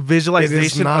 Logos, it's a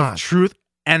visualization of truth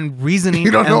and reasoning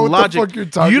and logic. You don't know what the fuck you're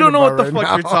talking about. You don't know what the right fuck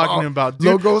now. you're talking about, dude.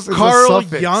 Logos is Carl a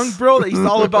suffix. Jung, bro, he's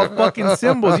all about fucking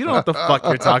symbols. You don't know what the fuck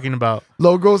you're talking about.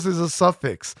 Logos is a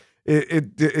suffix.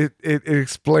 It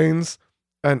explains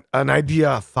an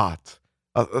idea, a thought.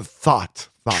 A thought.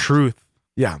 Truth.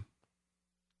 Yeah.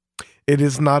 It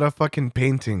is not a fucking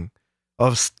painting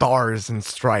of stars and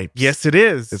stripes. Yes, it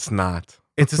is. It's not.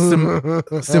 It's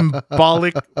a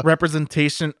symbolic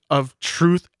representation of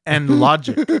truth and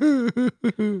logic.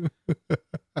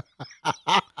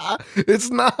 It's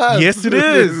not. Yes, it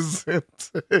is.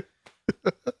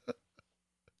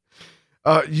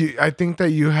 I think that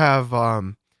you have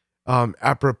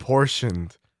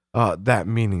approportioned that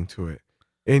meaning to it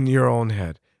in your own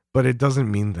head, but it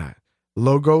doesn't mean that.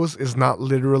 Logos is not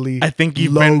literally. I think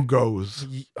you've logos.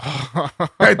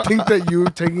 I think that you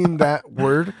taking that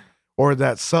word or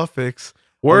that suffix.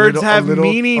 Words have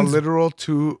meanings. Words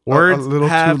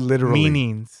have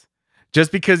meanings.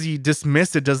 Just because you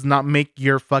dismiss it does not make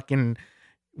your fucking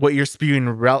what you're spewing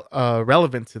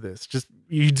relevant to this.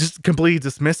 You just completely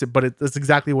dismiss it, but that's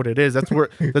exactly what it is. That's where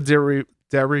the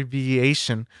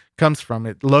derivation comes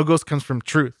from. Logos comes from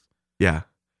truth. Yeah.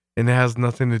 And it has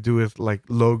nothing to do with like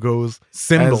logos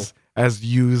symbol as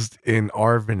used in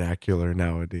our vernacular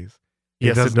nowadays.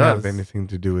 Yes, it doesn't have anything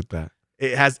to do with that.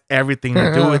 It has everything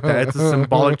to do with that. It's a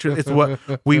symbolic truth. It's what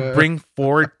we bring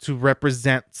forward to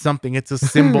represent something. It's a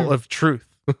symbol of truth.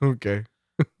 Okay.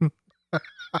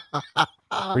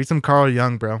 Read some Carl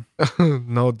Jung, bro.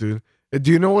 No, dude.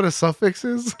 Do you know what a suffix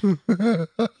is?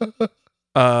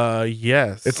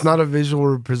 Yes. It's not a visual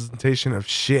representation of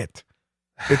shit.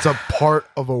 It's a part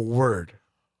of a word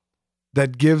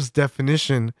that gives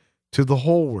definition to the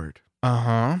whole word.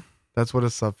 Uh-huh. That's what a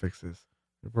suffix is.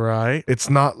 Right. It's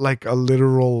not like a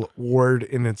literal word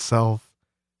in itself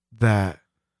that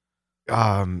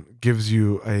gives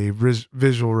you a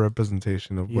visual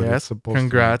representation of what it's supposed to be.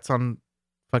 Congrats on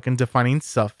fucking defining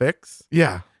suffix.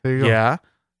 Yeah. There you go. Yeah.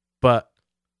 But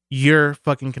your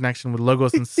fucking connection with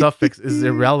logos and suffix is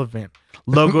irrelevant.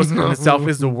 Logos in itself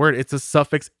is a word. It's a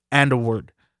suffix and a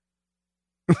word.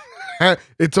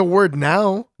 It's a word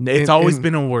now. It's always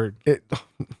been a word.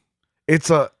 It's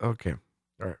a okay.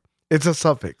 All right. It's a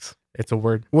suffix. It's a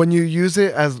word. When you use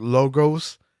it as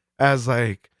logos, as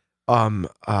like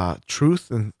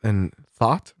truth and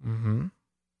thought,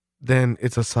 then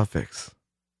it's a suffix.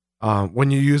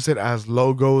 When you use it as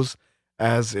logos,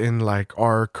 as in like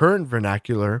our current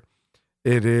vernacular,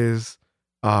 it is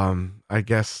I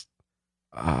guess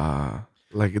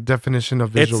like a definition of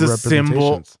visual representations.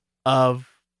 Symbol of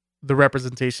the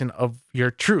representation of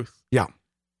your truth. Yeah.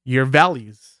 Your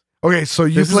values. Okay, so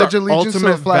you This is pledge our allegiance to the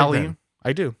ultimate flag. value. Then.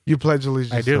 I do. You pledge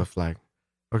allegiance I to do. the flag.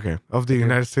 Okay, of the I do.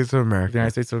 United States of America. The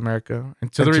United States of America.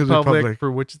 And to And the to the republic republic.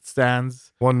 for which it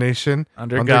stands. One nation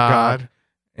Under God.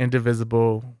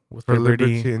 Indivisible. With for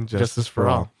liberty and justice for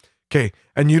all. Okay,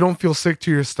 and you don't feel sick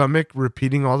to your stomach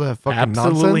repeating all that fucking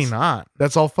Absolutely nonsense? not.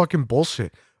 That's all fucking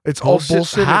bullshit. It's all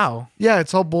bullshit. How? Yeah,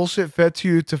 it's all bullshit fed to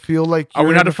you to feel like Are we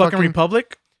you're not in a fucking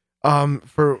republic?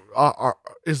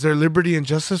 Is there liberty and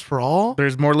justice for all?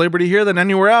 There's more liberty here than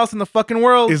anywhere else in the fucking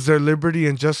world. Is there liberty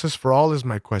and justice for all is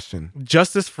my question.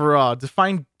 Justice for all.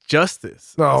 Define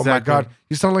justice. Oh Exactly. my god.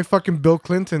 You sound like fucking Bill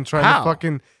Clinton trying How? to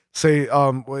fucking say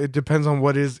well, it depends on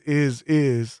what is.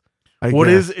 What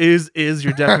guess. is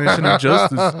your definition of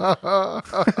justice?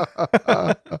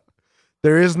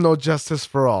 There is no justice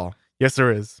for all. Yes,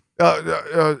 there is.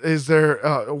 Is there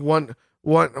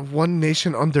one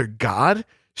nation under God?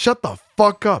 Shut the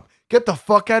fuck up. Get the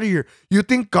fuck out of here. You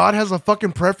think God has a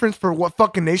fucking preference for what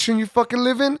fucking nation you fucking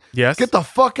live in? Yes. Get the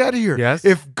fuck out of here. Yes.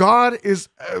 If God is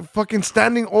fucking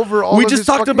standing over all We of just his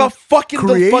talked fucking about fucking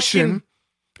creation,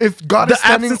 if God the is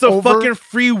standing absence of over fucking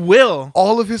free will.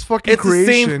 all of his fucking It's creation,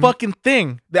 the same fucking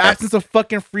thing. The absence of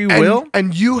fucking free will.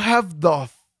 and you have the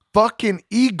fucking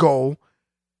ego.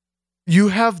 You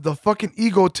have the fucking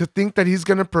ego to think that he's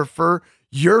gonna prefer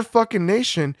your fucking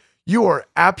nation. You are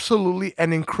absolutely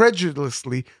and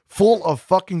incredulously full of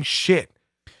fucking shit.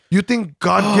 You think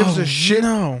God gives a shit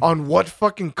no. on what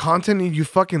fucking continent you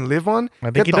fucking live on? I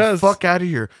think Get he the does. fuck out of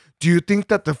here. Do you think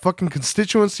that the fucking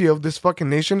constituency of this fucking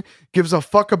nation gives a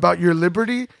fuck about your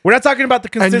liberty? We're not talking about the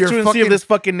And your constituency fucking- of this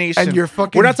fucking nation. and your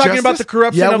fucking We're not talking about the justice?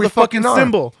 corruption Yeah, of we the fucking fucking are.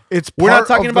 symbol. It's We're not part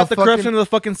talking of about the the corruption fucking- of the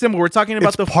fucking symbol. We're talking about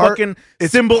It's the part- fucking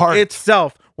it's symbol part.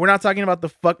 itself. We're not talking about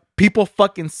the people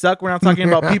fucking suck. We're not talking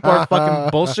about people are fucking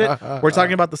bullshit. We're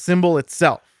talking about the symbol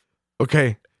itself.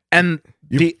 Okay, And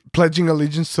you pledging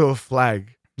allegiance to a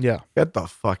flag. yeah, Get the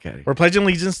fuck out of here. we're pledging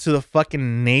allegiance to the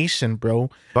fucking nation, bro.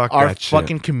 Fuck Our that shit.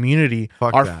 fucking community,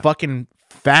 Fuck our that. fucking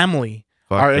family,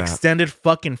 Fuck our that. extended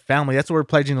fucking family. That's what we're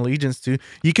pledging allegiance to.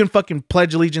 You can fucking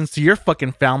pledge allegiance to your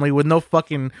fucking family with no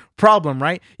fucking problem,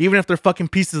 right? Even if they're fucking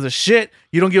pieces of shit,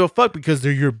 you don't give a fuck because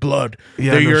they're your blood.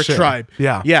 Yeah, they're no your shit. tribe.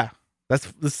 Yeah. Yeah. That's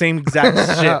the same exact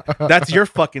shit. That's your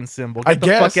fucking symbol. Get I the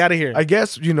guess, fuck out of here. I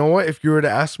guess, you know what? If you were to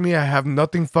ask me, I have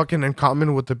nothing fucking in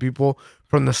common with the people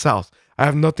from the South. I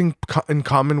have nothing in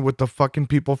common with the fucking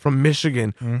people from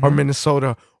Michigan or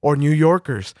Minnesota or New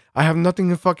Yorkers. I have nothing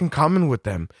in fucking common with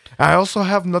them. I also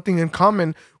have nothing in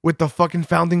common with the fucking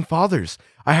founding fathers.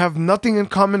 I have nothing in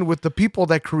common with the people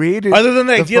that created. Other than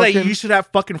the idea that fucking- you should have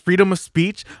fucking freedom of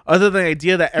speech, other than the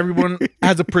idea that everyone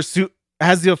has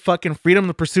the fucking freedom,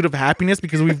 the pursuit of happiness,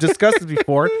 because we've discussed this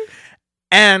before,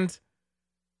 and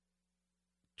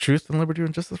truth and liberty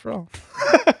and justice for all.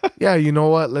 Yeah, you know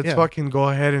what? Let's Yeah. fucking go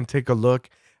ahead and take a look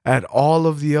at all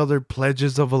of the other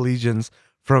pledges of allegiance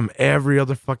from every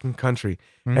other fucking country.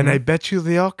 And I bet you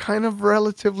they all kind of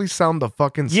relatively sound the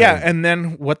fucking same. Yeah, and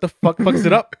then what the fuck fucks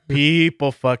it up?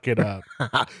 People fuck it up.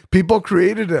 People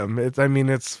created them.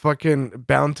 It's fucking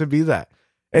bound to be that.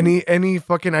 Any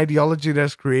fucking ideology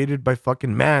that's created by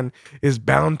fucking man is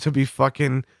bound to be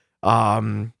fucking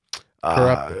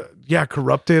Corrupted.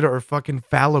 corrupted or fucking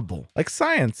fallible. Like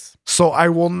science. So I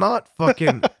will not pledge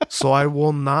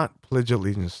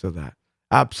allegiance to that.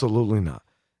 Absolutely not.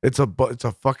 It's a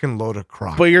fucking load of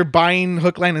crap. But you're buying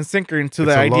hook, line, and sinker into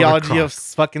the It's a load of ideology of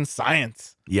crock. fucking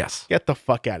science. Yes. Get the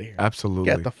fuck out of here. Absolutely.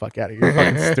 Get the fuck out of here. You're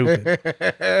fucking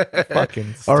stupid.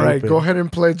 Fucking stupid. All right, go ahead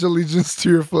and pledge allegiance to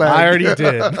your flag. I already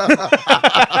did.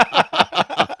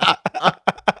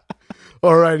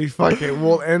 Alrighty, fuck it.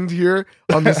 We'll end here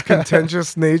on this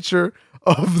contentious nature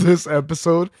of this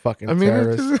episode. Fucking I mean,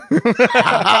 terrorist.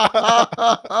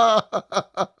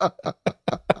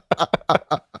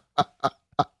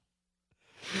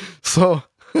 So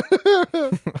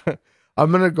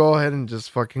I'm gonna go ahead and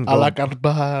just fucking go. Allah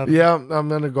Akbar. Yeah, I'm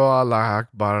gonna go Allah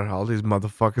Akbar. All these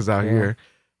motherfuckers out Yeah. here.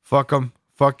 Fuck them.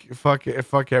 Fuck it.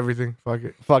 Fuck everything. Fuck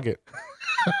it. Fuck it.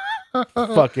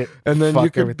 Fuck it. And then Fuck you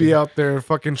could everything. be out there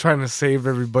fucking trying to save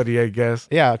everybody, I guess.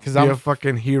 Yeah, because Be a I'm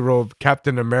fucking hero,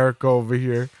 Captain America over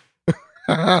here.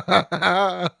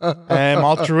 I'm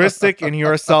altruistic and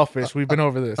you're selfish. We've been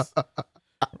over this.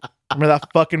 Remember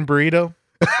that fucking burrito?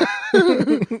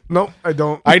 Nope, I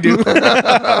don't. I do.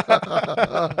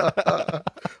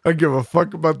 I give a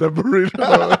fuck about that burrito.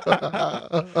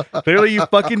 Clearly you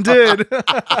fucking did.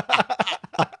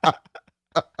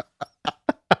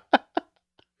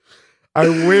 I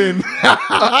win.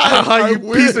 You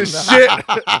win. piece of shit.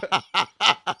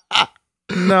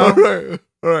 No.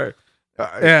 All right.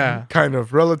 Yeah. Kind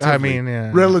of relatively. I mean,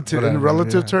 yeah. Relative in whatever,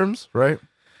 relative yeah. terms, right?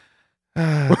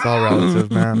 It's all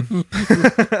relative, man.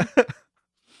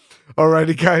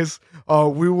 Alrighty, guys.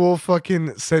 We will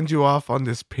fucking send you off on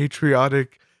this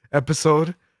patriotic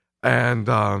episode, and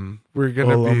we're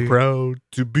gonna Well, I'm proud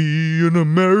to be an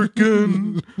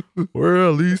American, or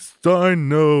at least I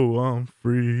know I'm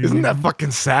free. Isn't that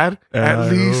fucking sad?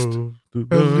 At least,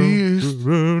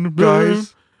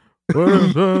 guys. I'm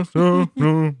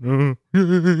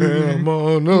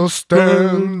gonna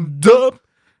stand up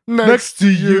next to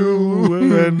you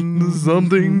and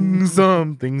something.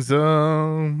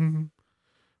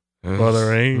 But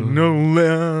there ain't no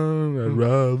land I'd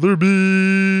rather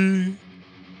be.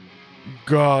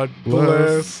 God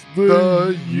bless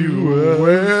the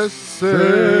USA.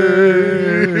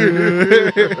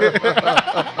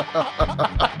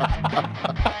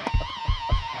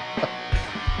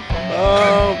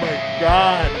 Oh my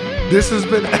God. This has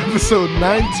been episode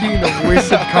 19 of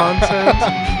Wasted Content.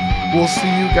 We'll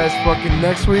see you guys fucking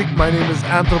next week. My name is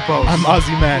Anthropos. I'm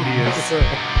Ozymandias.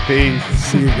 Peace.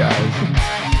 See you guys.